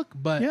that look.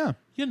 But, Yeah.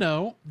 you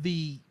know,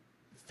 the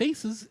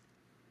faces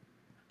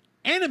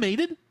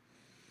animated.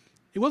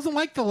 It wasn't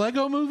like the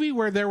Lego movie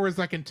where there was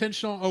like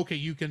intentional, okay,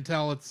 you can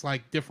tell it's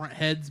like different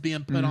heads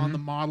being put on the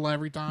model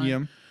every time.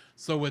 Yeah.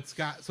 So it's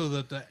got, so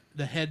that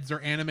the heads are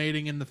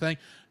animating in the thing.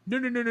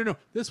 No.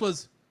 This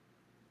was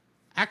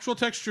actual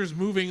textures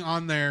moving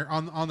on their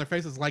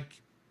faces like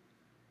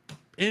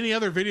any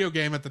other video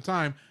game at the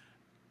time.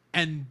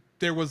 And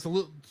there was a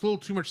little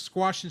too much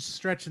squash and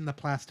stretch in the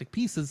plastic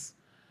pieces.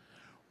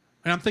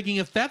 And I'm thinking,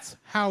 if that's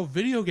how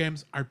video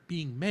games are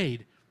being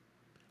made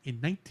in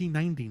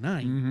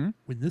 1999,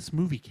 when this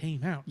movie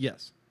came out,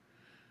 Yes.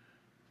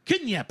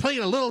 couldn't you play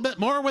it a little bit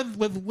more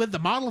with the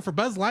model for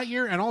Buzz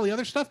Lightyear and all the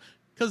other stuff?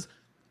 Because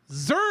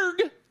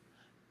Zurg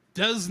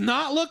does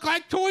not look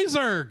like Toy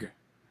Zurg.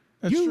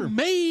 That's You true.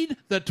 made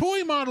the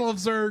toy model of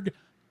Zurg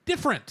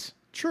different.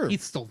 True.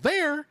 He's still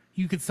there.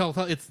 You can tell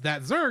it's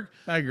that Zurg.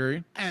 I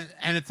agree.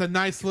 And it's a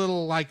nice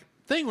little like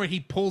thing where he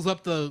pulls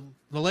up the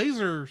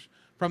lasers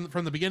from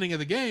the beginning of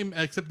the game,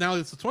 except now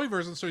it's a toy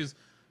version, so he's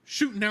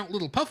shooting out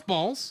little puff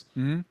balls,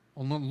 on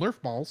little Nerf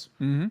balls.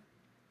 Mm-hmm.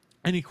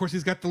 And of course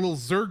he's got the little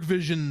Zurg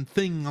vision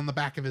thing on the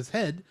back of his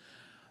head.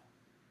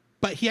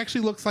 But he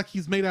actually looks like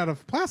he's made out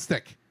of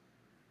plastic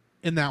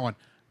in that one.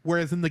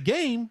 Whereas in the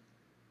game,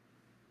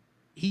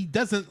 he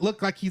doesn't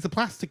look like he's a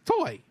plastic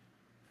toy.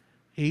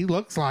 He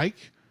looks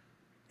like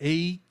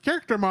a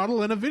character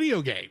model in a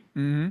video game.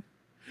 Mm-hmm.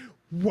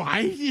 Why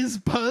is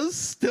Buzz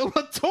still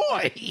a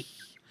toy?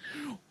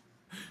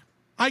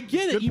 I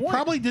get it. Good You point.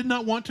 probably did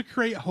not want to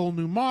create a whole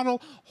new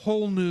model,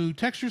 whole new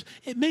textures.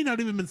 It may not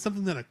even been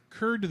something that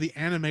occurred to the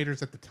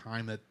animators at the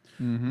time that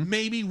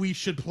maybe we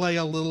should play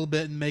a little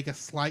bit and make a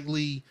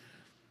slightly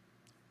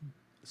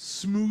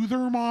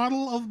smoother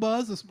model of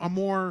Buzz,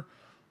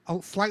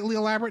 a slightly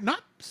elaborate,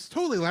 not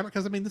totally elaborate,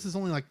 because I mean this is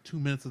only like 2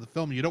 minutes of the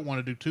film. You don't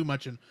want to do too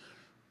much. And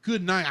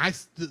good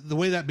night. The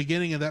way that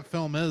beginning of that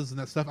film is and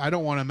that stuff, I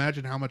don't want to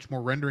imagine how much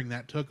more rendering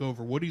that took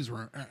over Woody's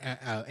room,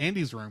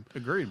 Andy's room.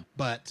 Agreed.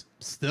 But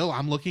still,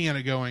 I'm looking at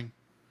it going,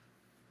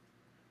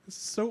 this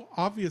is so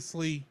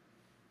obviously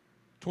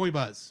Toy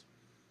Buzz,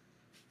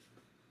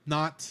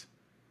 not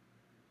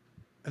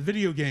a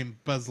video game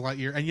Buzz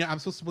Lightyear. And yeah, I'm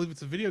supposed to believe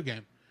it's a video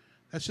game.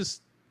 That's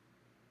just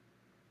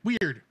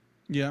weird.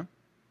 Yeah.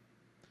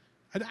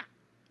 And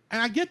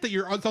I get that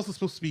it's also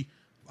supposed to be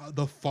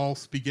the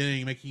false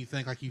beginning, making you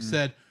think, like you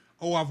said,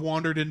 oh, I've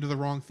wandered into the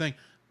wrong thing.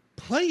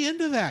 Play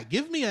into that.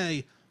 Give me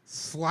a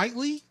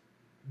slightly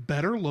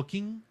better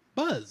looking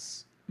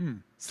Buzz.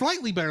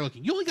 Slightly better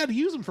looking. You only got to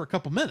use them for a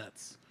couple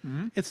minutes.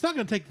 It's not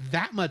going to take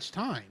that much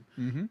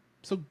time.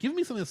 So give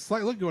me something that's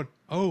slightly looking going,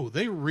 oh,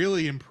 they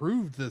really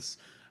improved this.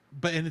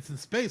 And it's in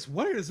space.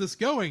 Where is this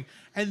going?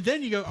 And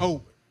then you go,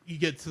 oh, you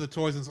get to the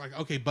toys and it's like,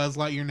 okay, Buzz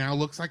Lightyear now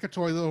looks like a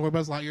toy little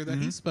Buzz Lightyear that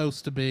he's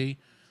supposed to be.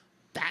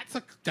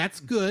 That's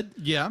good.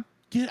 Yeah.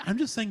 I'm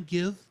just saying,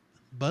 give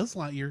Buzz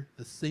Lightyear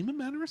the same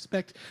amount of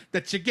respect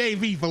that you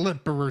gave Evil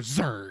Emperor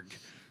Zurg.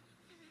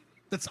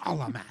 That's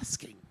all I'm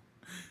asking.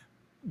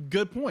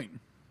 Good point.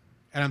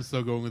 And I'm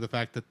still going with the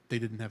fact that they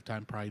didn't have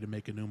time probably to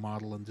make a new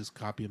model and just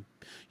copy and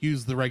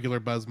use the regular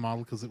Buzz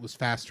model because it was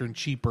faster and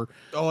cheaper.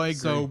 Oh, I agree.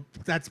 So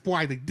that's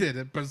why they did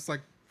it. But it's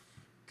like,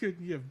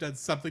 couldn't you have done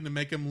something to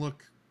make him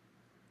look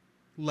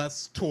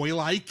less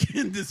toy-like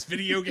in this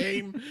video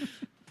game?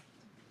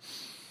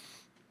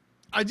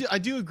 I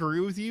do agree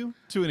with you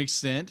to an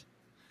extent.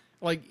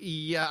 Like,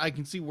 yeah, I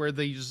can see where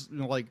they just,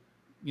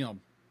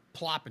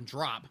 plop and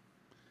drop,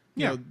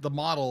 the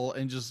model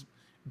and just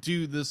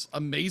do this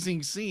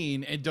amazing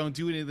scene and don't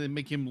do anything to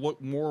make him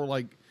look more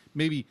like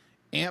maybe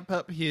amp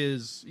up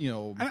his,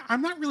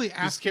 I'm not really his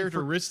asking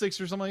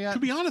characteristics or something like that. to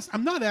be honest,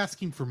 I'm not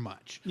asking for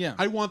much. Yeah.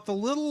 I want the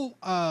little,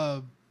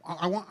 I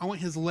want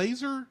his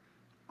laser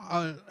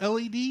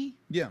LED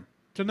Yeah.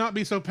 to not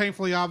be so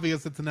painfully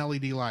obvious it's an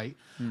LED light.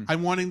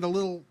 I'm wanting the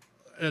little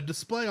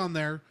display on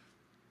there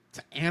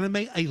to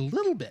animate a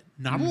little bit,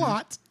 not a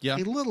lot, Yeah. a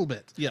little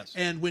bit. Yes.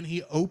 And when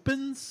he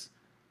opens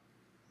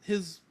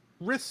his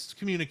wrist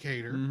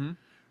communicator,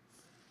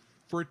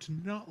 for it to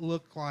not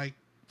look like,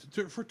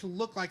 for it to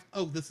look like,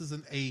 oh, this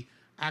isn't a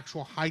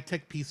actual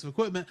high-tech piece of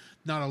equipment,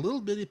 not a little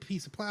bitty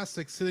piece of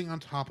plastic sitting on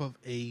top of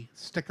a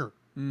sticker.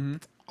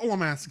 That's all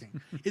I'm asking.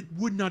 It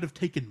would not have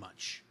taken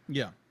much.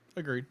 Yeah.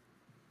 Agreed.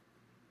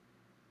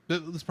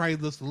 There's probably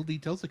those little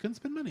details they couldn't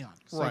spend money on.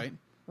 So,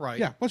 Right.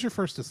 Yeah. What's your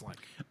first dislike?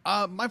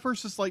 My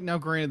first dislike, now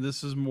granted,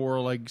 this is more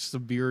like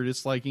severe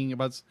disliking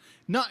about,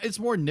 it's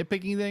more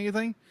nitpicking than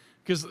anything,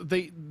 because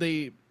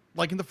they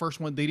like in the first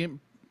one, they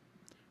didn't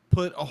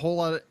put a whole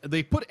lot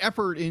they put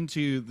effort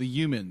into the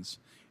humans.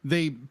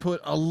 They put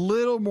a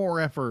little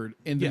more effort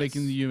into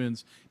making the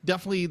humans.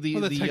 Definitely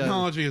the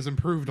technology has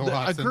improved a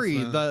lot. Agree.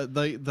 Since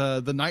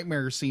The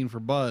nightmare scene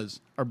for Buzz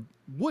or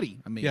Woody.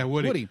 I mean, yeah,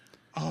 Woody.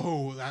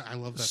 Oh, I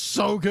love that.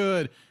 So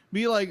good.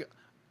 Be like,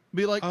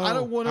 I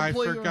don't want to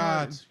play. I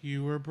forgot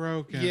you were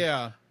broken.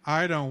 Yeah.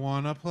 I don't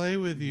want to play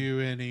with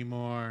you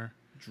anymore.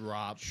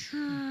 Drop.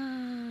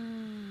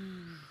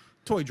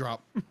 Toy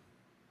drop.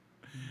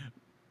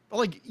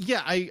 Like,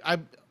 yeah, I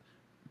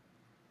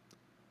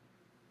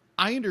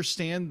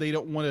understand they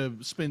don't want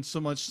to spend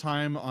so much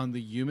time on the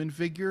human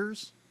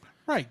figures.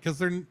 Right,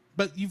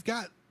 but you've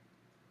got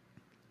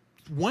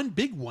one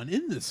big one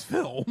in this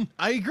film.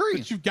 I agree.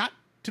 That you've got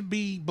to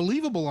be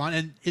believable on,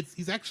 and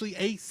he's actually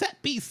a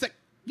set piece that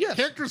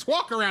characters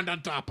walk around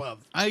on top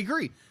of. I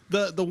agree.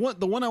 The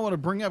one I want to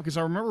bring up, because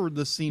I remember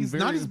the scene. He's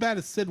not as bad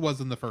as Sid was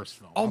in the first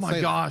film. Oh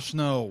my gosh,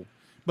 no!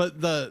 But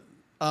the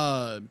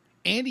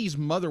Andy's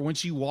mother, when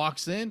she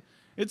walks in,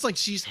 it's like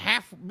she's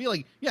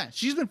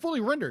she's been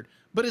fully rendered,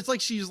 but it's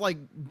like she's like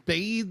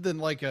bathed in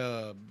like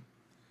a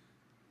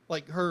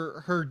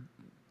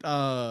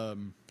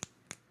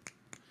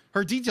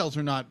her details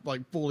are not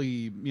like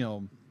fully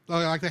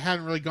like they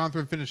hadn't really gone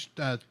through and finished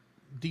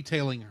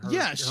detailing her.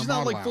 Yeah, she's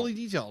not like out. fully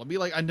detailed. I'd be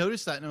like, I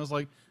noticed that and I was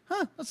like,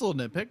 that's a little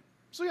nitpick.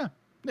 So yeah,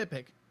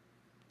 nitpick.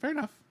 Fair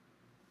enough.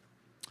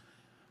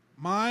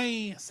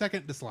 My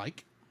second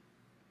dislike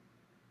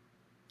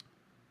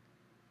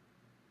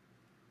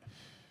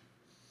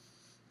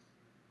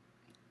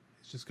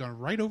it's just gone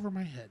right over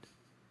my head.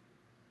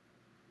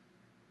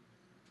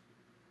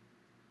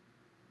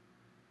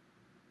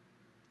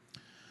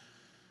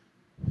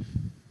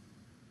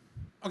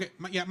 Okay,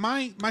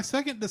 my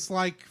second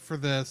dislike for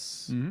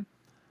this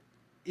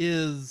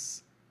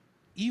is,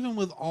 even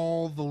with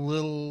all the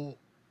little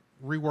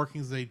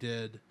reworkings they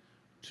did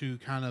to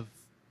kind of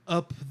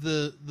up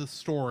the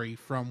story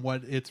from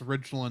what its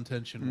original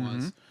intention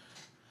was,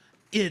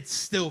 it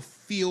still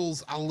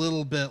feels a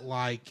little bit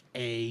like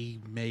a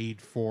made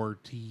for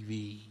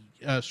TV,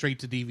 straight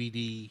to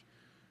DVD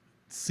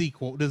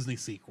sequel, Disney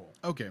sequel.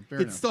 Okay, fair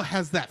It enough. still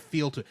has that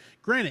feel to it.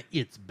 Granted,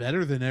 it's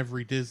better than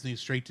every Disney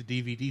straight to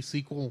DVD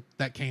sequel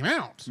that came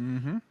out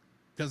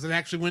because it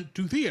actually went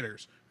to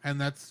theaters,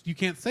 and you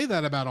can't say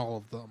that about all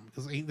of them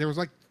because there was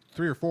like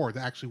 3 or 4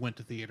 that actually went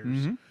to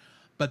theaters.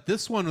 But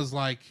this one was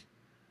like,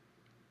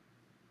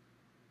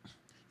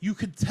 you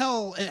could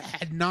tell it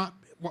had not,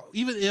 well,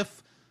 even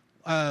if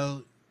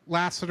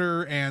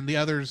Lasseter and the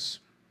others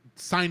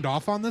signed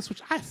off on this,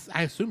 which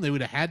I assume they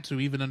would have had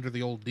to even under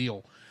the old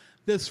deal.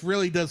 This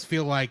really does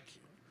feel like,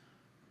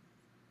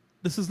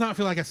 this does not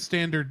feel like a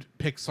standard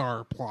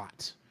Pixar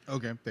plot.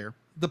 Okay, fair.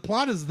 The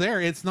plot is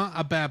there. It's not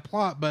a bad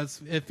plot, but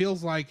it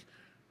feels like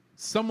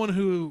someone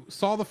who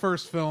saw the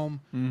first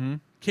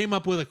film came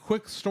up with a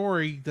quick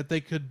story that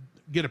they could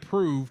get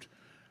approved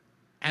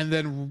and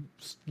then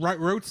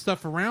wrote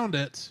stuff around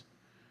it.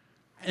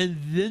 And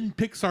then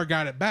Pixar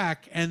got it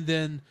back and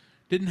then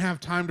didn't have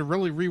time to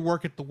really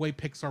rework it the way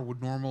Pixar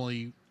would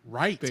normally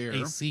write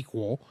a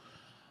sequel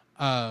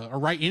or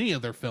write any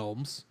of their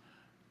films.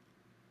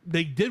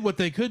 They did what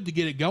they could to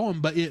get it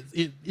going, but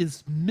it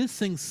is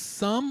missing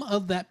some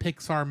of that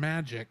Pixar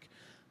magic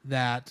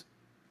that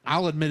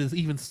I'll admit is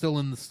even still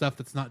in the stuff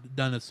that's not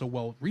done as so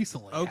well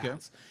recently. Okay.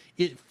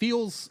 It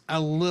feels a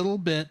little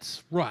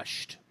bit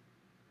rushed.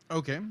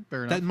 Okay,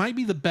 fair enough. That might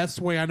be the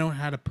best way I know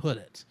how to put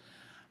it.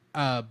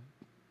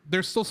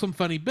 There's still some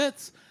funny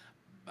bits.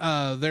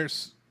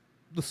 There's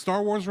the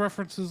Star Wars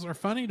references are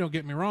funny, don't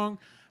get me wrong,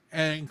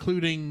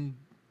 including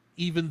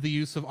even the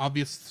use of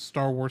obvious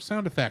Star Wars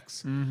sound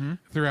effects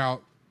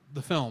throughout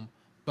the film.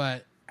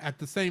 But at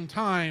the same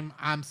time,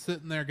 I'm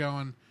sitting there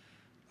going,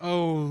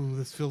 oh,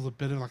 this feels a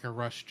bit of like a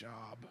rush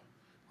job.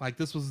 Like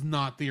this was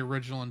not the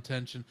original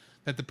intention.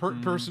 That the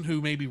person who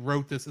maybe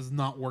wrote this is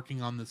not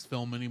working on this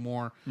film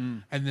anymore.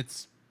 And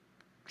it's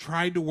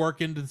tried to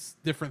work into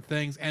different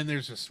things. And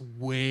there's just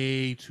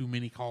way too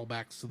many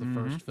callbacks to the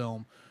first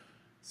film.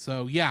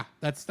 So yeah,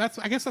 that's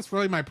I guess that's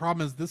really my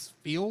problem is this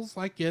feels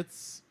like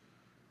it's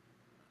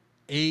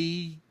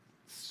a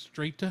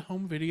straight to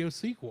home video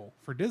sequel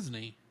for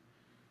Disney.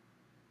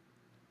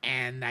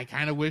 And I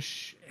kind of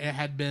wish it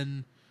had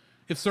been,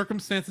 if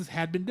circumstances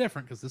had been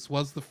different, because this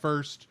was the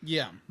first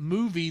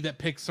movie that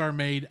Pixar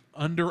made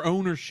under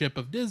ownership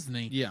of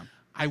Disney. Yeah.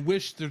 I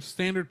wish the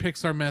standard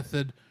Pixar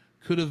method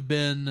could have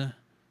been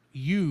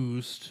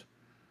used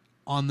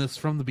on this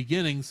from the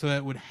beginning so that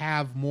it would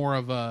have more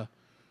of a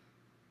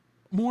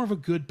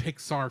good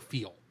Pixar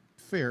feel.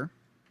 Fair.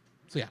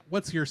 So yeah,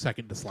 what's your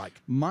second dislike?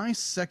 My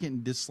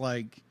second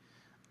dislike,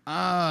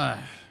 to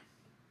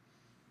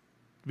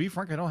be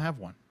frank, I don't have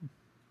one.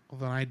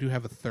 Well, then I do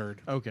have a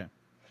third. Okay.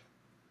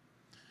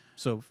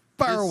 So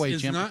fire away,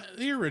 It's Jim. not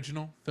the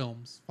original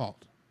film's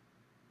fault.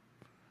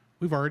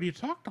 We've already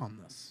talked on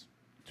this,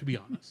 to be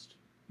honest.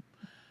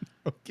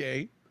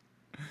 Okay.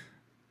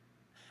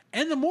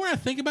 And the more I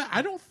think about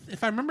it,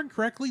 if I remember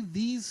correctly,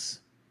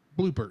 these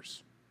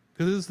bloopers,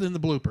 because this is in the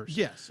bloopers.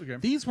 Yes. Okay.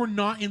 These were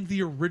not in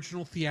the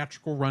original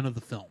theatrical run of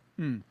the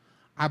film.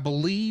 I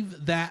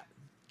believe that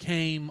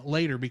came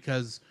later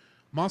because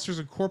Monsters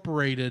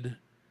Incorporated,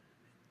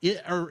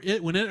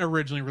 when it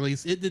originally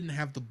released, it didn't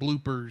have the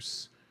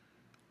bloopers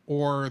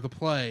or the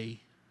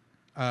play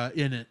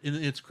in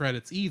its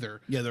credits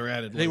either. Yeah, they're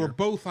added. They later. were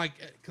both like,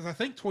 because I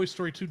think Toy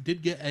Story 2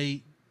 didn't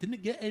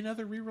it get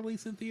another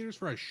re-release in theaters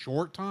for a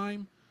short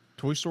time?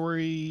 Toy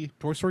Story.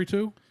 Toy Story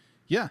 2?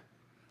 Yeah.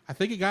 I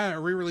think it got a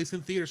re-release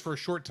in theaters for a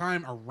short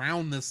time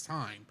around this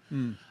time.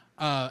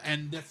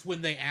 And that's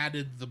when they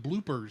added the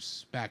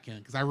bloopers back in,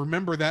 because I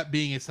remember that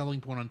being a selling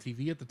point on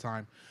TV at the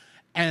time.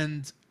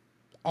 And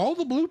all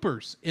the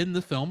bloopers in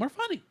the film are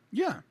funny.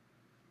 Yeah.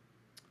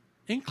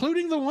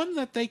 Including the one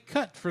that they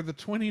cut for the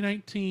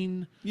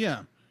 2019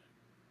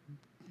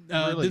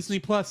 Disney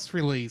Plus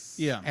release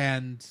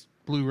and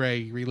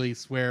Blu-ray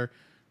release, where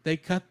they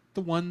cut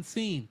the one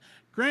scene.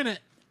 Granted,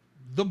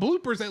 the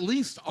bloopers at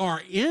least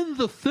are in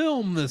the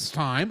film this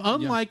time,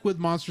 unlike with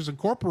Monsters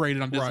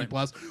Incorporated on Disney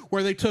Plus,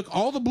 where they took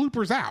all the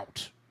bloopers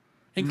out,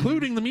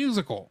 including the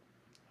musical,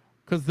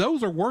 because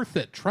those are worth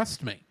it,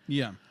 trust me.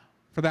 Yeah.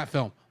 For that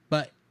film.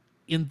 But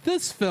in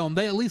this film,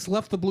 they at least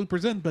left the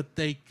bloopers in, but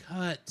they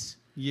cut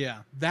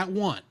that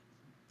one.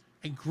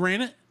 And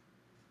granted,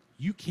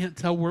 you can't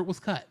tell where it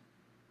was cut.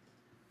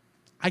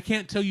 I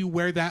can't tell you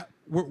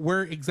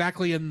where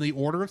exactly in the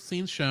order of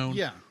scenes shown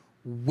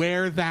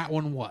where that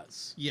one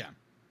was. Yeah.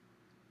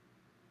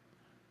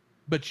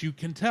 But you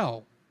can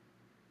tell.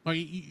 But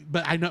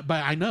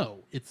I know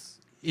it's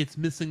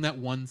missing that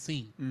one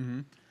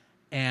scene.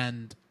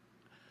 And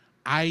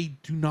I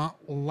do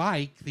not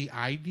like the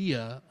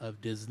idea of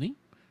Disney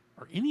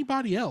or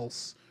anybody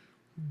else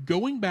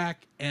going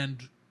back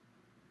and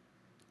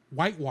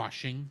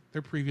whitewashing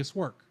their previous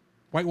work,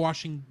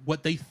 whitewashing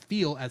what they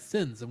feel as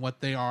sins and what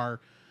they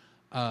are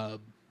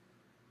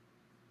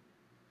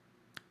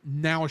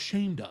now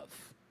ashamed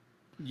of.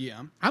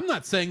 Yeah. I'm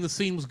not saying the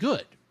scene was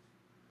good.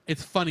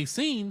 It's a funny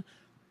scene,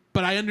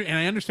 but I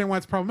understand why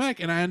it's problematic,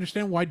 and I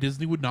understand why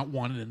Disney would not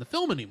want it in the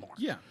film anymore.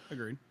 Yeah,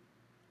 agreed.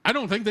 I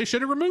don't think they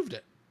should have removed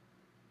it.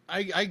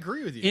 I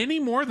agree with you. Any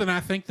more than I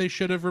think they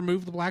should have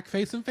removed the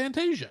blackface in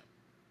Fantasia.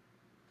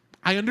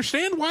 I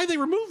understand why they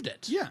removed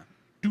it. Yeah.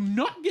 Do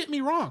not get me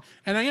wrong.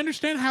 And I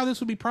understand how this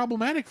would be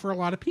problematic for a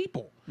lot of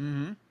people.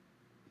 Mm-hmm.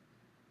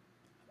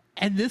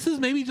 And this is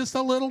maybe just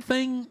a little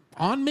thing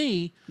on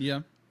me.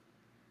 Yeah.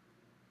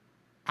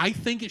 I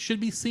think it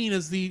should be seen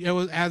as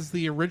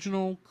the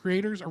original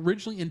creators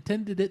originally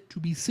intended it to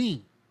be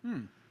seen.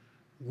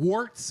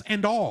 Warts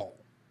and all.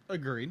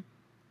 Agreed.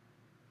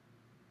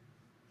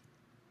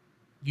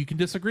 You can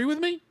disagree with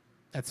me.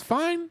 That's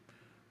fine.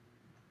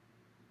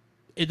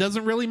 It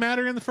doesn't really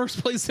matter in the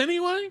first place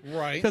anyway.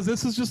 Right. Because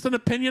this is just an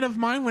opinion of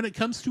mine when it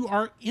comes to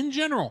art in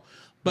general.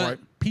 But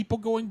Right. people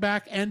going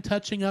back and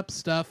touching up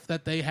stuff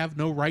that they have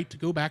no right to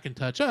go back and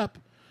touch up,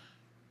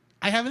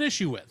 I have an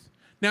issue with.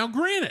 Now,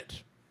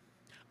 granted,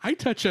 I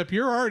touch up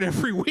your art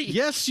every week.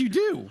 Yes, you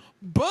do.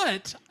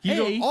 But You A,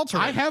 don't alter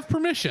I it. have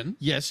permission.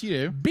 Yes, you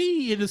do.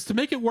 B, it is to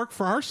make it work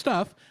for our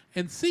stuff.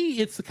 And C,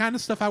 it's the kind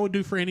of stuff I would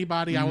do for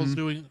anybody I was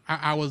doing.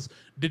 I was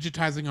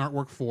digitizing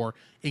artwork for,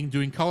 and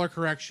doing color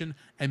correction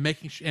and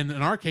and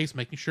in our case,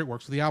 making sure it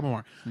works with the album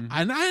art.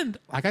 And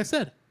like I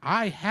said,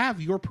 I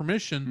have your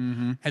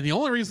permission. And the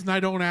only reason I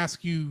don't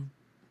ask you,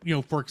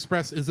 for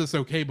express, is this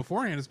okay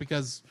beforehand, is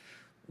because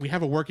we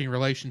have a working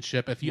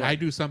relationship. If I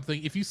do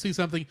something, if you see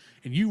something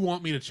and you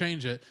want me to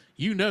change it,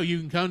 you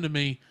can come to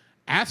me,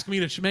 ask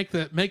me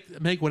to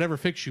make whatever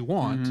fix you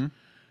want, and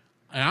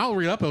I'll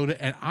re-upload it,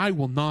 and I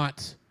will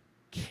not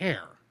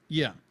care.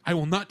 Yeah. I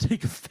will not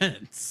take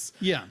offense.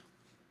 Yeah.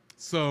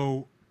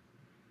 So,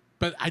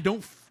 but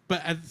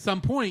at some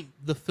point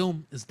the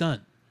film is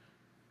done.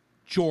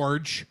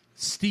 George,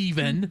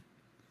 Steven,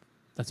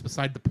 that's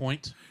beside the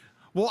point.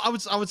 Well,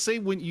 I would say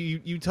when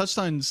you touched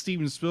on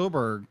Steven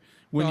Spielberg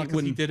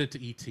when he did it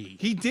to E.T.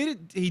 He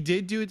did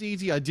do it to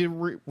E.T. I did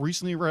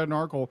recently read an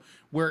article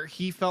where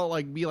he felt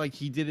like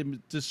he did a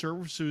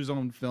disservice to his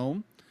own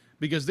film,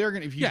 because they're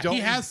gonna, if you don't, he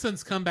has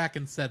since come back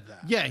and said that.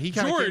 Yeah, he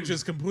kinda George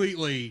is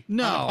completely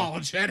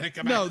unapologetic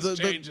about his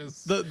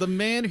changes. The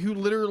man who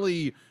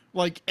literally,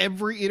 like,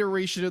 every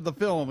iteration of the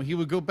film, he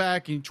would go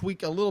back and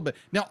tweak a little bit.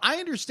 Now, I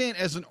understand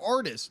as an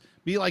artist,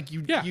 be like,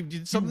 you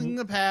did something in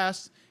the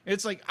past.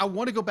 It's like, I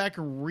want to go back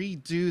and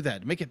redo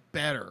that, make it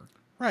better.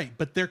 Right,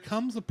 but there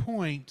comes a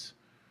point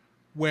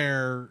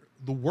where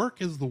the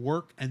work is the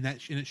work, and it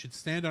should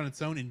stand on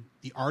its own, and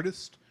the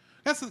artist.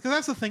 That's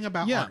the thing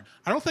about art.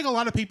 I don't think a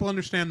lot of people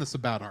understand this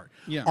about art.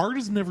 Yeah. Art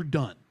is never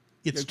done.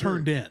 It's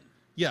turned in.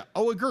 Yeah.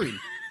 Oh, agreed.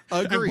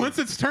 And once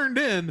it's turned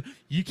in,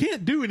 you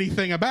can't do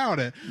anything about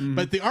it.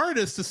 But the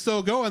artist is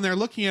still going there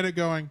looking at it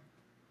going,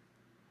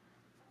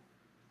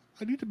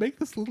 I need to make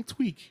this little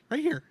tweak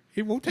right here.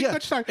 It won't take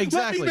much time.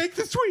 Exactly. Let me make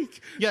this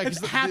tweak. Yeah, it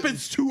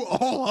happens to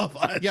all of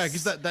us. Yeah,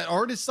 because that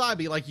artist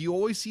side, you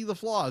always see the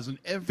flaws in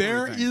everything.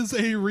 There is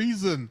a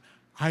reason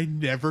I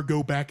never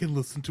go back and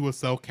listen to a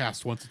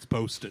Cellcast once it's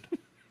posted.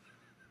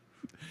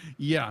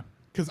 Yeah.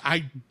 Because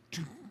I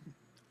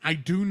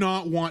do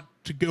not want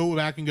to go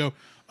back and go,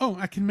 oh,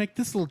 I can make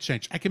this little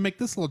change. I can make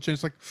this little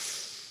change. It's like,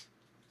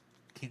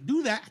 I can't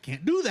do that. I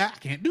can't do that. I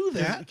can't do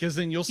that. Because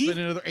then you'll spend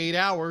another 8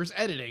 hours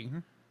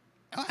editing.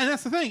 And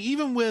that's the thing.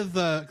 Even with,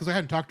 because I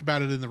hadn't talked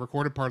about it in the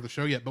recorded part of the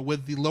show yet, but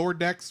with the Lower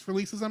Decks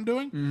releases I'm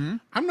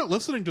doing, I'm not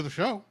listening to the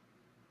show.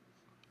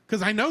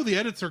 Because I know the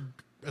edits are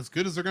as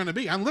good as they're going to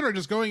be. I'm literally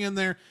just going in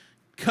there,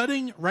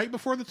 cutting right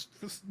before the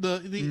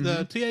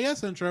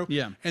TAS intro,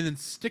 and then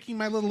sticking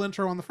my little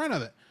intro on the front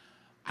of it.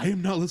 I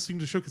am not listening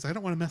to the show because I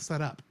don't want to mess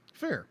that up.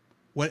 Fair.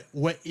 What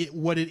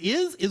it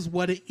is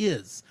what it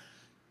is.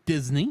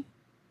 Disney,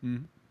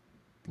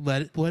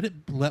 let what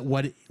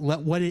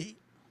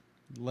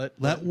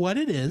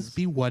it is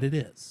be what it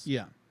is.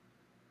 Yeah.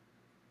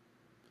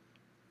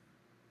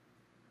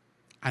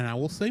 And I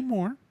will say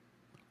more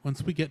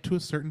once we get to a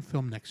certain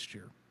film next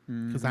year,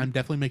 because I'm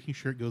definitely making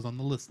sure it goes on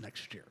the list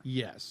next year.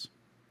 Yes.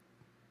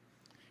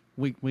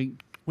 Wink,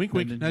 wink. Wink,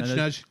 wink, nudge,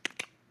 nudge.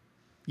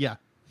 Yeah.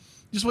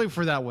 Just wait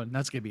for that one.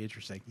 That's going to be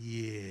interesting.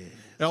 Yeah.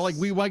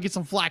 We might get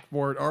some flack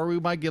for it, or we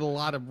might get a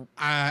lot of...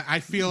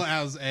 I feel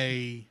as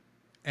a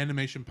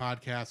animation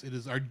podcast, it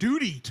is our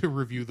duty to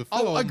review the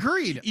film. Oh,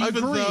 agreed.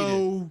 Even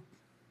though,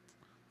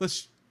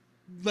 let's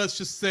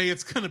just say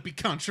it's going to be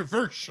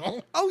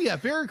controversial. Oh, yeah.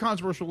 Very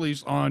controversial, at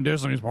least on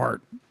Disney's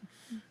part.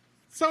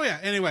 So, yeah.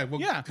 Anyway, we'll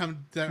get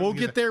there when we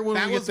get there.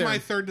 That was my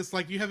third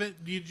dislike.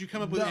 Did you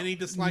come up with any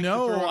dislike?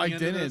 No, I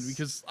didn't,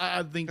 because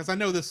I think... Because I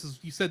know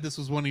you said this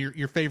was one of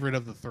your favorite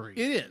of the three.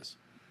 It is.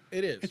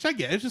 It is. Which I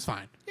get. It's just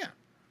fine. Yeah.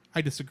 I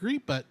disagree,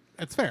 but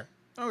it's fair.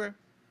 Okay.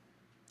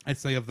 I'd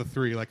say of the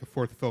three, like, a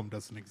fourth film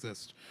doesn't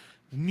exist.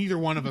 Neither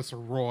one of us are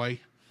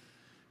Roy.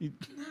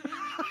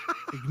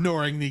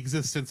 Ignoring the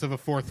existence of a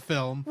fourth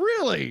film.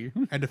 Really?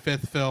 And a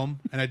fifth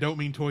film. And I don't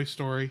mean Toy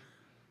Story.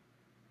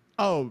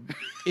 Oh,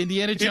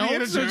 Indiana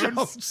Jones? Indiana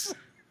Jones.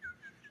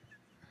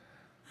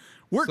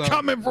 We're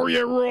coming for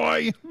you,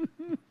 Roy.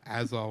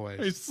 As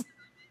always.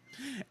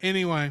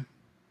 Anyway,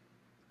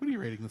 What are you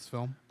rating this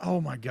film?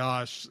 Oh my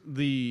gosh,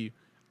 I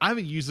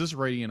haven't used this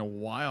rating in a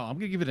while. I'm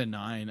gonna give it a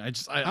 9.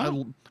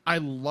 I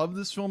love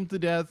this film to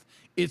death.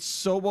 It's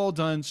so well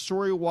done,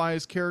 story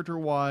wise, character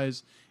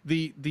wise.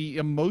 The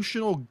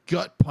emotional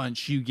gut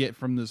punch you get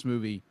from this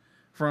movie,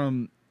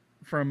 from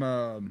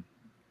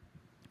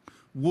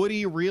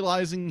Woody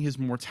realizing his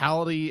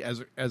mortality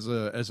as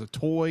a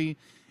toy,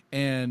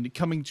 and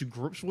coming to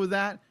grips with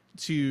that,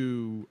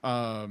 to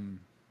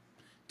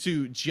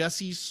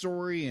Jessie's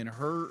story and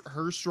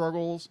her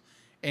struggles.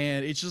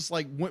 And it's just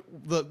like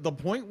the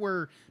point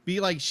where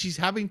she's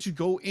having to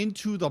go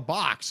into the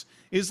box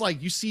is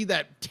like, you see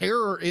that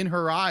terror in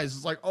her eyes.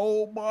 It's like,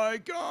 oh my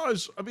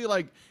gosh.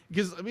 It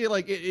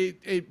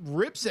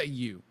rips at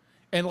you.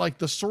 And like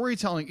the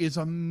storytelling is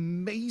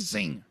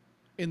amazing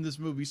in this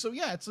movie. So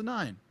yeah, it's a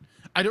 9.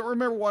 I don't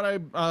remember what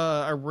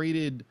I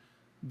rated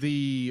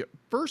the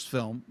first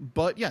film,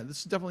 but yeah, this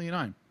is definitely a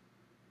 9.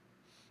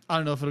 I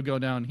don't know if it'll go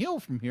downhill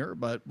from here,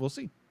 but we'll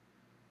see.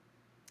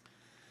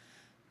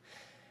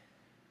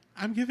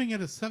 I'm giving it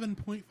a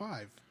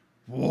 7.5.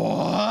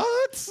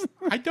 What?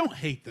 I don't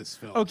hate this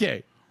film.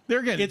 Okay. There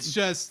again. It's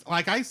just,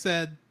 like I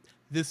said,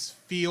 this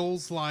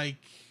feels like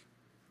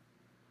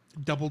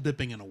double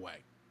dipping in a way.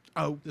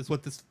 Oh. Is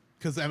what this,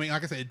 because I mean,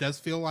 like I said, it does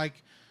feel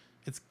like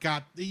it's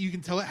got, you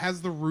can tell it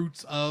has the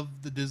roots of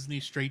the Disney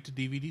straight to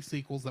DVD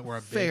sequels that were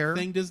a big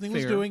thing Disney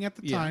was doing at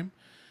the time.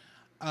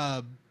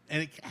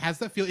 And it has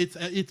that feel.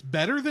 It's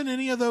better than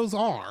any of those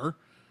are,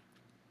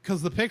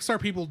 because the Pixar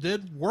people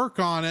did work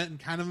on it and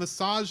kind of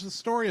massage the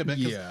story a bit.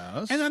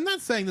 Yes. And I'm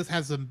not saying this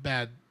has some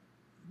bad,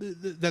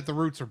 that the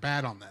roots are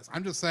bad on this.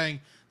 I'm just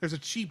saying there's a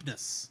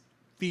cheapness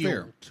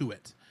feel to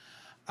it.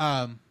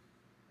 And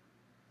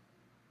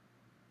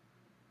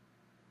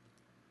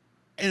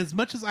as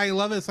much as I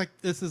love it, it's like,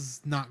 this is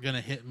not going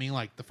to hit me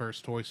like the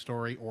first Toy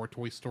Story or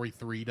Toy Story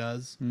 3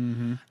 does.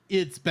 Mm-hmm.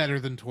 It's better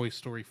than Toy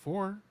Story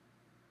 4.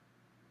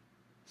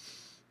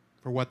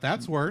 For what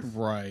that's worth.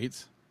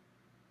 Right.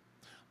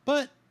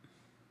 But,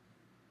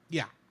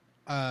 yeah.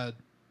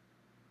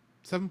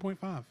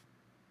 7.5.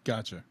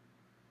 Gotcha.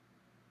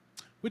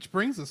 Which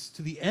brings us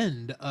to the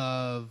end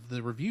of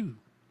the review.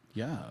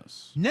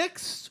 Yes.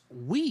 Next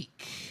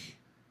week,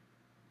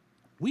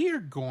 we are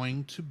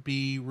going to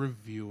be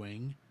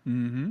reviewing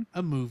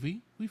a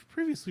movie we've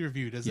previously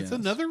reviewed, as it's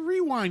another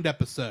Rewind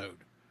episode.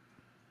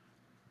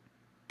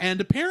 And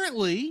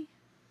apparently,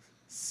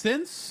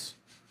 since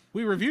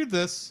we reviewed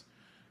this,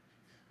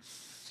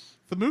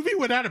 the movie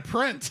went out of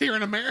print here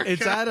in America.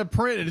 It's out of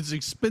print and it's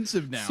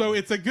expensive now. So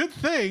it's a good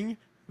thing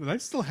that I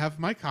still have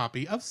my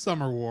copy of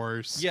Summer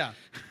Wars. Yeah.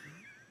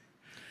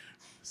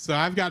 So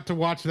I've got to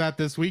watch that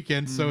this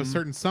weekend, so a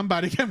certain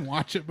somebody can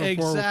watch it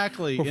before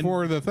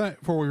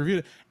before we reviewed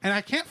it. And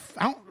I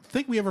don't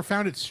think we ever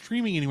found it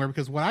streaming anywhere,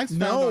 because what I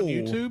found on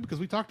YouTube, because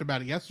we talked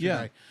about it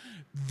yesterday,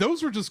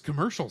 those were just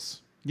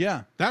commercials.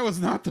 Yeah. That was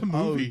not the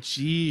movie. Oh,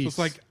 jeez. So it's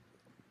like,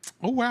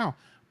 oh wow.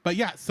 But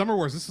yeah, Summer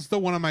Wars. This is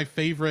still one of my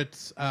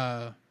favorites.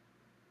 What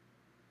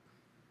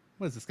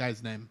is this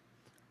guy's name?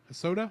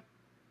 Hosoda?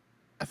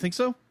 I think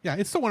so. Yeah,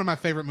 it's still one of my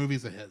favorite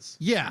movies of his.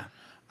 Yeah.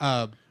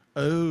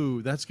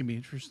 Oh, that's going to be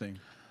interesting.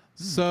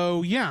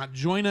 So, yeah,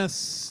 join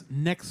us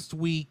next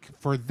week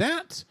for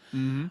that.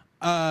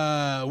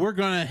 We're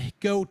going to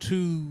go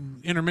to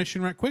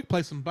intermission right quick,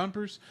 play some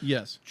bumpers.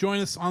 Yes. Join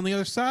us on the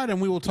other side, and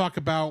we will talk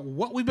about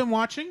what we've been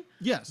watching.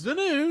 Yes. The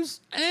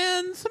news,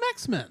 and some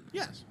X-Men.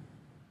 Yes.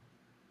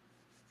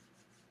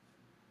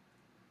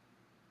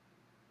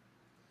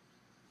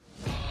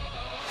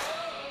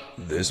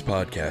 This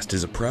podcast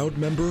is a proud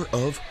member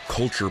of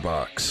Culture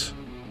Box.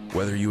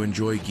 Whether you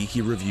enjoy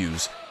geeky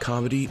reviews,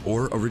 comedy,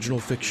 or original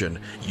fiction,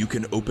 you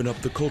can open up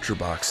the Culture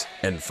Box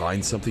and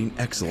find something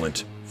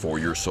excellent for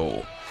your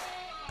soul.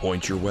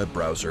 Point your web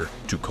browser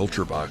to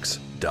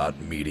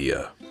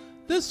culturebox.media.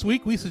 This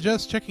week, we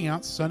suggest checking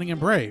out Stunning and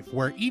Brave,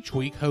 where each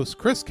week hosts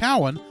Chris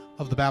Cowan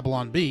of the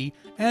Babylon Bee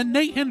and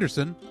Nate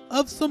Henderson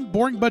of Some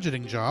Boring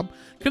Budgeting Job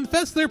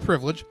confess their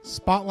privilege,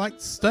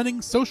 spotlight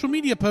stunning social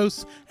media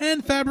posts,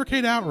 and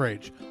fabricate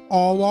outrage,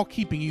 all while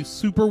keeping you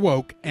super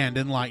woke and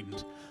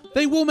enlightened.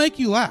 They will make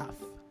you laugh.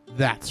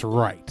 That's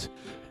right.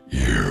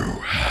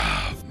 You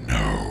have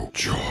no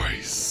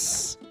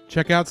choice.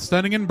 Check out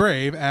Stunning and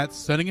Brave at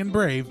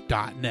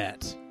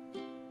stunningandbrave.net.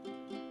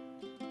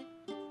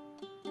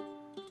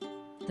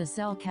 The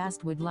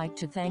Cellcast would like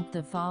to thank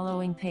the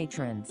following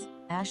patrons: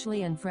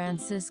 Ashley and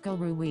Francisco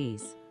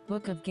Ruiz,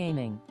 Book of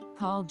Gaming,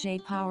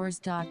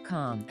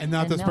 PaulJPowers.com, And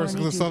not this person,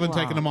 because I still haven't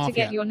taken them off To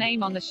get yet. your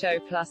name on the show,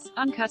 plus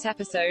uncut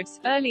episodes,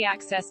 early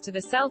access to the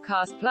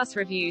Cellcast Plus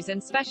reviews,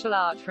 and special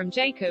art from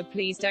Jacob,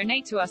 please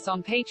donate to us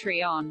on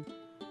Patreon.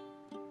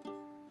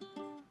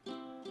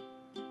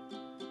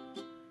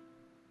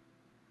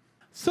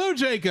 So,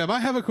 Jacob, I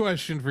have a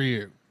question for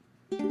you.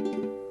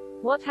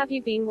 What have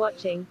you been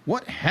watching?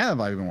 What have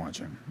I been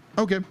watching?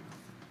 Okay.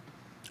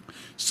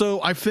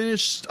 So I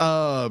finished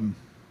Godzilla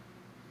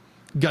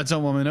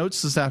on my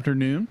notes this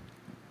afternoon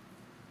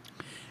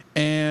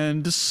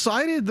and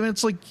decided that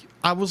it's like,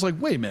 I was like,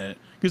 wait a minute.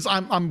 because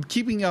I'm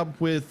keeping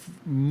up with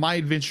My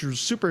Adventures with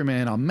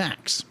Superman on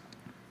Max,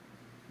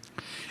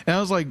 and I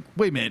was like,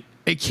 wait a minute,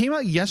 it came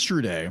out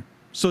yesterday,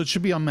 so it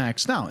should be on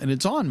Max now, and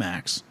it's on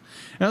Max,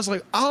 and I was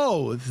like,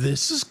 oh,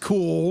 this is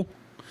cool.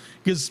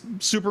 Because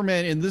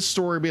Superman in this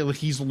story,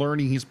 he's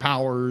learning his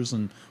powers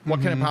and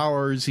what kind of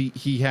powers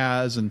he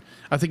has. And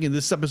I think in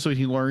this episode,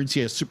 he learns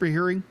he has super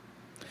hearing.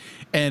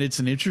 And it's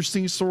an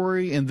interesting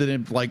story. And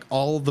then like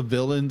all of the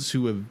villains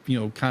who have,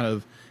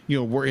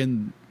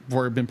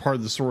 were been part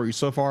of the story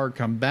so far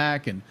come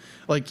back. And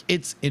like,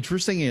 it's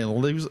interesting.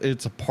 And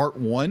it's a part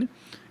one.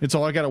 And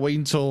so I got to wait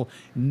until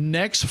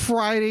next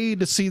Friday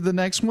to see the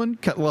next one.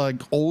 Like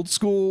old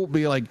school,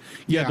 be like,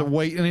 you have to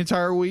wait an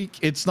entire week.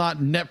 It's not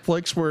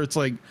Netflix where it's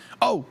like,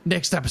 oh,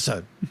 next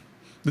episode.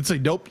 It's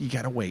like, nope, you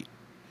got to wait.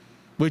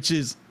 Which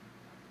is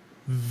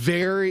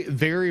very,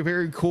 very,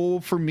 very cool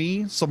for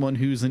me. Someone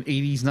who's an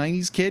 80s,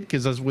 90s kid,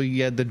 because that's what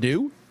you had to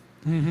do.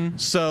 Mm-hmm.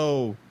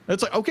 So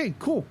it's like, okay,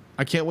 cool.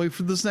 I can't wait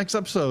for this next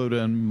episode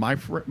and my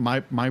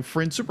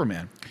friend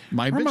Superman.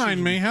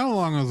 Remind me, how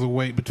long is the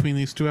wait between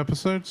these two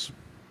episodes?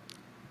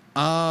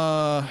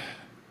 What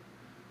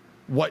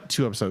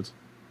 2 episodes?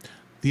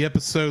 The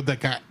episode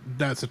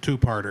that's a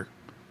two-parter.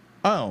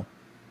 Oh.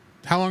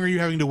 How long are you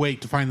having to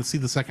wait to see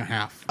the second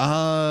half?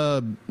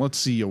 Let's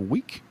see, a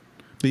week?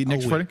 The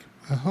next Friday?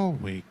 A whole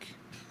week.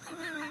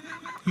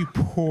 You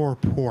poor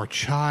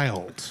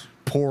child.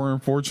 Poor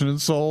unfortunate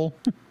soul.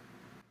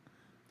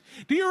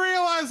 Do you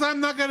realize I'm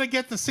not going to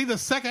get to see the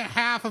second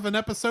half of an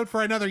episode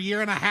for another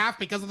year and a half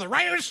because of the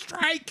writer's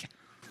strike?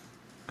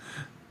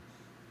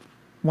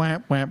 Wah,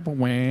 wah,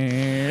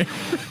 wah.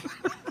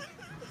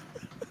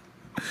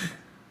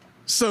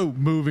 So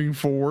moving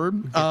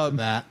forward,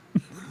 that.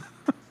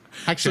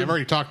 Actually, I've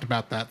already talked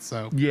about that.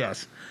 So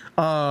yes.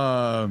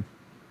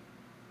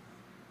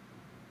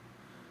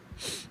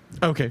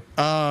 Okay.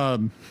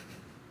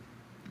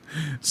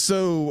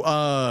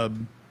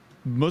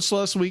 Most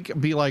last week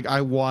be like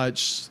I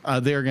watched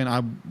there again.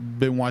 I've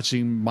been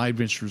watching My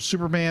Adventures with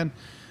Superman.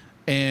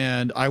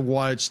 And I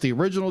watched the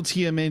original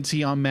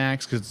TMNT on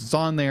Max because it's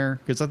on there.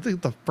 Because I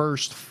think the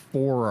first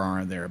 4 are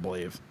on there, I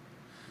believe.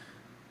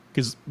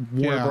 Because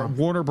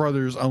Warner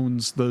Brothers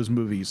owns those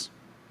movies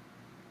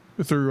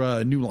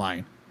through New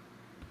Line.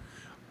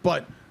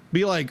 But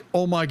be like,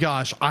 oh my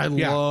gosh, I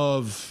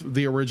love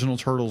the original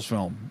Turtles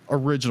film.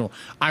 Original.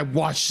 I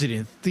watched it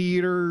in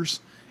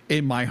theaters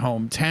in my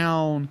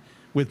hometown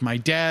with my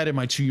dad and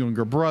my 2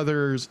 younger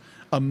brothers.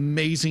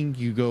 Amazing.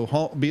 You go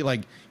home, be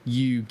like,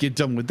 you get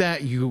done with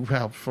that, you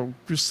have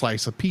a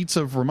slice of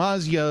pizza from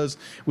Mazio's,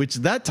 which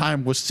that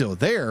time was still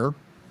there.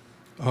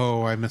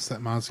 Oh, I missed that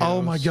Mazio's.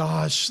 Oh my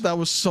gosh, that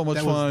was so much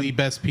fun. That was the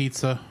best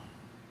pizza.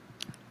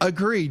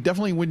 Agreed.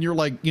 Definitely when you're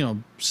like,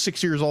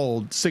 6 years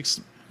old.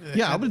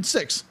 I've been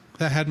 6.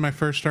 That had my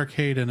first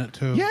arcade in it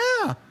too. Yeah,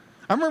 I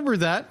remember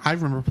that. I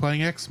remember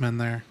playing X-Men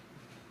there.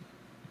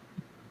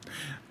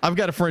 I've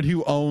got a friend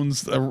who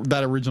owns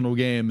that original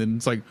game, and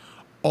it's like,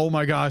 oh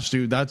my gosh,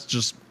 dude, that's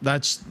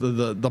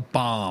the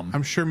bomb.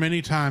 I'm sure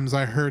many times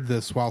I heard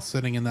this while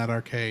sitting in that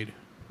arcade.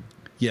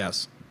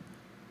 Yes.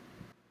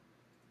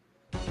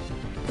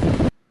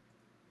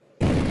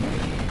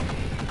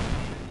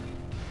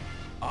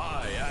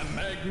 I am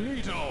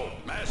Magneto,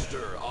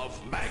 master of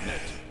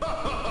Magnet.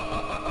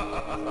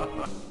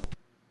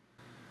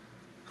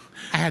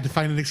 I had to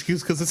find an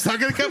excuse because it's not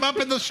going to come up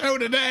in the show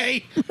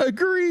today.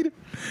 Agreed.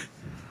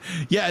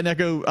 Yeah, and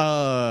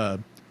Echo,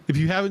 if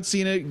you haven't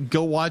seen it,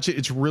 go watch it.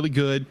 It's really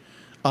good.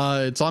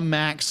 It's on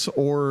Max,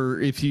 or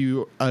if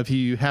you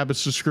have a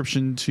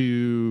subscription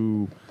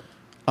to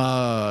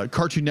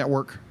Cartoon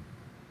Network,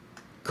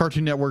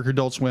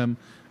 Adult Swim,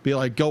 be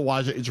like, go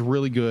watch it. It's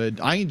really good.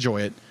 I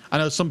enjoy it. I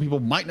know some people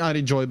might not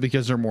enjoy it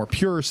because they're more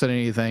purists than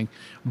anything,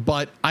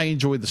 but I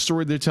enjoy the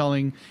story they're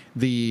telling,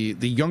 the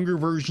younger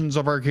versions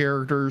of our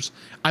characters.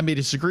 I may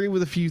disagree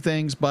with a few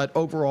things, but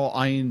overall,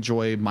 I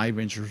enjoy My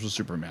Adventures with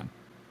Superman.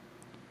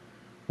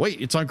 Wait,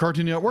 it's on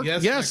Cartoon Network?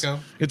 Yes.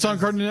 It's on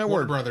Cartoon Network.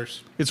 Warner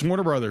Brothers. It's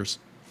Warner Brothers.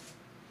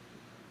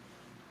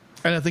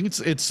 And I think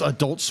it's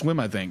Adult Swim,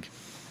 I think.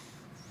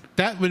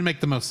 That would make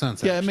the most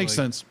sense. Yeah, it makes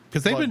sense.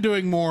 Because they've been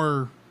doing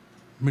more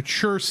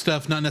mature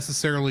stuff, not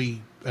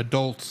necessarily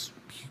adults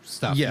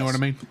stuff. Yes. You know what I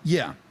mean?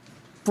 Yeah.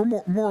 For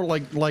more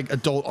like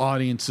adult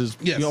audiences,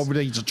 over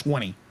the age of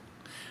 20.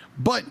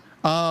 But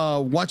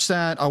watch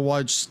that. I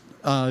watched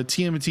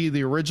TMNT,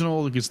 the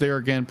original, because there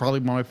again, probably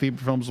one of my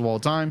favorite films of all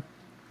time.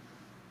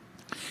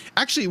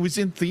 Actually, it was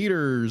in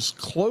theaters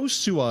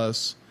close to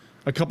us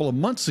a couple of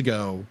months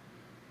ago,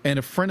 and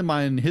a friend of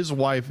mine, his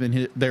wife,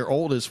 and their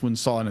oldest one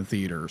saw it in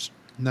theaters.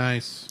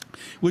 Nice.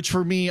 Which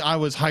for me, I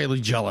was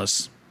highly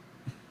jealous.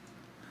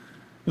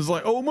 It's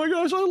like, oh my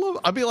gosh,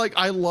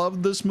 I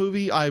love this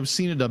movie. I've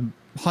seen it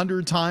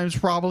 100 times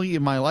probably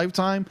in my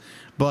lifetime,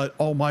 but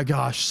oh my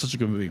gosh, such a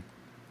good movie.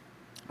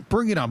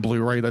 Bring it on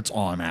Blu-ray. That's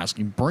all I'm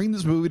asking. Bring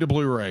this movie to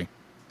Blu-ray.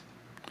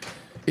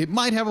 It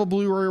might have a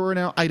Blu-ray right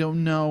now. I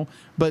don't know,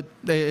 but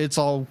it's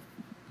all.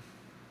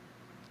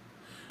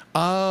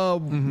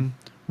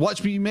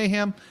 Watch Me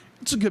Mayhem.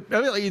 It's a good.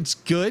 It's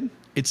good.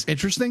 It's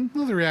interesting.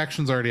 Well, the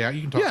reaction's already out.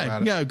 You can talk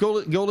about it. Yeah, go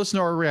listen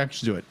to our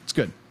reaction to it. It's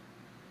good.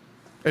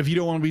 If you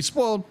don't want to be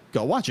spoiled,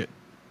 go watch it.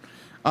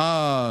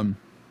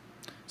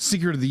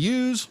 Secret of the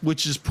Use,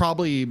 which is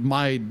probably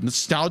my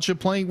nostalgia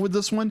playing with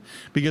this one,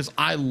 because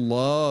I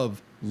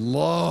love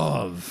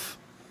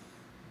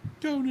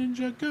Go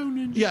Ninja, go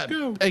Ninja, yeah,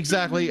 go.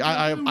 exactly. Go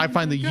Ninja, I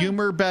find the go.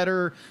 humor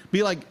better.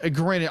 Be like,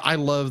 granted, I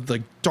love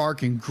the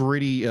dark and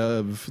gritty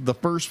of the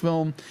first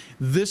film.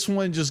 This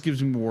one just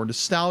gives me more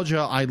nostalgia.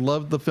 I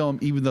love the film,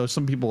 even though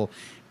some people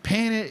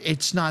pan it.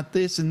 It's not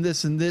this and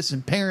this and this,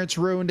 and parents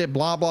ruined it.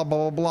 Blah blah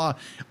blah blah blah.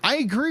 I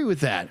agree with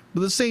that,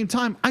 but at the same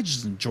time, I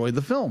just enjoy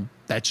the film.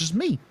 That's just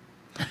me.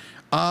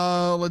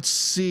 Let's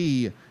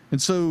see.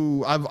 And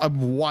so I've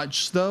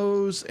watched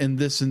those and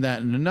this and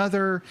that and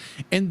another,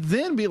 and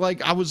then be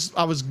like, I was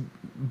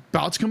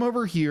about to come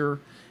over here,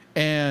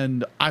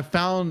 and I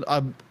found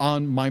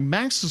on my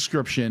Max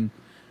subscription,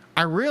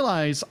 I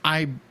realized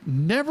I've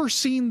never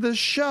seen this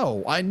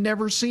show. I'd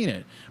never seen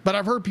it, but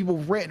I've heard people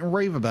rant and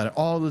rave about it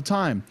all the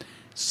time.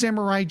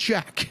 Samurai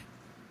Jack.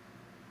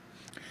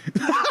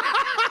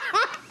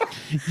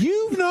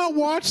 You've not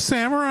watched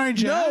Samurai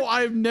Jack? No,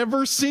 I've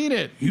never seen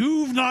it.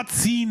 You've not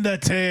seen the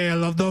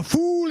tale of the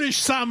foolish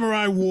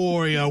samurai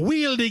warrior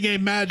wielding a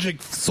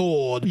magic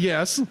sword,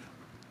 Yes.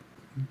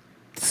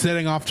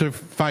 setting off to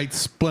fight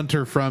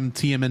Splinter from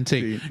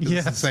TMNT.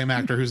 Yes. It's the same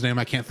actor whose name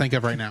I can't think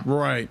of right now.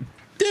 Right.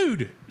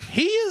 Dude,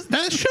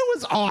 that show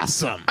is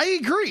awesome. I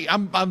agree.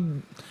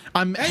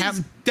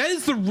 That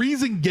is the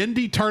reason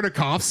Genndy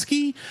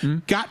Tartakovsky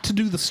got to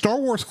do the Star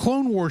Wars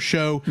Clone Wars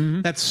show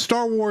that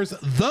Star Wars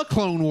The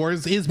Clone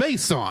Wars is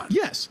based on.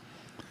 Yes.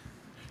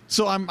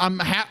 So I'm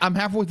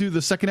halfway through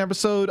the second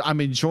episode. I'm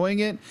enjoying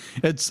it.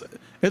 It's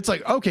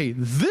like, okay,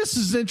 this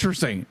is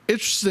interesting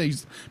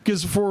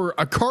because for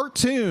a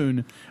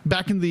cartoon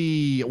back in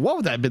what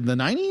would that have been, the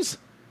 90s?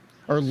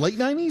 Or late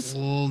 90s?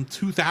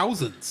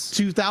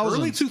 2000s.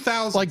 Early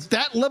 2000s. Like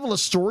that level of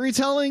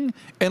storytelling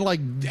and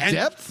like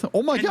depth.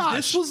 Oh my gosh.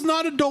 This was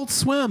not Adult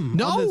Swim.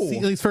 No. On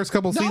these first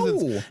couple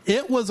seasons. No.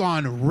 It was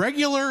on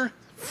regular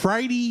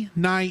Friday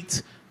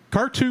night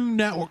Cartoon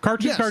Network,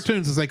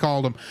 cartoons as they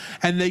called them.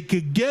 And they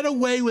could get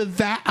away with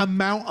that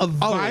amount of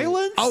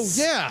violence. Oh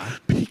yeah.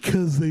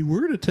 Because they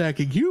weren't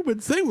attacking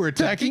humans, they were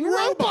attacking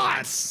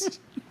robots.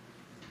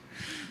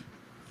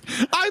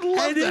 I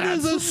love that. It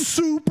is a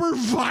super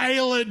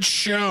violent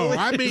show.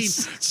 I mean,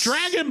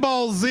 Dragon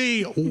Ball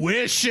Z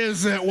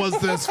wishes it was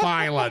this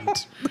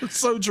violent. It's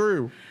so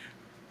true.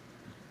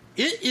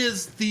 It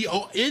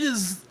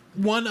is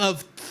one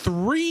of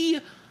 3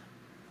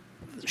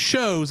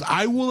 shows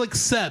I will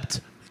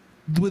accept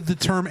with the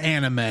term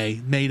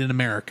anime made in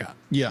America.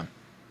 Yeah.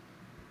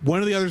 One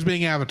of the others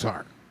being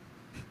Avatar.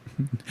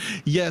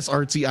 Yes,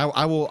 Artsy.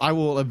 I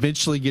will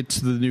eventually get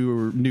to the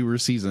newer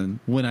season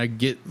when I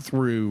get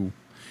through.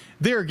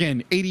 There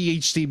again,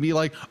 ADHD be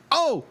like,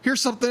 oh, here's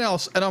something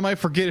else, and I might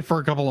forget it for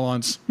a couple of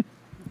months.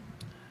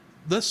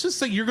 Let's just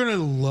say you're going to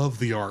love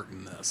the art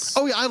in this.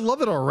 Oh yeah, I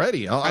love it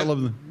already. I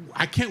love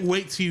I can't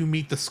wait till you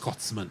meet the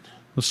Scotsman.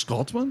 the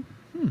Scotsman.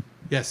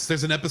 Yes,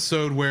 there's an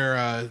episode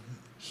where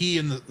he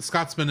and the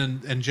Scotsman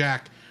and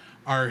Jack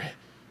are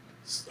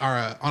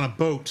on a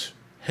boat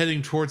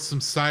heading towards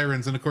some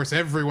sirens, and of course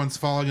everyone's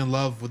falling in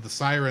love with the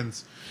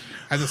sirens,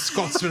 and the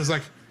Scotsman is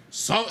like,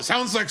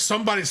 sounds like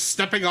somebody's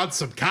stepping on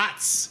some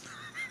cats.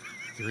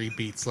 3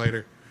 beats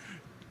later,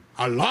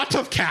 a lot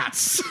of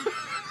cats.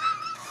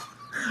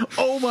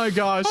 Oh my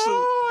gosh!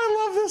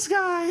 I love this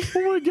guy.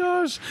 Oh my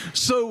gosh!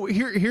 So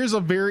here's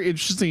a very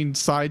interesting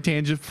side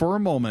tangent for a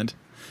moment.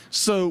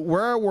 So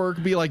where I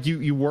work, be like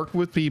you work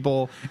with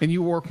people and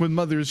you work with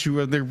mothers who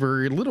have their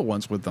very little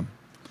ones with them.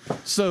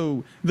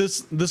 So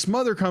this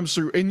mother comes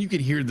through, and you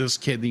can hear this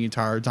kid the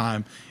entire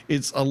time.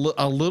 It's a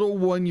little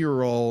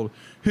 1-year-old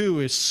who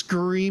is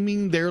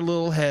screaming their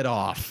little head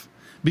off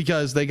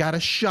because they got a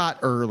shot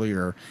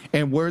earlier,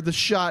 and where the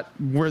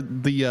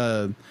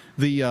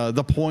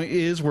point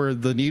is where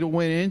the needle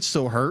went in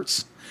still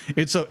hurts.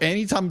 And so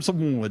anytime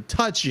someone would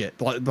touch it,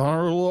 like on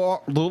her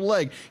little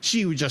leg,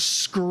 she would just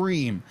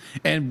scream.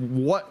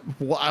 And what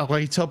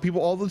I tell people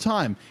all the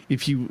time,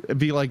 if you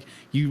be like,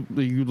 you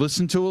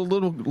listen to a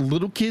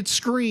little kid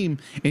scream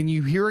and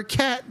you hear a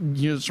cat,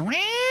 you just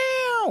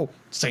meow.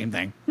 Same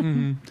thing.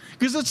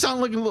 Because it sounds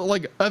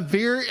like a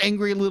very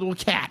angry little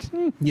cat.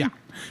 Yeah.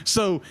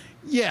 So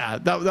yeah,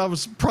 that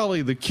was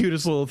probably the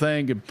cutest little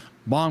thing. And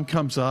mom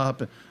comes up,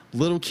 and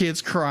little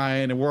kids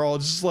crying, and we're all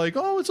just like,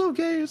 oh, it's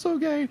okay,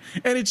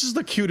 and it's just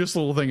the cutest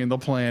little thing in the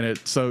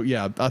planet. So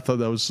yeah, I thought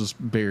that was just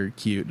very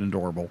cute and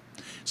adorable.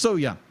 So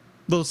yeah,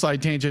 little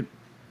side tangent.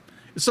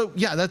 So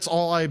yeah, that's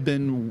all I've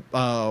been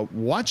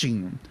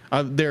watching.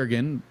 There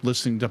again,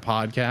 listening to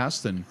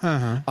podcasts, and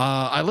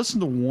I listened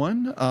to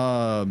one.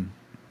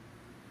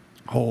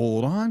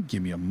 Hold on,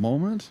 give me a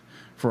moment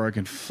before I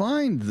can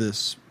find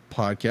this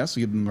podcast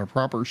to give them a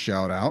proper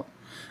shout out.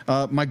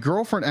 My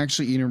girlfriend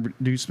actually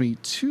introduced me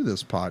to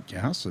this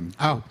podcast. And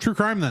true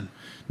crime then?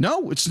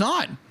 No, it's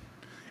not.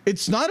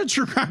 It's not a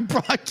true crime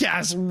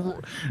podcast.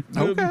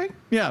 Okay.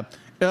 Yeah.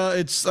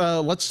 It's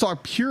Let's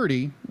Talk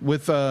Purity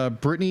with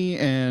Brittany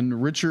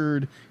and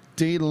Richard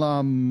De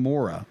La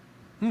Mora.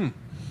 And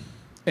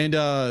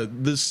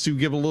this, to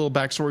give a little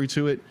backstory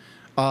to it,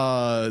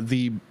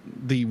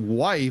 the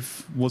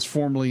wife was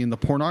formerly in the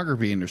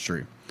pornography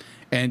industry,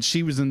 and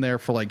she was in there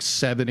for like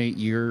 7-8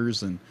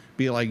 years, and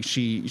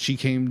she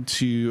came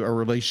to a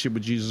relationship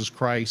with Jesus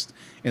Christ,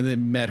 and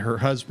then met her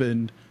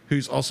husband,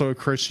 who's also a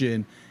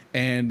Christian,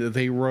 and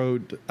they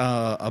wrote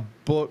a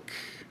book.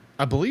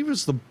 I believe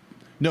it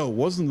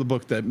wasn't the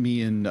book that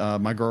me and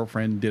my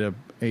girlfriend did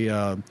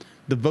a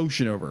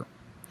devotion over,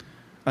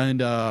 and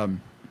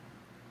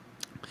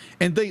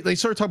they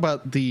started talking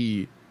about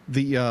the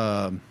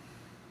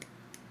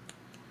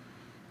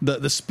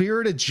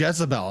spirit of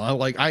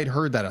Jezebel. I'd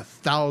heard that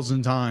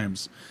 1,000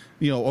 times,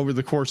 over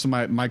the course of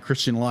my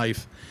Christian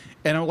life,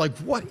 and I'm like,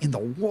 what in the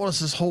world is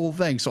this whole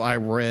thing? So I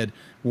read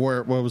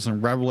what was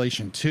in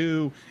Revelation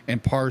 2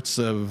 and parts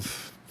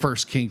of 1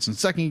 Kings and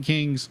 2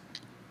 Kings.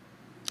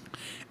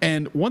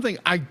 And one thing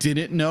I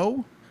didn't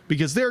know,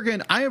 because there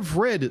again, I have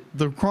read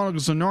the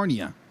Chronicles of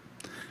Narnia,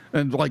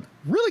 and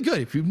really good.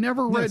 If you've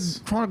never read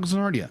Chronicles of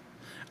Narnia,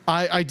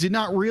 I did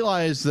not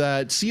realize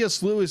that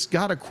C.S. Lewis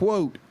got a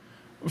quote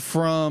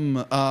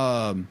from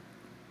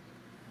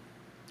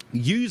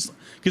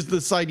because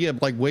this idea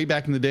of way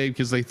back in the day,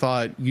 because they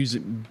thought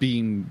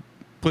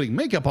putting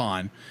makeup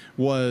on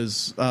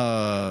was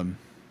some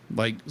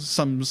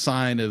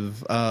sign of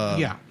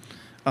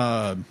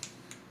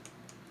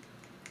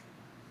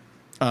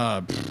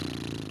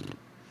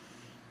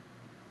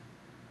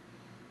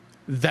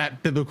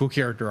that biblical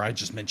character I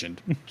just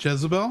mentioned,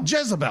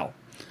 Jezebel.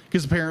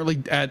 Because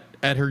apparently at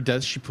her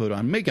death she put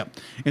on makeup,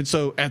 and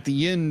so at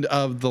the end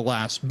of the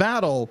last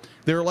battle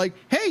they're like,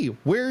 hey,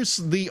 where's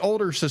the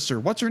older sister?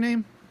 What's her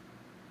name?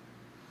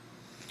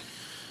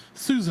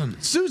 Susan.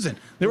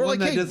 They were one like,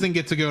 that hey, doesn't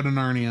get to go to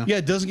Narnia. Yeah,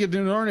 it doesn't get to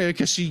Narnia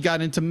because she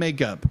got into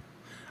makeup.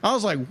 I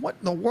was like, what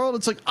in the world?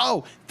 It's like,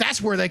 oh,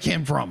 that's where that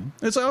came from.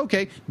 It's like,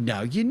 okay,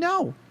 now you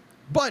know.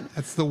 But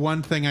that's the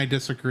one thing I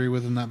disagree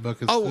with in that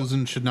book, is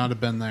Susan should not have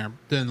been there.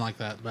 Didn't like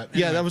that. But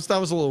anyway. Yeah, that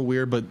was a little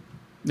weird, but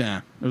nah,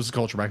 it was the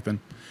culture back then.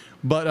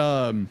 But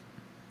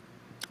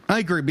I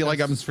agree.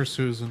 Justice for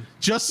Susan.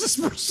 Justice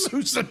for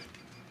Susan.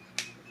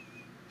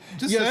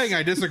 Just saying,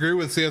 I disagree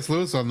with C.S.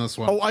 Lewis on this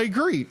one. Oh, I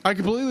agree. I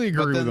completely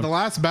agree with him. The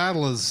last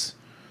battle is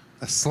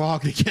a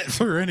slog to get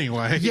through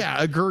anyway.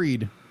 Yeah,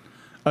 agreed.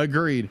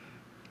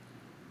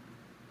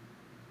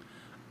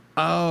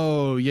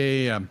 Oh,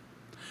 yeah.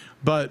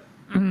 But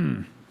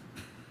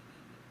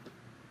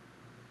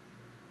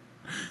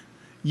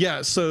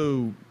yeah,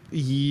 so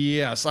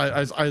yes,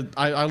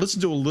 I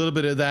listened to a little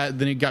bit of that,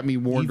 then it got me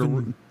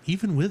warned.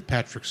 Even with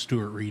Patrick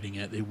Stewart reading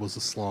it, it was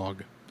a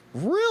slog.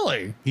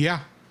 Really?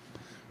 Yeah.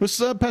 What's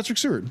Patrick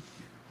Stewart?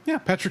 Yeah,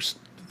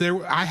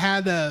 I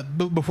had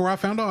before I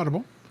found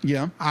Audible.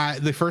 Yeah.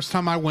 The first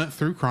time I went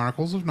through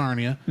Chronicles of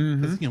Narnia,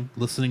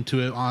 listening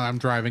to it while I'm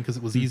driving, because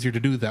it was easier to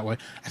do that way.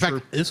 In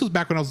fact, this was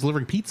back when I was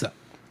delivering pizza.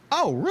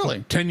 Oh, really?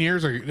 So 10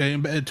 years ago,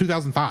 in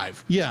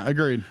 2005. Yeah,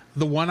 agreed.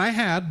 The one I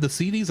had, the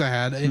CDs I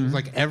had, it was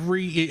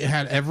it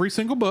had every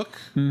single book,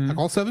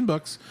 all 7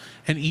 books,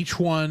 and each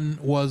one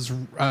was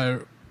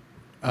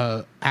the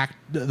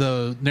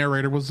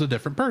narrator was a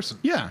different person.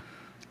 Yeah.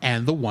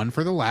 And the one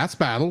for the last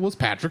battle was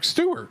Patrick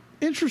Stewart.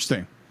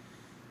 Interesting.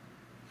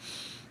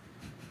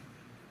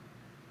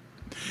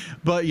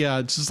 But yeah,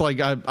 it's just like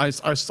I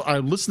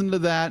listened to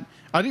that.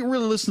 I didn't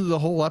really listen to the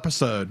whole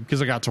episode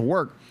because I got to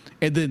work.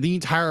 And then the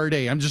entire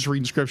day, I'm just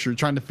reading scripture,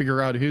 trying to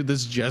figure out who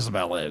this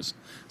Jezebel is.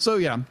 So,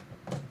 yeah.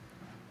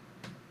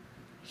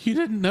 You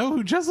didn't know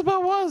who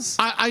Jezebel was?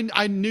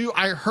 I knew,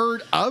 I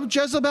heard of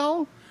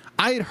Jezebel.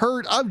 I had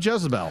heard of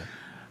Jezebel.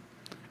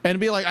 And it'd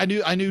be like, I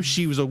knew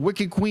she was a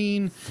wicked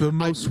queen. The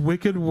most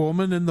wicked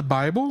woman in the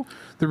Bible.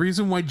 The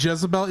reason why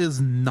Jezebel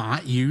is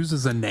not used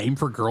as a name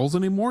for girls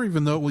anymore,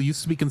 even though it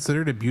used to be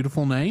considered a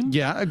beautiful name.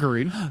 Yeah,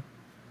 agreed.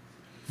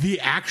 The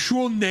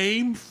actual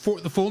name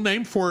the full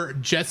name for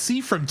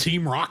Jessie from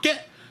Team Rocket,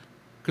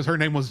 because her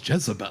name was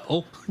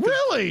Jezebel.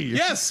 Really?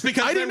 Yes,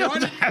 because I didn't know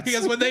that.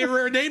 Because when they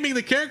were naming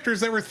the characters,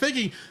 they were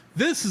thinking,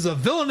 this is a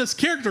villainous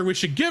character. We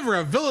should give her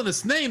a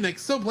villainous name that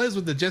still plays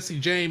with the Jesse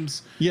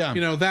James. Yeah.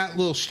 That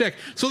little shtick.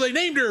 So they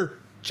named her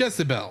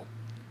Jezebel.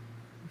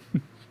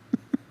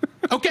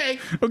 Okay,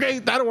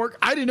 that'll work.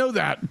 I didn't know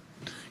that,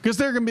 because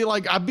they're gonna be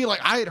like, I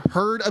had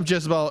heard of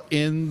Jezebel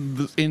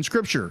in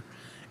scripture.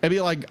 I'd be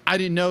like, I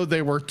didn't know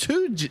there were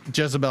 2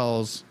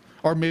 Jezebels,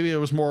 or maybe it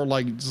was more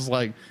like just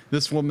like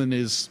this woman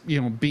is,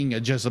 being a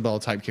Jezebel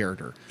type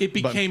character. It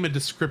became a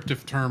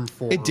descriptive term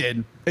for it.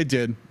 Did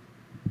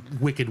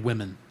wicked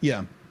women.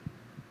 Yeah.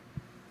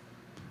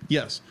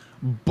 Yes,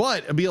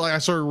 but it'd be like I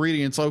started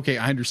reading. It's okay.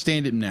 I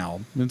understand it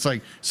now. And it's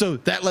like, so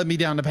that led me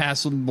down the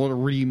path of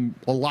reading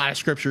a lot of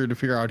scripture to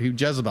figure out who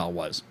Jezebel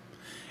was,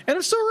 and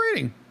I'm still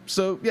reading.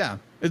 So yeah.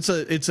 It's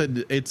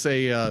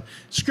a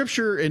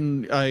scripture,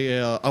 and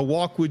a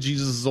walk with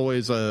Jesus is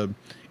always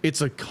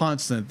it's a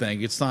constant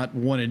thing. It's not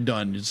one and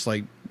done. It's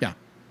like, yeah.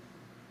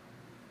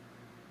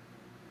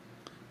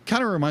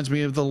 kind of reminds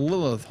me of the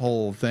Lilith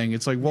whole thing.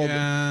 It's like, well,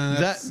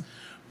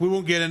 we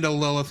won't get into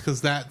Lilith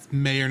because that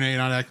may or may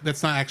not.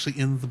 That's not actually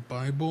in the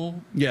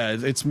Bible. Yeah,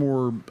 it's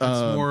more.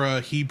 It's more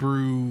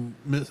Hebrew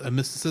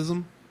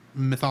mysticism,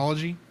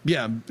 mythology.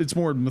 Yeah, it's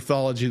more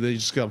mythology. They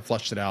just got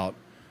fleshed it out.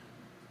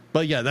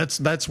 But yeah,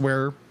 that's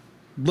where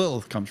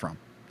Lilith comes from.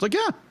 It's like,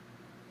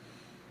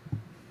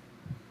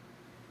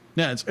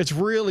 yeah, it's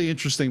really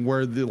interesting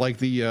where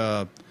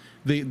the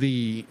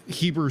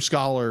Hebrew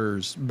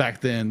scholars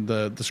back then,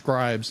 the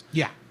scribes.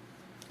 Yeah.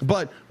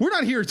 But we're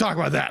not here to talk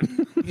about that.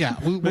 Yeah,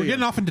 we're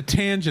getting off into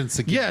tangents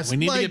again. Yes, we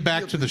need to get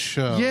back to the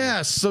show.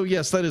 Yes, so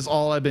yes, that is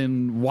all I've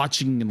been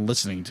watching and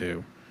listening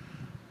to.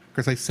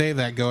 Because I say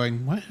that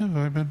going, what have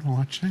I been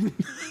watching?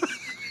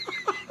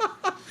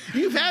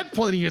 You've had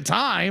plenty of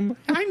time.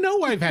 I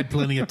know I've had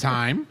plenty of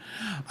time.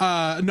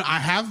 No, I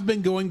have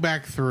been going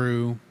back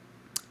through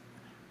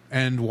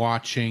and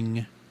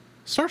watching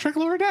Star Trek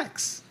Lower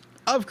Decks.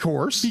 Of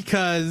course.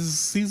 Because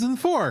season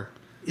 4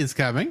 is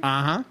coming.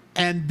 Uh-huh.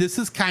 And this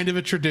is kind of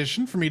a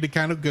tradition for me to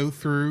kind of go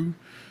through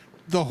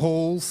the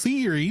whole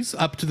series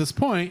up to this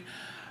point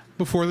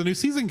before the new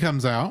season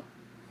comes out.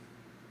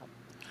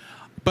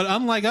 But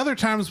unlike other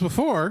times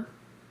before,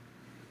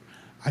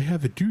 I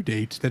have a due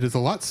date that is a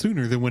lot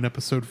sooner than when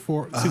season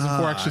 4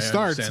 actually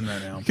starts. I understand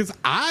that now. Because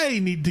I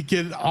need to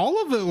get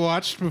all of it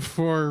watched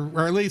before,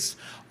 or at least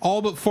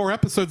all but 4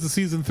 episodes of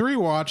season 3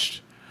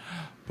 watched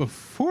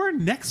before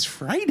next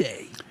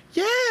Friday.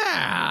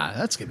 Yeah,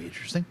 that's going to be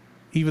interesting.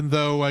 Even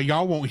though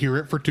y'all won't hear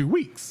it for 2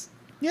 weeks.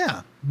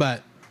 Yeah.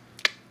 But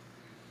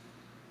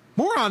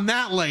more on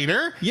that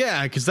later.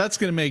 Yeah, because that's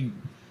going to make,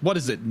 what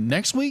is it,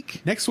 next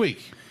week? Next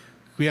week,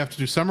 we have to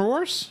do Summer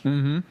Wars.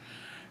 Mm-hmm.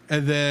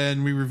 And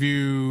then we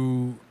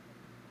review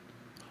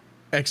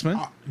X-Men.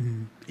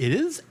 It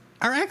is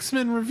our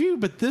X-Men review,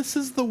 but this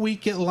is the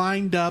week it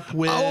lined up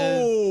with.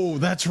 Oh,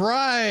 that's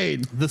right.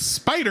 The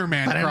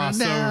Spider-Man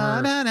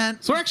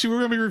crossover. So actually, we're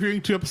going to be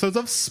reviewing 2 episodes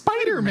of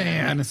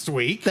Spider-Man next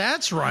week.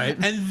 That's right.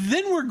 And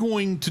then we're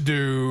going to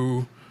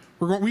do.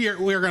 We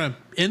are going to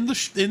end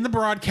the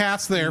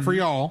broadcast there for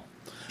y'all.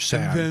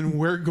 Sad. And then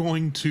we're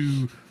going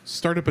to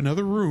start up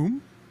another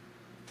room,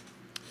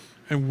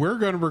 and we're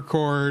going to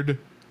record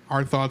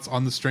our thoughts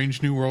on the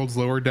Strange New Worlds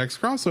Lower Decks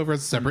crossover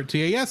as separate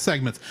TAS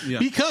segments. Yeah.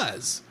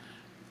 Because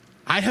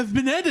I have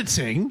been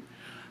editing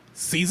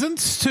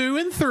seasons 2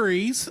 and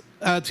 3's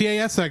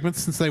TAS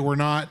segments, since they were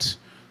not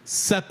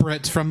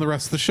separate from the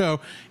rest of the show,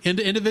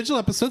 into individual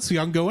episodes. So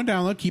y'all can go and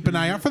download. Keep an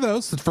eye out for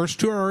those. The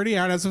first 2 are already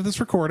out as of this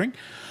recording.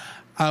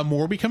 More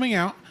will be coming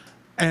out.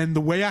 And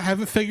the way I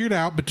have it figured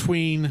out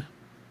between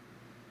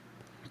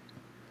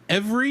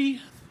all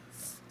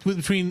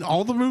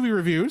the movie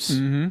reviews,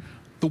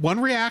 the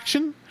one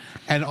reaction,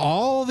 and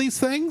all these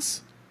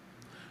things,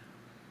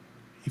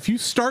 if you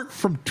start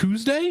from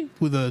Tuesday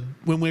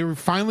when we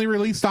finally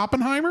released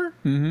Oppenheimer,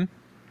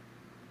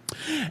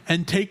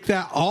 and take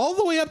that all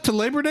the way up to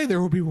Labor Day,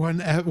 there will be one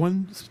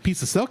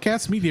piece of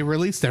Cellcast media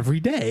released every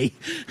day.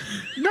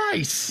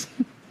 Nice.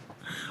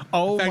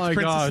 Oh, In fact, my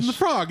Princess gosh. and the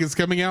Frog is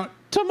coming out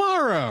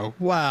tomorrow.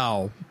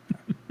 Wow.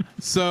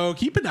 So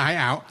keep an eye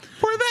out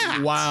for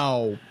that.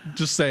 Wow.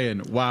 Just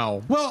saying.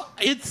 Wow. Well,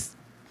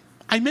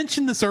 I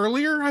mentioned this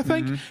earlier, I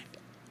think,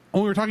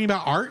 when we were talking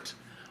about art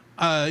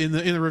in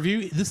the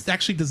review. This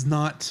actually does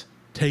not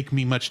take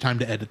me much time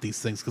to edit these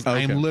things, because I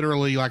am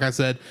literally, like I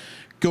said,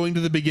 going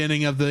to the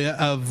beginning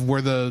of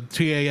where the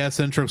TAS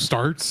intro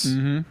starts.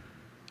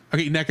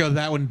 Okay, Neko,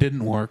 that one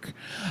didn't work.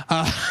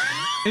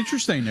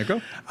 Interesting,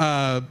 Nico.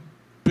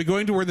 But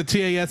going to where the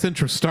TAS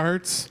intro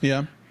starts,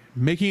 Yeah.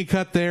 making a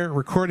cut there,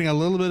 recording a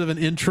little bit of an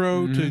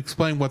intro to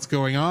explain what's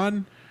going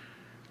on,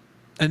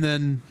 and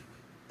then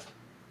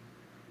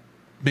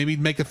maybe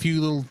make a few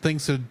little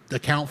things to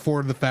account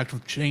for the fact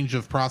of change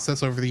of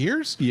process over the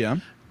years. Yeah.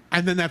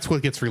 And then that's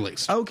what gets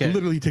released. Okay. It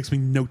literally takes me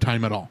no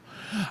time at all.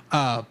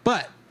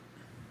 But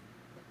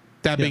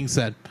that being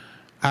said,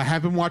 I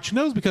have been watching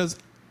those because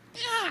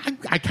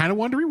I kind of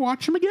wanted to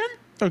rewatch them again.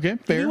 Okay,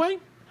 fair. Anyway,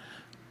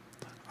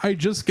 I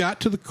just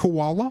got to the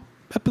koala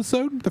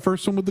episode, the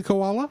first one with the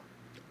koala.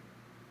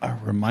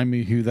 Remind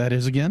me who that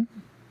is again.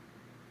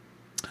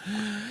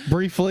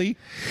 Briefly.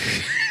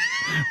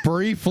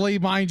 Briefly,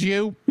 mind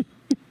you.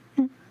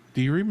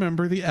 Do you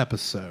remember the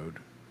episode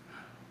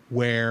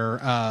where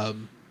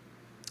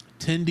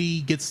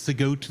Tindy gets to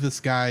go to this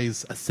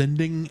guy's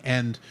ascending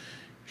and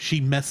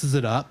she messes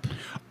it up?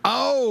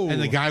 Oh.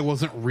 And the guy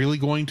wasn't really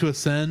going to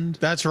ascend.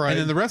 That's right. And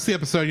then the rest of the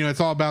episode, it's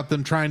all about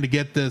them trying to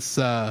get this.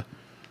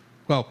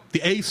 Well,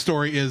 the A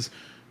story is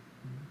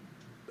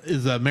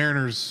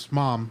Mariner's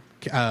mom.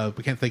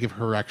 We can't think of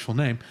her actual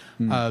name.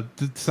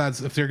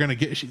 Decides if they're going to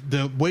get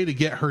the way to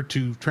get her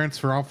to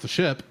transfer off the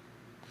ship,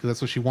 because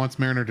that's what she wants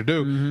Mariner to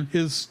do,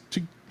 is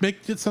to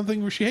make it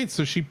something where she hates.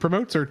 So she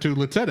promotes her to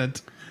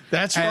lieutenant.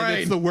 That's and right.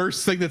 It's the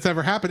worst thing that's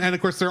ever happened. And of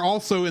course, they're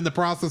also in the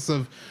process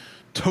of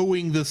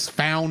towing this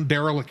found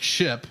derelict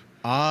ship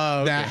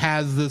that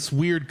has this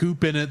weird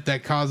goop in it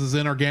that causes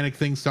inorganic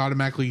things to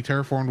automatically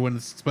terraform when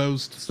it's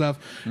exposed to stuff,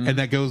 and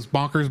that goes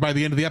bonkers by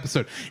the end of the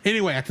episode.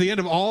 Anyway, at the end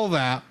of all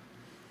that,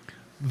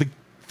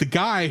 the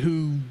guy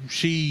who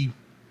she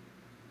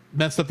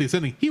messed up the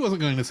ascending, he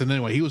wasn't going to ascend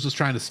anyway. He was just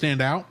trying to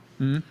stand out.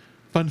 Mm-hmm.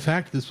 Fun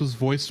fact: this was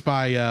voiced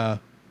by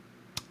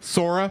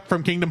Sora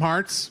from Kingdom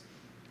Hearts.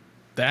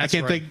 I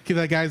can't think of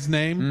that guy's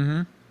name.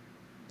 Mm-hmm.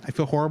 I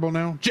feel horrible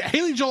now.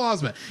 Haley Joel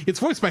Osment. It's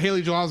voiced by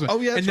Haley Joel Osment. Oh,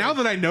 yeah. And now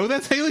that I know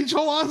that's Haley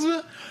Joel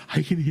Osment,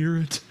 I can hear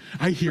it.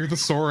 I hear the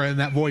Sora in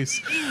that voice.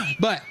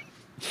 But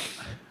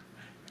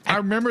I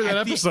remember that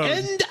episode.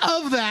 At the end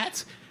of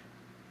that,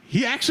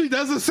 he actually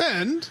does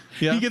ascend.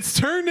 Yeah. He gets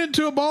turned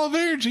into a ball of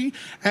energy.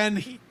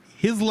 And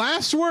his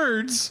last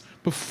words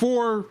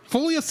before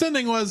fully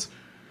ascending was,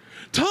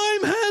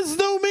 "Time has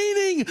no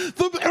meaning.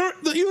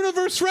 The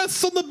universe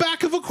rests on the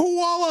back of a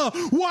koala.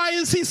 Why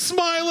is he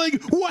smiling?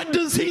 What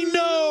does he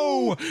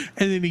know?"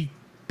 And then he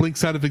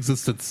blinks out of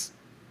existence.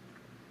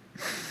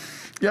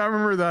 Yeah, I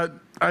remember that.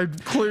 I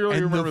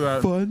clearly remember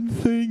that. The fun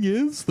thing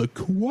is, the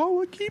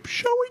koala keeps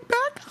showing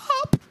back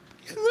up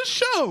in the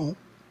show.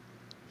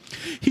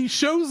 He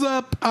shows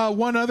up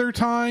one other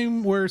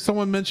time where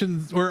someone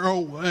mentions,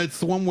 it's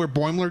the one where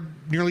Boimler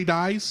nearly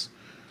dies.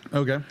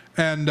 Okay.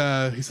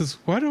 And he says,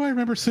 "Why do I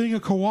remember seeing a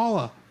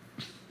koala?"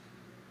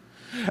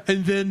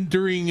 And then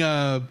during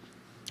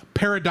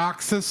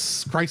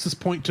Paradoxus Crisis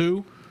Point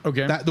 2,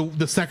 okay, that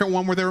the second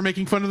one where they were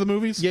making fun of the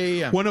movies,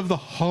 yeah. One of the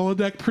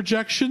holodeck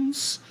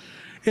projections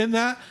in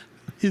that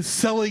is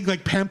selling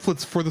like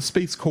pamphlets for the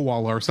space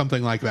koala or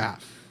something like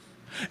that.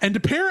 And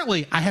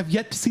apparently, I have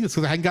yet to see this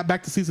because I hadn't got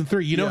back to season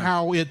 3. You know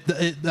how it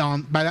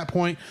by that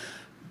point,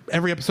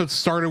 every episode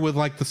started with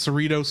like the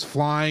Cerritos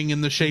flying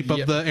in the shape of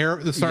the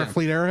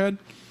Starfleet Arrowhead.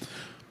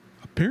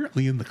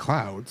 Apparently, in the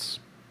clouds,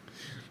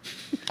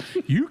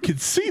 you can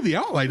see the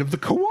outline of the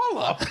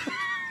koala.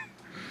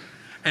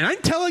 And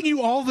I'm telling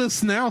you all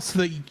this now so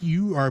that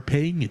you are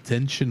paying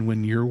attention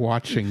when you're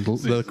watching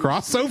the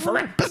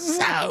crossover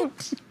episode.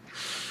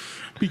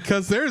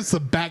 Because there's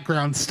some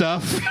background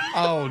stuff.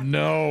 Oh,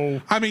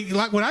 no. I mean,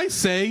 like when I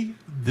say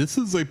this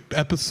is an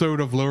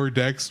episode of Lower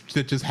Decks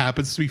that just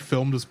happens to be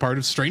filmed as part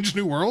of Strange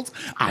New Worlds,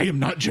 I am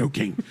not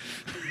joking.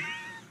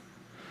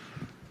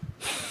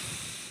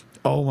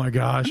 Oh, my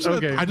gosh.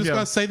 I just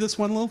got to say this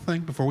one little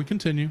thing before we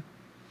continue.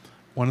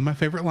 One of my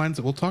favorite lines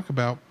that we'll talk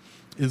about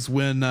is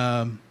when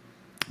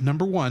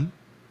number one,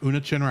 Una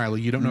Chen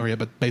Riley, you don't know her yet,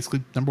 but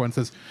basically number one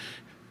says,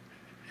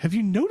 "Have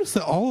you noticed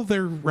that all of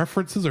their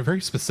references are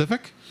very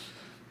specific?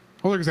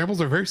 All their examples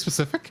are very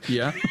specific?"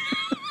 Yeah.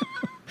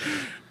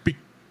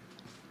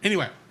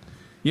 Anyway.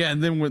 Yeah,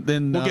 and then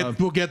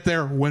we'll get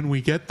there when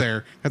we get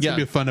there. That's gonna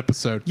be a fun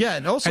episode. Yeah,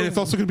 and it's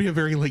also gonna be a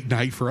very late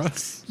night for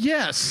us.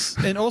 Yes,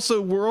 and also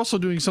we're also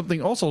doing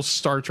something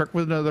Star Trek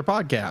with another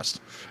podcast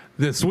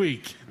this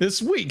week.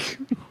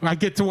 I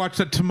get to watch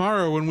that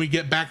tomorrow when we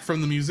get back from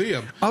the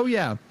museum. Oh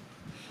yeah,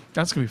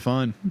 that's gonna be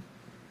fun.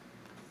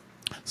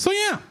 So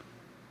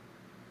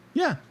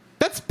yeah,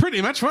 that's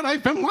pretty much what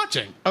I've been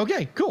watching.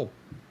 Okay, cool.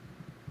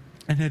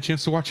 And had a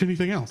chance to watch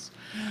anything else.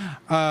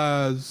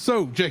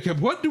 So, Jacob,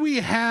 what do we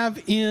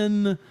have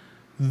in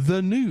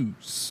the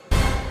news?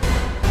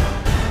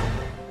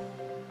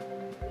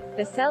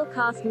 The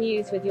Cellcast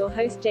News with your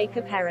host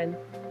Jacob Heron.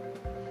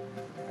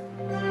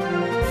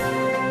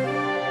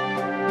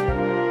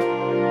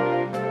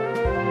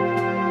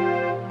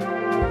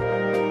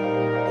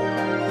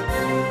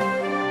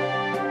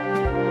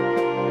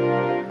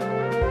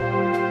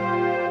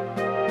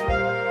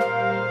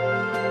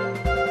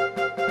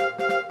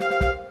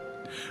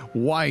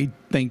 Why,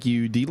 thank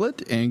you,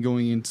 D-Lit. And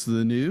going into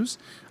the news,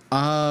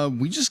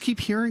 we just keep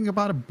hearing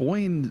about a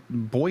boy in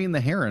the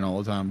Heron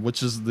all the time,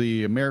 which is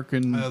the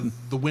American...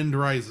 The Wind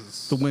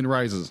Rises. The Wind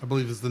Rises. I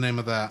believe is the name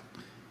of that.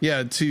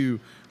 Yeah, to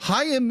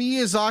Hayao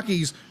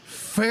Miyazaki's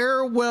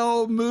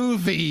farewell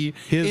movie,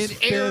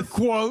 air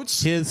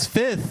quotes. His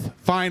fifth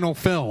final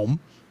film.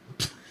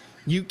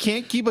 You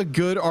can't keep a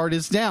good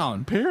artist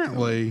down.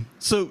 Apparently.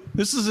 So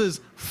this is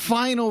his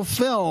final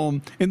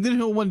film, and then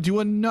he'll want to do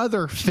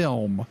another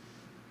film.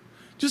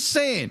 Just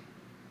saying.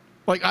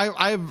 Like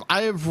I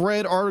have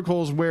read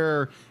articles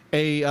where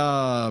a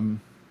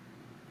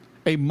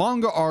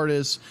manga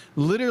artist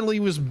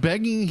literally was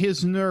begging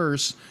his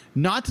nurse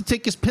not to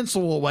take his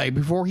pencil away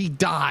before he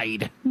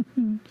died.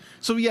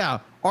 So yeah,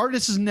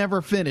 artists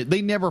never finish.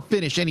 They never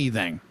finish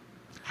anything.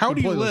 How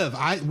do you live?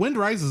 Wind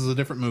Rises is a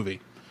different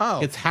movie.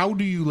 Oh, it's How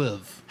Do You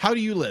Live? How do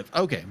you live?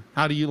 Okay,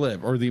 How Do You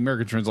Live, or the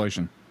American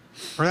translation,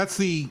 or that's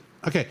the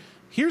okay.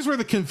 Here's where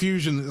the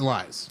confusion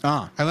lies.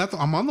 I'm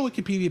on the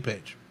Wikipedia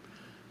page.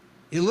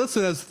 It lists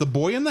it as The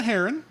Boy and the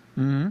Heron.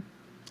 Mm-hmm.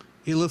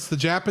 It lists the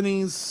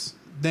Japanese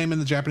name and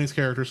the Japanese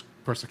characters.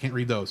 Of course, I can't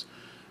read those.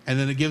 And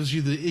then it gives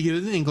you it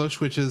in English,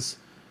 which is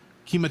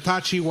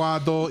Kimatachi wa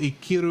do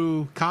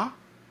ikiru ka.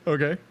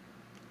 Okay.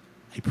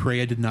 I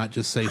pray I did not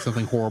just say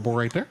something horrible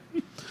right there.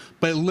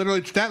 But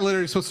that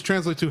literally is supposed to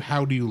translate to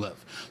How Do You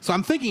Live? So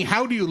I'm thinking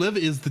How Do You Live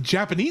is the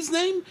Japanese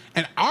name,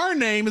 and our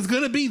name is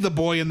going to be The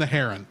Boy and the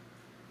Heron.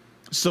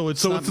 So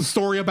it's a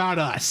story about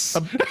us.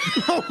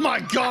 Oh my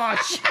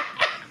gosh.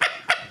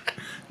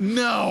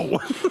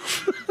 No.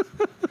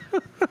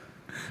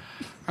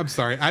 I'm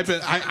sorry.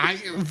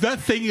 That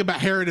thing about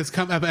Herod has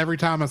come up every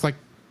time. I was like,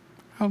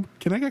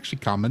 can I actually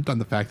comment on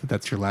the fact that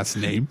that's your last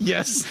name?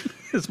 Yes,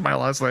 it's my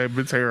last name.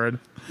 It's Herod.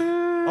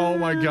 Oh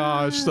my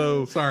gosh!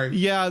 So sorry.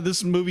 Yeah,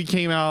 this movie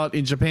came out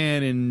in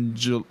Japan in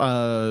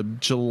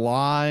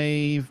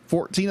July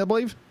 14, I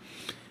believe.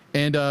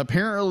 And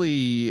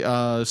apparently,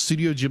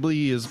 Studio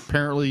Ghibli is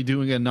apparently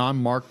doing a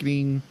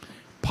non-marketing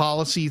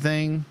policy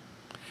thing.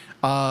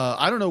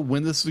 I don't know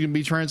when this is going to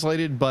be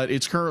translated, but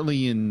it's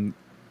currently in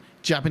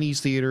Japanese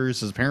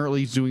theaters.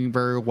 Apparently, it's doing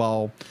very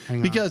well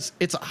because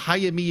it's a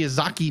Hayao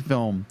Miyazaki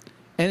film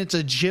and it's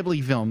a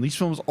Ghibli film. These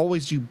films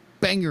always do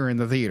banger in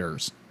the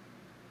theaters.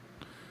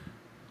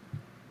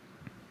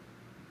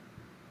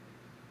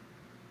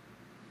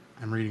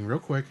 I'm reading real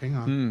quick. Hang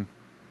on.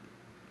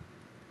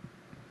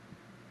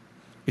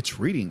 It's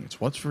reading.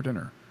 It's what's for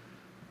dinner.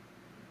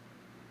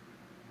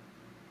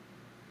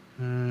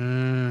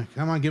 Come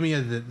on, give me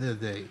the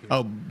date.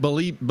 Oh,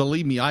 believe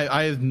me,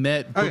 I have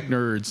met book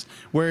nerds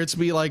where it's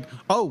be like,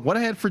 oh, what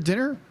I had for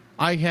dinner?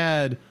 I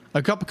had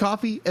a cup of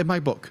coffee and my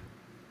book.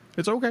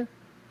 It's okay.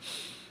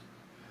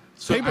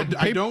 So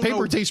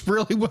paper tastes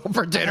really well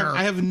for dinner.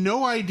 I have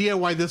no idea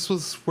why this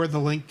was where the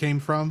link came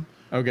from.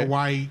 Okay. Or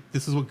why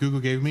this is what Google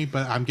gave me,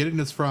 but I'm getting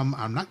this from,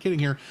 I'm not kidding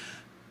here,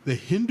 the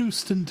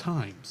Hindustan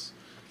Times.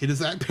 It is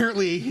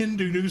apparently a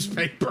Hindu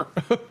newspaper.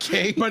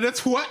 Okay. But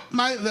that's what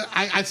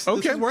this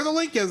is where the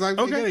link is. I'm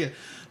getting it.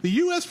 The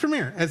U.S.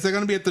 premiere, as they're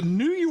going to be at the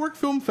New York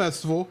Film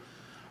Festival,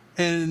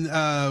 and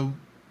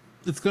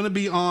it's going to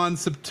be on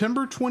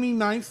September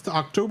 29th to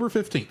October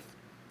 15th.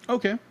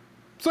 Okay.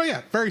 So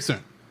yeah, very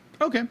soon.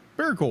 Okay.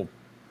 Very cool.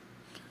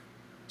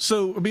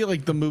 So it'd be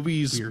like the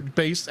movie's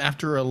based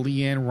after a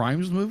Leanne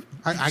Rimes movie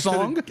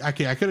song? I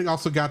could have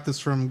also got this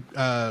from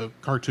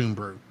Cartoon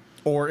Brew.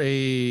 Or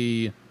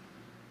a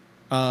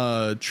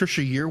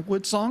Trisha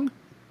Yearwood song?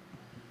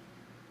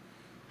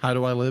 How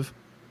Do I Live?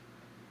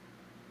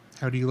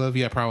 How do you live?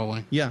 Yeah,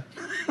 probably. Yeah.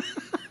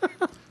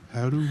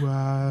 How do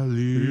I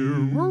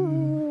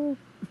live?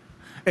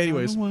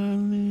 Anyways. How do I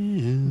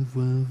live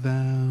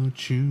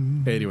without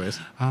you? Anyways.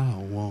 I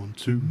want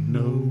to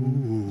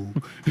know.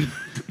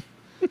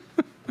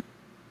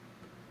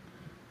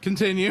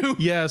 Continue.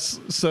 Yes.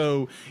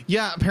 So,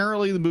 yeah,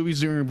 apparently the movie's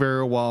doing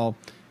very well.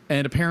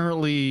 And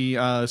apparently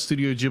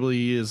Studio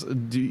Ghibli is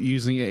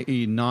using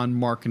a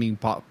non-marketing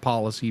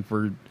policy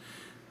for...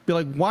 Be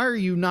like, why are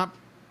you not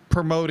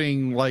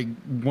promoting like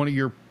one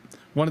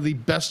of the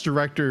best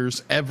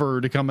directors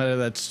ever to come out of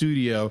that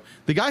studio?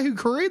 The guy who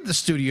created the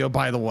studio,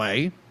 by the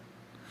way.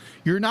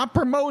 You're not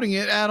promoting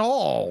it at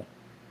all.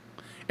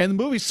 And the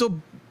movie's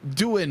still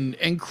doing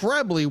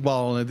incredibly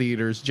well in the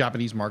theaters,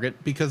 Japanese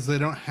market. Because they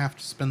don't have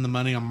to spend the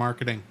money on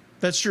marketing.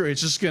 That's true.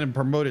 It's just going to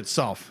promote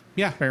itself.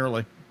 Yeah.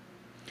 Apparently.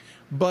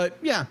 But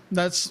yeah,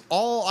 that's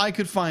all I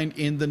could find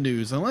in the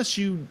news. Unless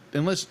Drew,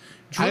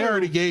 I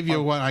already gave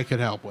you what I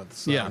could help with.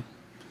 So. Yeah.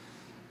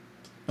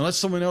 Unless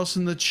someone else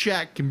in the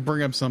chat can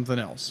bring up something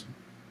else.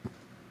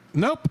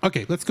 Nope.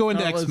 Okay, let's go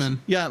into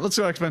X-Men. Yeah, let's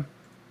go X-Men.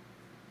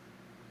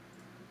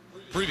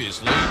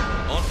 Previously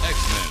on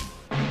X-Men.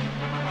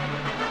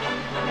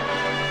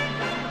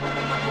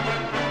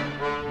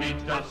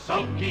 Meet the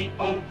sulky,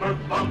 over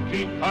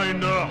funky,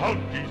 kinda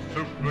hulky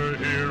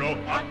superhero.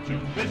 A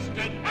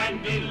two-fisted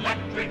and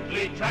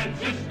electrically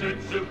transistored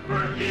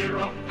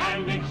superhero.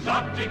 An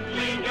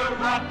exotically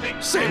neurotic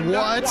and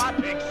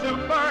aquatic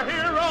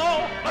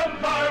superhero. The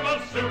Marvel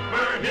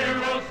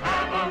superheroes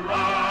have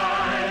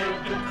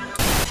arrived.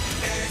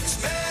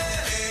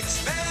 X-Men,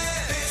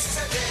 X-Men, it's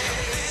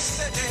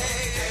the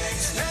day,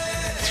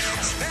 X-Men,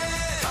 X-Men,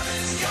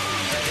 coming your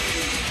way.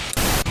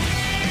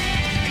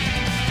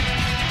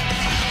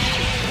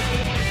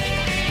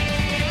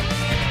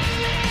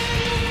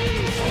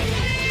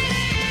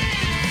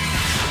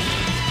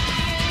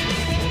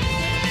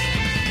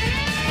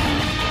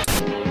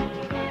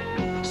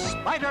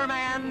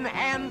 Spider-Man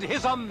and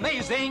his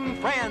amazing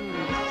friends,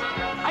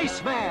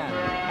 Iceman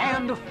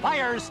and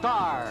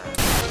Firestar.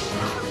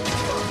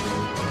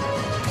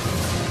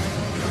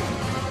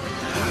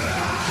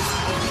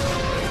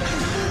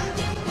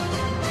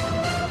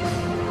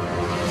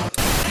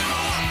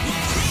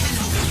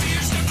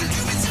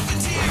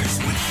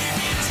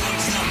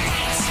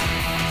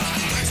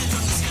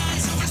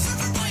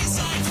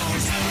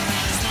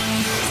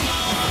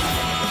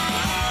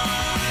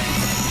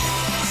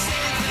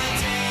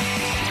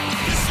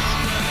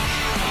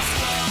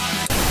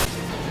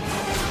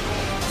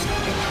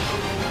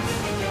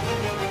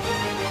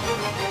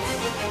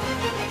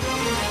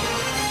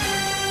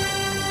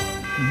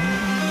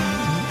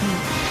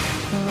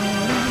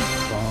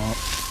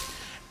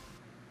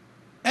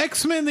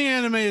 X-Men the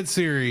Animated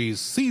Series,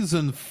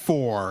 Season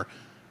 4.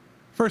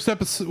 First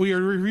episode, we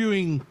are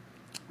reviewing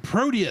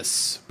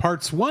Proteus,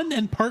 Parts 1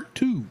 and Part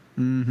 2.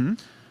 Mm-hmm.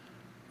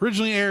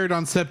 Originally aired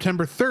on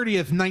September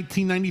 30th,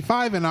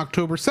 1995 and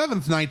October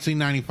 7th,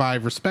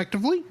 1995,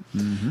 respectively.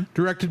 Mm-hmm.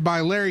 Directed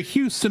by Larry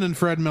Houston and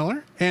Fred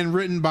Miller, and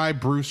written by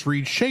Bruce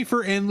Reed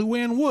Schaefer and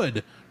Luann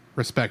Wood,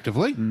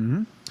 respectively.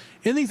 Mm-hmm.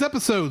 In these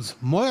episodes,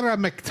 Moira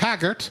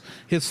McTaggart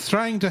is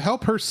trying to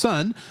help her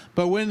son,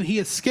 but when he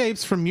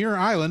escapes from Muir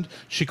Island,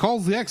 she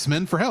calls the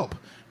X-Men for help.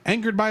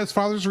 Angered by his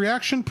father's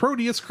reaction,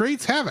 Proteus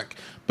creates havoc,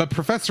 but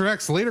Professor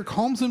X later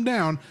calms him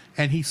down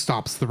and he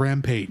stops the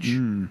rampage.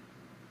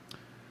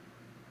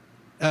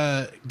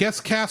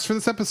 Guest cast for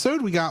this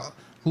episode, we got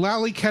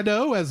Lally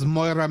Cadeau as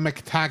Moira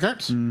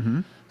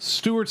McTaggart,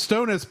 Stuart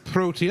Stone as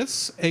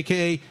Proteus,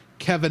 aka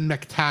Kevin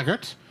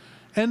McTaggart,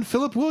 and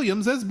Philip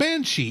Williams as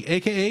Banshee,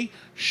 aka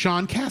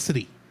Sean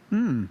Cassidy.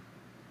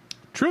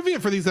 Trivia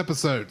for these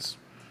episodes.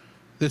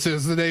 This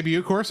is the debut,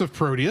 of course, of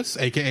Proteus,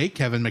 aka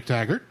Kevin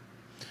McTaggart.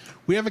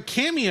 We have a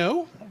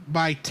cameo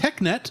by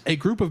TechNet, a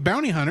group of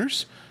bounty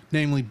hunters,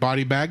 namely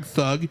Bodybag,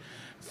 Thug,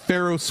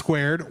 Pharaoh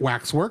Squared,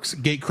 Waxworks,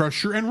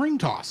 Gatecrusher, and Ring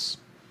Toss.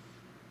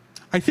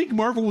 I think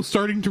Marvel was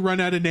starting to run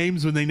out of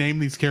names when they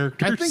named these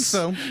characters. I think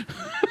so.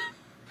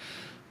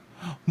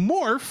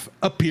 Morph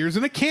appears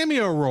in a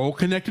cameo role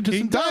connected to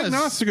some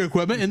diagnostic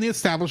equipment in the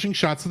establishing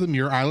shots of the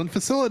Muir Island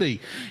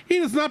facility. He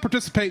does not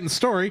participate in the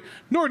story,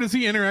 nor does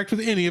he interact with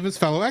any of his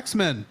fellow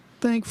X-Men.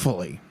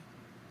 Thankfully.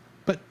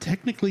 But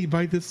technically,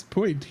 by this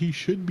point, he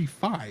should be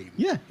fine.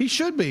 Yeah, he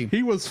should be.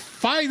 He was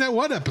fine that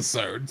one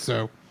episode,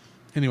 so...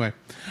 Anyway,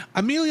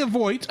 Amelia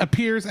Voigt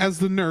appears as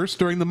the nurse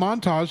during the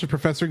montage of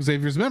Professor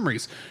Xavier's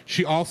memories.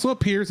 She also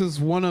appears as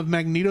one of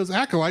Magneto's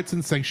acolytes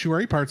in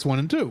Sanctuary Parts 1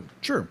 and 2.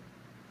 Sure.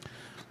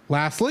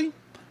 Lastly,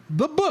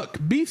 the book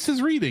Beast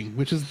is reading,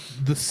 which is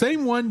the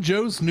same one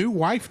Joe's new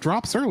wife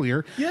drops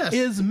earlier,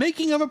 is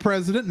Making of a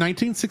President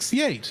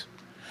 1968.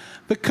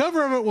 The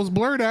cover of it was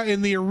blurred out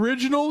in the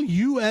original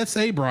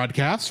USA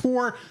broadcast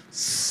for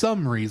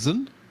some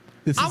reason.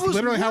 This is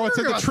literally how it's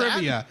in the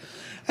trivia.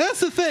 That's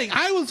the thing.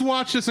 I was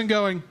watching this and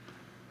going,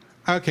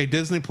 okay,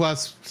 Disney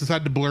Plus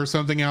decided to blur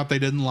something out they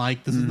didn't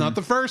like. This is not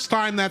the first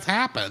time that's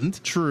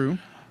happened. True.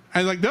 I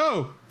was like,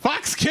 no,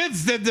 Fox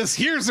Kids did this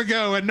years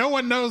ago and no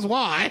one knows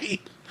why.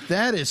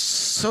 That is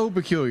so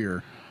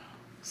peculiar.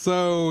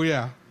 So,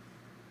 yeah.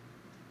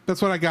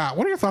 That's what I got.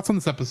 What are your thoughts on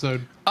this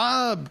episode?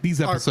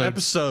 These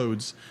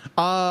episodes.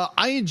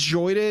 I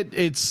enjoyed it.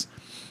 It's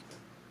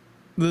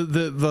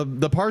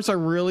the parts I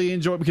really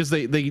enjoy because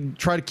they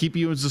try to keep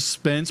you in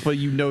suspense, but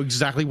you know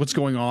exactly what's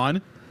going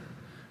on.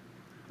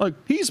 Like,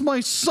 he's my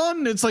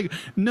son. It's like,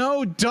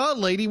 no, duh,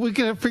 lady. We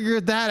could have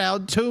figured that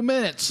out in 2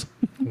 minutes.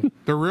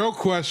 The real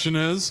question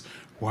is,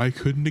 why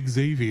couldn't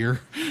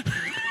Xavier?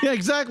 Yeah,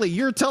 exactly.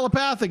 You're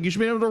telepathic. You should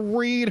be able to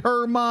read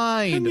her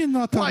mind. Can you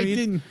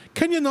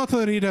not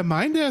read her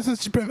mind,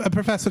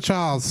 Professor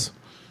Charles?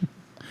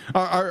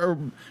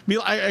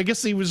 I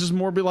guess he was just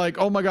more be like,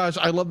 oh my gosh,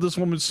 I love this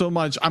woman so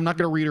much. I'm not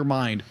going to read her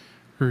mind.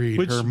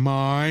 Read her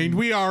mind.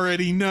 We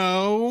already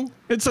know.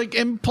 It's like,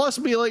 and plus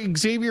be like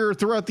Xavier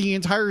throughout the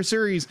entire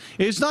series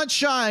is not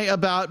shy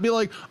about be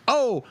like,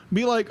 I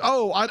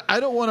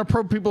don't want to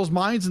probe people's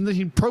minds, and then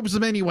he probes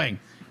them anyway.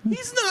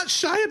 He's not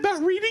shy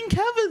about reading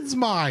Kevin's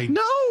mind.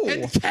 No.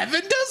 And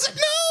Kevin doesn't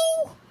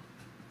know.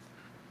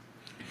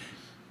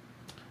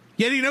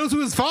 Yet he knows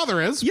who his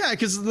father is. Yeah,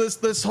 because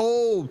this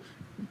whole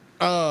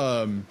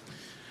drawn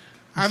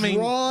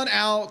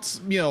out,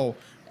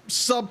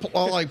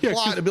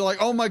 plot to be like,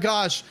 oh my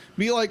gosh,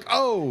 be like,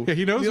 oh. Yeah,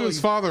 he knows who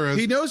his father is.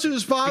 He knows who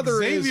his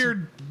father is.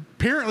 Xavier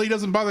apparently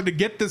doesn't bother to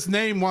get this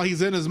name while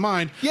he's in his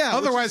mind. Yeah.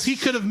 Otherwise, he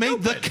could have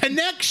made the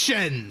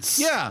connections.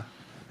 Yeah.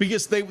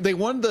 Because they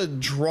wanted to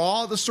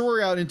draw the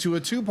story out into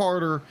a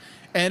two-parter,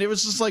 and it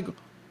was just like,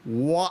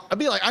 what? I'd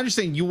be like, I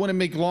understand you want to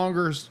make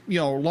longer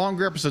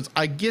episodes.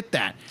 I get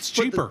that. It's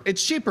cheaper.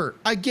 It's cheaper.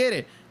 I get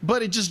it.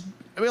 But it's just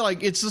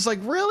like,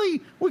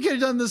 really? We could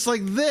have done this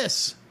like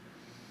this.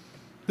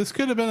 This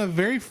could have been a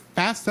very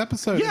fast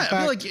episode. Yeah, I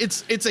feel like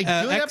it's a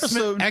good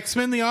episode.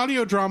 X-Men the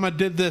audio drama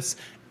did this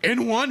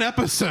in one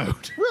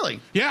episode. Really?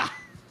 Yeah.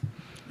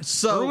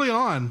 So early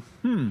on.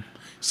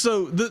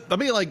 So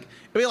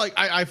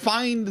I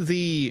find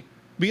he's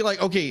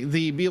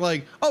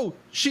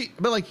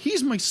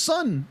my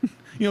son.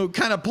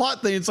 Kind of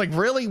plot thing. It's like,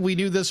 really? We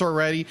knew this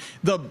already.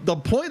 The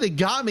point that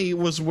got me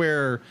was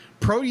where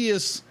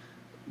Proteus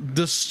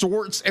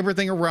distorts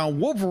everything around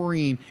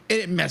Wolverine and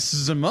it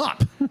messes him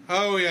up.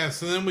 Oh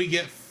yes, and then we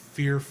get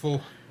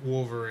fearful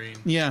Wolverine.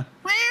 Yeah.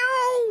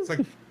 It's like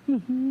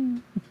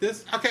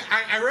this. Okay,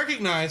 I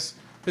recognize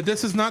that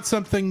this is not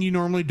something you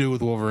normally do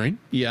with Wolverine.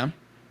 Yeah.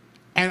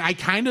 And I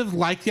kind of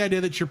like the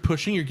idea that you're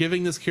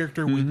giving this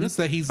character a weakness,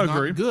 that he's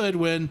not good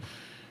when,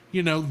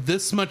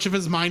 this much of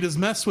his mind is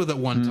messed with at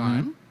one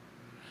time.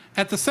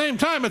 At the same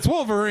time, it's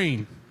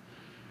Wolverine.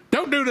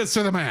 Don't do this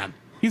to the man.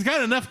 He's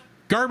got enough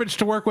garbage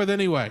to work with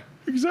anyway.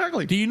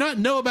 Exactly. Do you not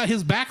know about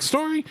his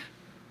backstory?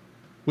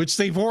 Which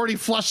they've already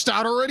flushed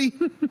out already?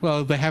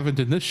 Well, they haven't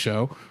in this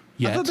show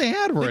yet. I thought they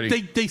had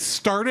already. They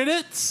started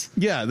it.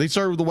 Yeah, they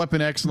started with the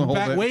Weapon X and the whole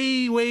bit.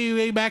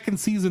 Way back in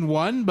season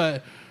 1,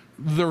 but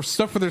the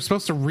stuff where they're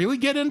supposed to really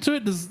get into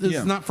it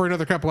is not for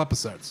another couple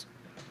episodes.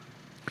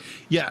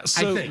 Yeah,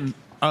 so... I think.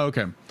 Oh,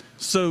 okay.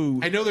 So...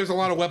 I know there's a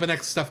lot of Weapon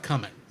X stuff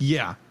coming.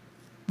 Yeah,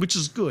 which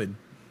is good.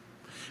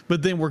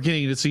 But then we're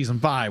getting into season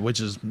 5,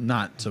 which is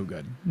not so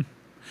good.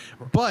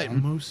 But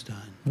Almost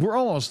done. we're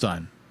almost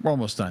done. We're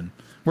almost done.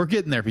 We're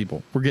getting there,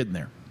 people. We're getting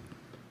there.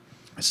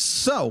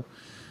 So,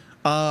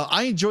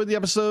 I enjoyed the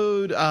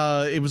episode.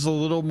 It was a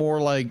little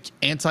more like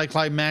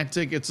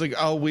anticlimactic. It's like,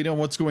 oh, we know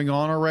what's going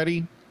on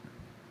already.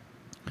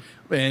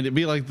 And it'd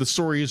be like the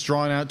story is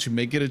drawn out to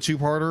make it a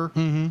two-parter.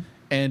 Mm-hmm.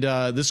 And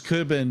this could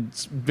have been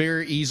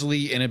very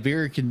easily in a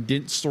very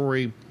condensed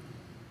story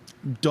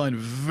done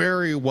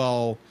very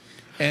well.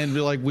 And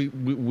be like,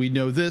 we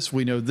know this,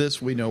 we know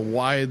this, we know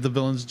why the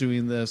villain's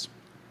doing this.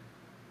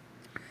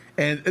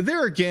 And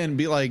there again,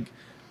 be like,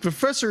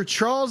 Professor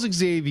Charles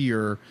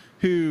Xavier,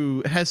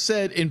 who has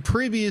said in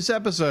previous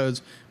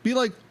episodes, be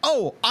like,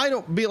 I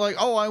don't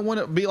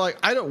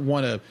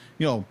want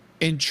to,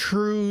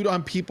 intrude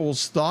on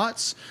people's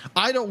thoughts.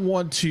 I don't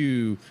want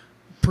to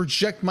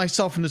project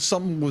myself into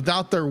something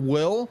without their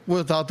will,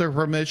 without their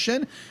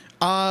permission.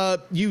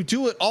 You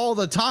do it all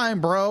the time,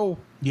 bro.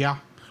 Yeah.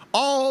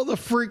 All the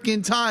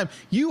freaking time.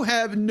 You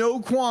have no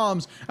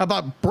qualms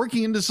about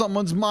breaking into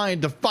someone's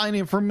mind to find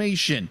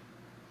information.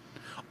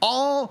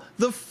 All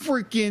the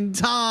freaking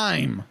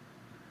time.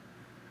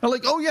 I'm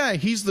like, oh yeah,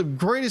 he's the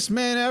greatest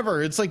man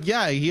ever. It's like,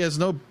 yeah, he has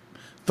no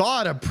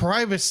thought of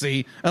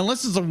privacy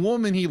unless it's a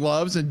woman he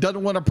loves and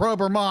doesn't want to probe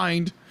her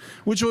mind,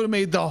 which would have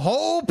made the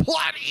whole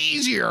plot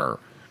easier.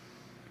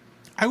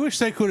 I wish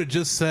they could have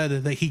just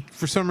said that he,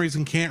 for some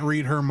reason, can't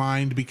read her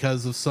mind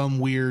because of some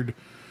weird.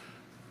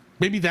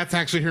 Maybe that's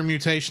actually her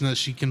mutation that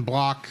she can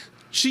block.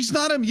 She's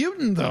not a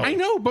mutant, though. I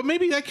know, but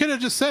maybe that could have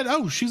just said,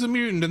 "Oh, she's a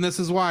mutant, and this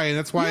is why." And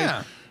that's why.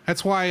 Yeah.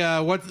 That's why.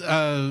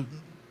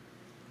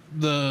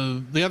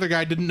 The other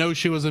guy didn't know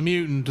she was a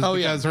mutant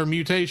because her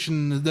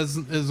mutation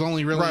is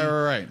only really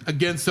right.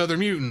 against other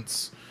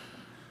mutants.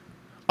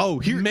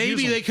 Oh,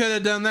 maybe they could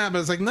have done that, but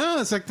it's like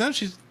no,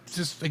 she's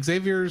just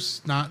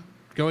Xavier's not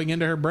going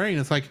into her brain.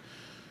 It's like,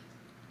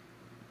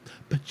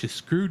 but you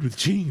screwed with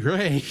Jean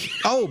Grey.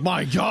 Oh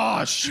my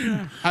gosh!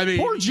 I mean,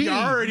 poor Jean. You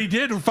already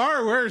did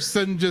far worse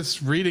than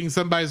just reading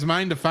somebody's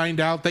mind to find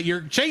out that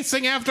you're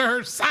chasing after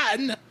her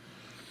son.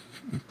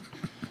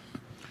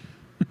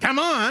 Come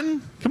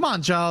on,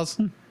 Charles.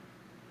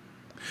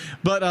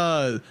 But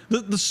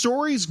the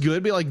story's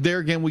good. But like there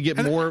again, we get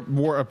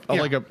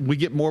we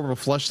get more of a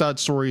fleshed out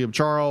story of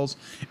Charles,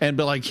 but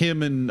like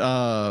him and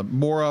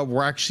Mora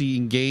were actually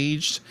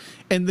engaged,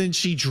 and then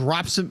she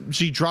drops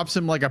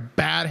him like a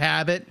bad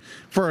habit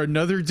for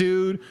another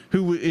dude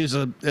who is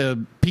a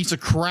piece of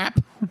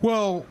crap.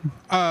 Well,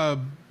 the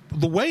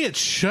way it's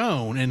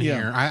shown in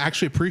here, I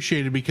actually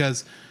appreciate it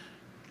because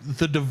when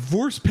the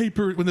divorce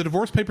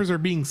papers are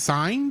being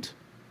signed.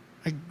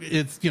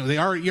 It's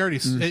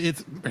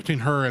it's between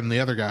her and the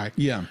other guy.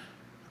 Yeah.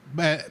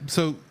 But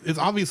so it's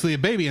obviously a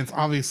baby and it's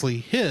obviously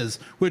his,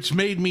 which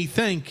made me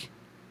think,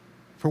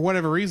 for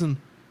whatever reason,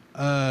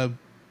 how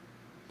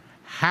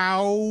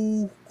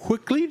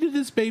quickly did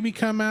this baby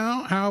come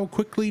out? How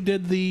quickly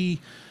did the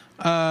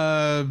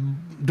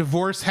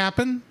divorce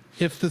happen?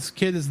 If this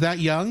kid is that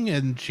young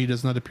and she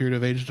does not appear to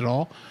have aged at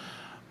all.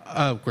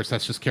 Of course,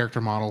 that's just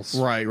character models.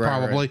 Right.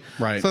 Probably.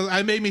 Right. So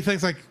it made me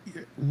think, like,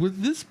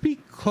 would this be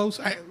close?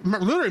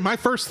 Literally, my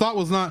first thought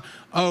was not,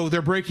 oh,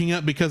 they're breaking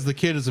up because the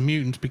kid is a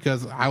mutant,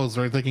 because I was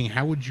already thinking,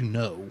 how would you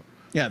know?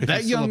 Yeah,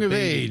 that young of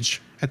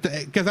age.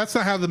 Because that's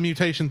not how the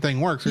mutation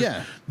thing works.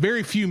 There's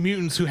very few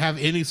mutants who have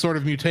any sort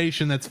of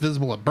mutation that's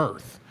visible at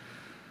birth.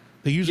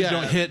 They usually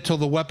don't hit till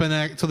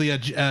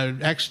the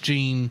X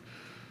gene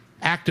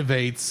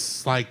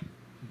activates, like,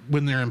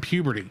 when they're in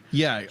puberty.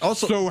 Yeah.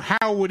 Also, so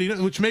how would he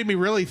know? Which made me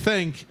really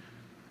think,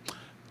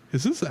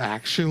 is this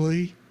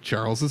actually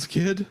Charles's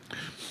kid?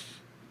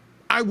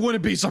 I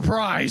wouldn't be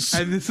surprised.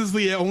 And this is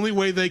the only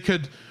way they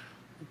could.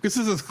 This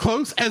is as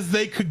close as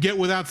they could get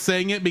without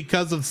saying it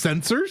because of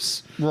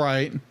censors.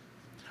 Right.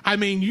 I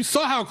mean, you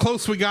saw how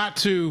close we got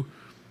to.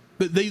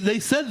 They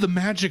said the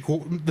magic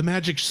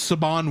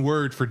Saban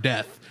word for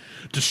death,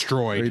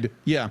 destroyed.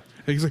 Yeah.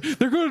 And he's like,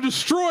 they're going to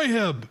destroy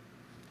him.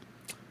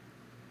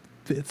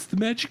 It's the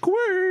magic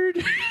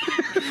word.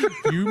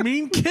 You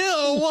mean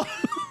kill.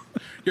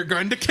 You're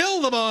going to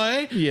kill the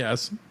boy.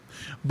 Yes.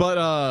 But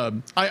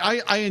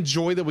I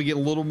enjoy that we get a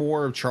little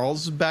more of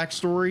Charles'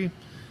 backstory.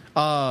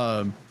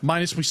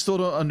 Minus we still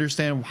don't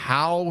understand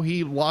how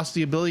he lost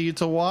the ability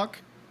to walk.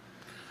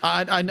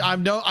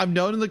 I've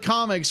known in the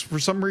comics for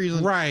some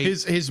reason, right?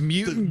 His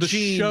mutant the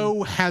gene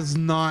show has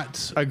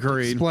not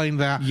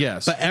explained that.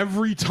 Yes, but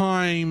every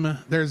time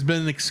there's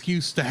been an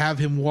excuse to have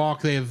him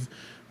walk,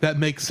 that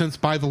makes sense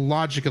by the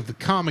logic of the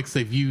comics.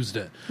 They've used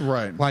it,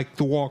 right? Like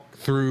the walk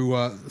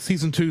through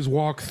season 2's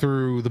walk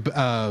through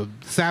the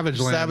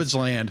Savage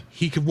Land.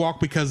 He could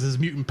walk because his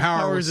mutant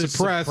power was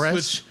suppressed,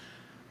 which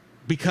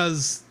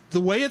because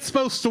the way it's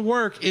supposed to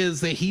work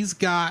is that he's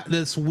got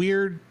this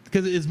weird,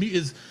 because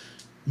his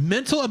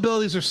mental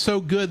abilities are so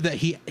good that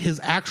he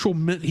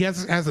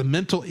has a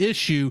mental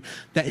issue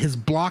that is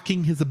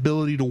blocking his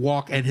ability to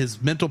walk, and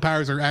his mental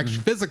powers are actually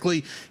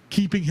physically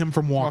keeping him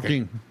from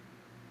walking.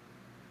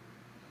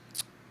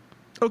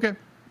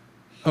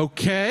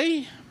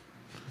 Okay.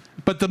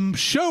 But the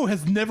show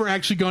has never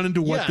actually gone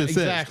into what this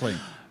is.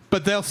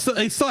 But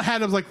they still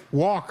had him like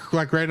walk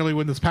like randomly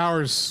when his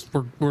powers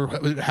were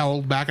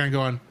held back, and I'm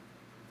going,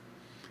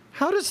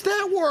 how does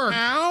that work?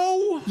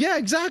 ow? Yeah,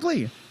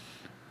 exactly.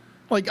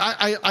 Like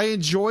I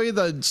enjoy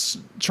the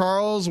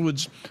Charles,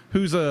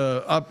 who's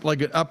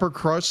an upper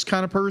crust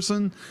kind of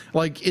person,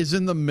 like is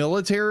in the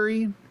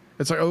military.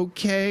 It's like,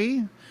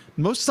 okay.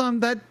 Most of the time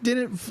that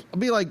didn't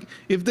be like,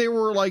 if they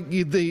were like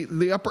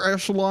the upper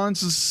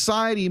echelons of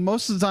society,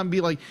 most of the time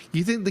be like,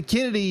 you think the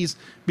Kennedys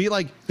be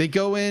like, they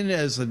go in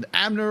as an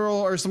admiral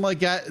or something like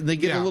that, and they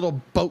get a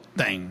little boat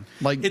thing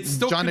like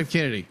John F.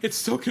 Kennedy. It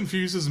still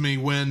confuses me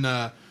when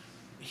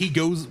he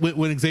goes,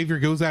 when Xavier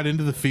goes out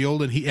into the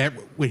field and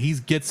when he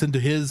gets into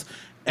his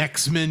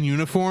X-Men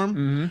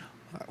uniform,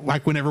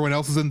 like when everyone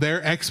else is in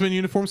their X-Men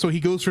uniform. So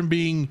he goes from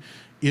being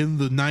in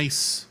the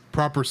nice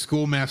proper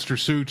schoolmaster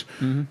suit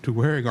to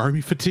wearing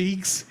army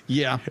fatigues.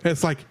 Yeah.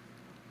 It's like,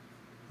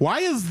 why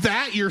is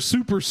that your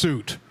super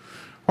suit?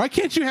 Why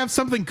can't you have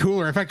something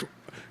cooler? In fact,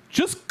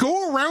 just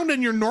go around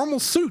in your normal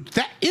suit.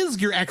 That is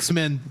your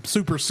X-Men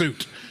super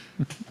suit.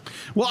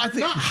 Well, I You're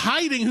think not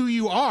hiding who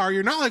you are.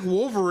 You're not like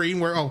Wolverine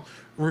where,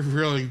 we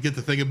really get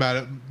to think about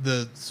it.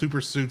 The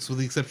super suits, with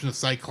the exception of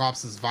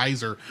Cyclops'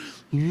 visor,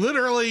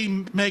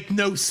 literally make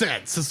no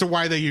sense as to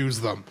why they use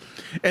them.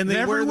 And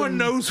everyone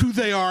knows who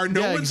they are.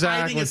 No one's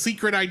hiding a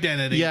secret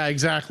identity. Yeah,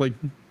 exactly.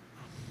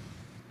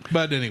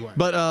 But anyway.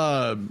 But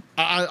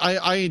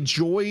I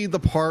enjoy the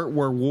part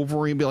where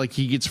Wolverine be like,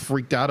 he gets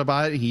freaked out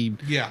about it. He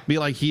be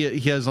like, he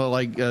has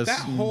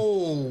that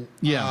whole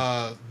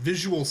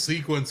visual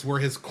sequence where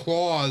his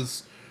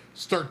claws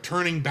start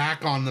turning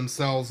back on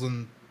themselves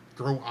and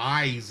grow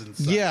eyes and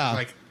stuff. Yeah.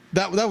 Like,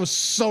 that was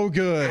so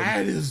good.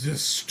 that is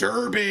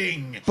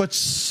disturbing, but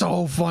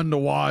so fun to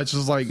watch.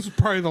 It's like, this is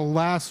probably the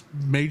last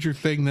major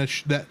thing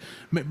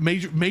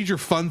major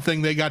fun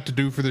thing they got to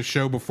do for the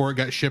show before it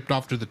got shipped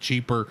off to the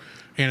cheaper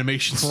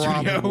animation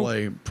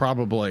studio.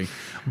 Probably.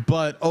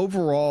 But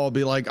overall,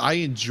 be like, I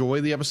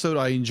enjoy the episode.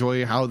 I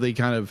enjoy how they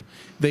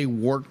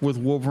work with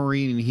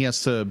Wolverine, and he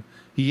has to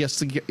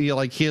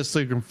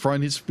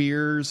confront his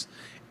fears.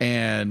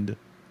 And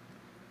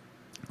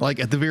like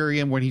at the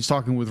very end when he's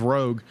talking with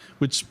Rogue,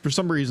 which for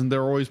some reason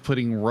they're always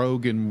putting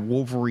Rogue and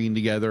Wolverine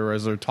together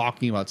as they're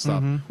talking about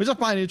stuff, which I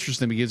find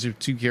interesting because you have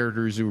two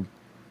characters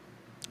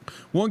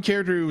one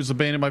character who was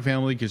abandoned by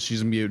family because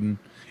she's a mutant,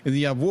 and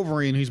then you have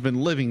Wolverine who's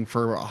been living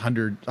for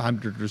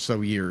 100 or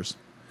so years.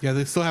 Yeah,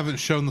 they still haven't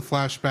shown the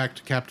flashback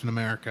to Captain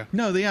America.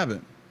 No, they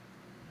haven't.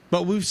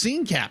 But we've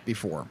seen Cap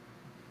before.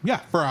 Yeah,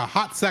 for a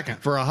hot second.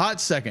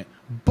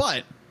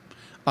 But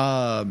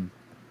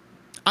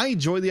I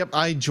enjoy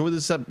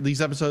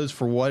these episodes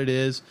for what it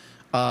is.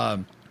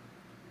 I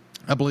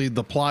believe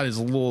the plot is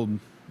a little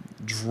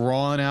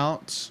drawn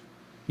out,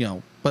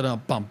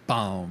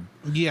 bum.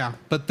 Yeah,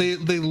 but they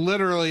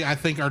literally, I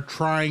think, are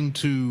trying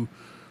to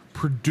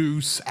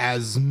produce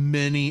as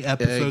many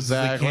episodes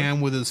as they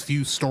can with as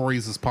few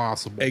stories as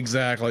possible.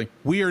 Exactly.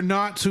 We are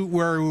not to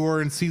where we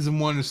were in season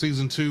 1 or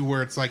season 2,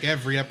 where it's like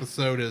every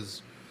episode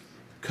is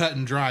cut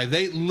and dry.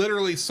 They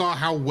literally saw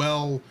how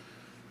well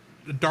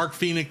Dark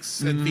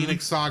Phoenix and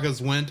Phoenix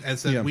sagas went and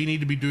said, we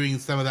need to be doing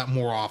some of that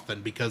more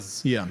often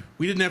because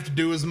we didn't have to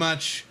do as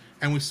much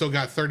and we still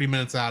got 30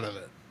 minutes out of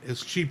it.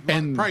 It's cheap,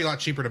 and probably a lot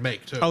cheaper to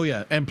make too. Oh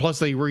yeah, and plus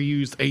they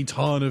reused a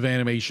ton of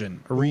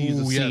animation, reused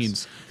the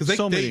scenes because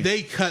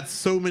they cut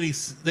so many.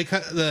 They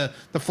cut the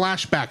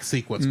flashback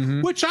sequence,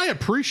 which I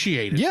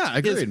appreciated. Yeah, I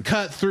agree. It's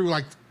cut through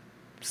like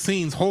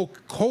scenes, whole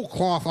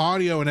cloth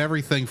audio and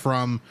everything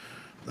from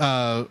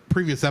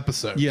previous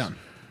episodes. Yeah,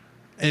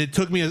 and it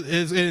took me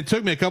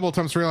a couple of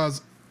times to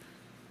realize,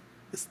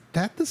 is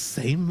that the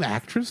same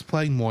actress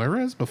playing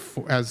Moira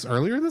as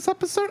earlier in this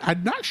episode?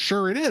 I'm not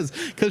sure it is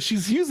because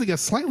she's using a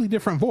slightly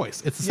different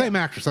voice. It's the same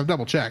actress. I've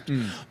double checked,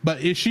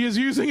 but she is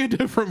using a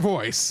different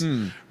voice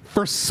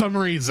for some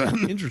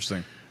reason.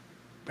 Interesting.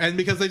 And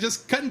because they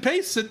just cut and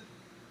pasted,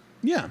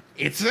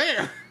 it's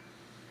there.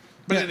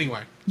 But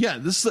anyway,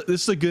 this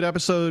is a good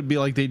episode. Be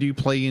like, they do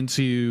play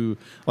into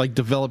like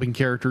developing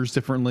characters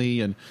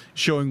differently and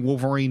showing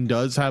Wolverine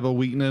does have a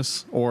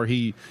weakness, or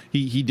he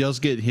does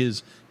get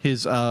his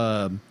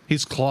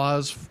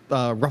claws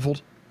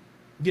ruffled.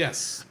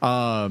 Yes.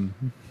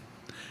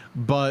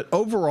 But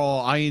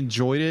overall, I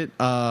enjoyed it.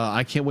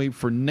 I can't wait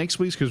for next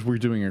week's because we're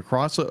doing a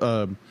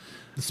the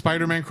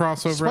Spider-Man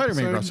crossover.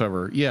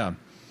 Crossover. Yeah.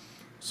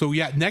 So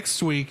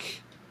next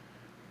week.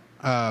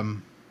 Let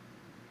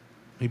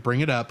me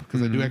bring it up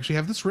because I do actually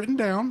have this written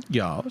down.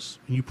 Yes.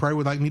 And you probably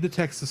would like me to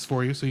text this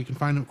for you so you can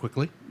find it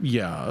quickly.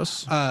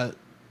 Yes.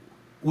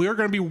 We are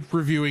going to be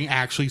reviewing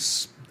actually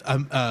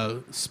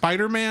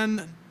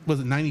Spider-Man.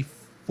 Was it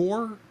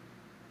 94?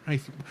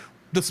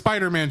 The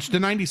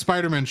 90s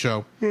Spider-Man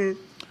show.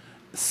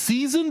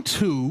 Season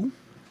 2,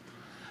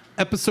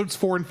 episodes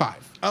 4 and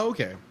 5. Oh,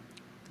 okay.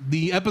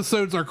 The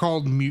episodes are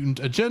called Mutant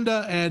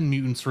Agenda and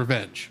Mutant's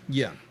Revenge.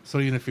 Yeah.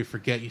 So even if you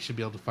forget, you should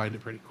be able to find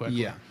it pretty quickly.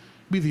 Yeah.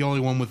 Be the only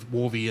one with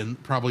Wolvie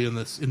and probably in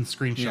the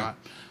screenshot.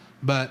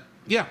 But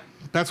yeah,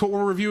 that's what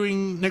we're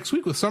reviewing next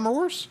week with Summer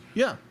Wars.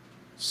 Yeah.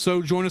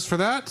 So join us for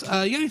that. You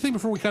got anything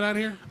before we cut out of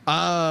here?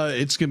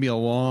 It's gonna be a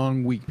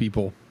long week,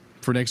 people,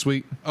 for next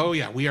week. Oh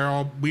yeah, we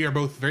are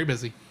both very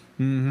busy.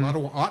 A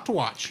lot to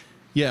watch.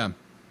 Yeah.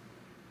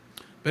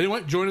 But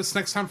anyway, join us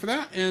next time for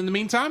that. In the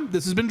meantime,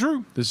 this has been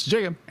Drew. This is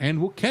Jacob. And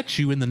we'll catch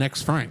you in the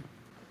next frame.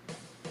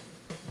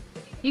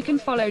 You can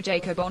follow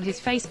Jacob on his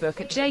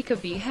Facebook at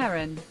Jacob B.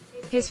 Heron.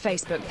 His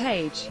Facebook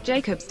page,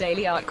 Jacob's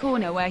Daily Art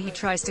Corner, where he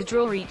tries to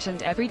draw each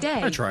and every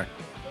day. I try.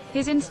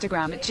 His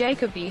Instagram at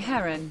Jacob B.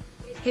 Heron.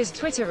 His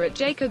Twitter at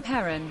Jacob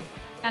Heron.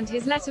 And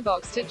his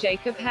letterboxd at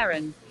Jacob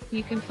Heron.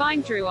 You can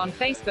find Drew on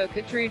Facebook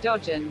at Drew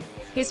Dodgen.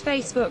 His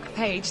Facebook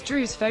page,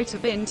 Drew's Photo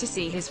Bin, to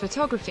see his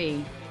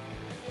photography.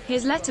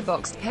 His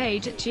letterboxd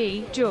page at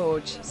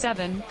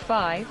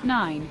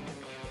ggeorge759.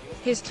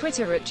 His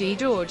Twitter at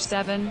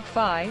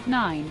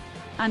ggeorge759.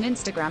 And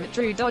Instagram at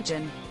Drew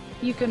Dodgen.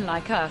 You can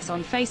like us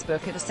on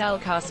Facebook at the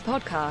Cellcast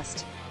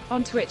Podcast.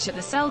 On Twitch at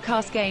the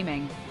Cellcast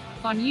Gaming.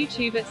 On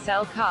YouTube at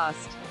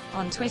Cellcast.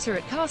 On Twitter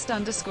at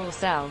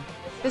cast_cell.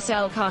 The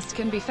Cellcast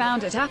can be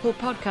found at Apple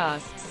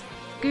Podcasts,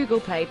 Google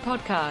Play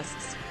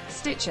Podcasts,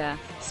 Stitcher,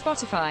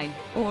 Spotify,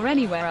 or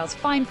anywhere else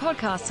fine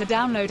podcasts are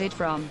downloaded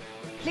from.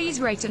 Please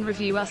rate and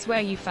review us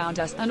where you found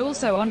us, and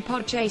also on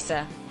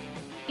Podchaser.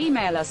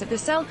 Email us at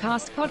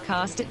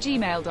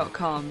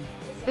thecellcastpodcast@gmail.com.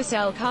 The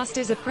Cellcast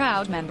is a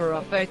proud member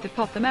of both the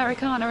Pop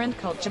Americana and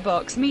Culture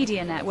Box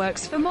media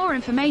networks. For more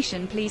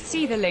information, please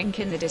see the link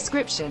in the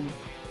description.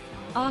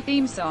 Our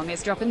theme song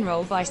is Drop and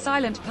Roll by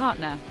Silent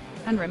Partner.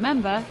 And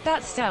remember,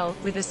 that's Cell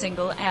with a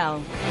single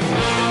L.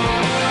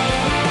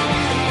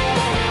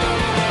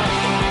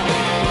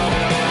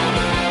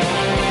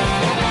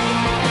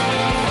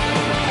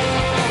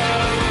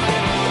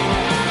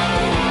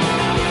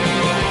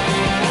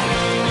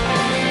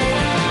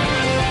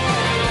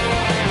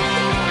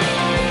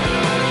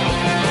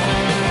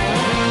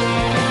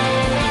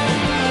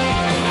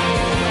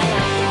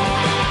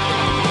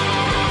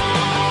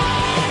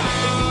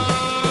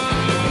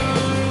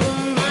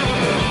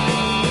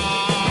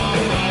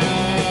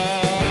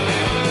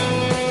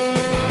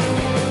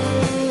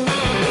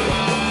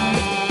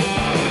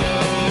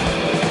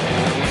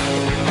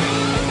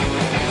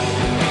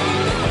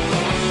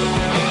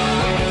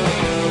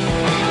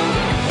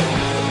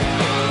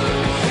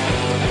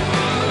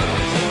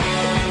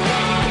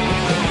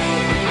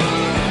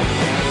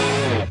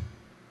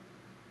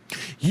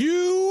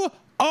 You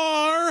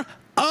are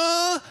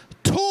a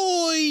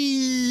toy.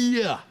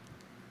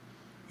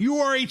 You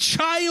are a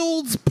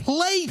child's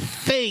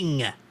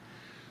plaything.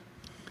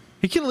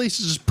 He can at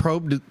least just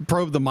probe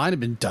the mind and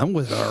been done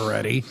with it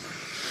already.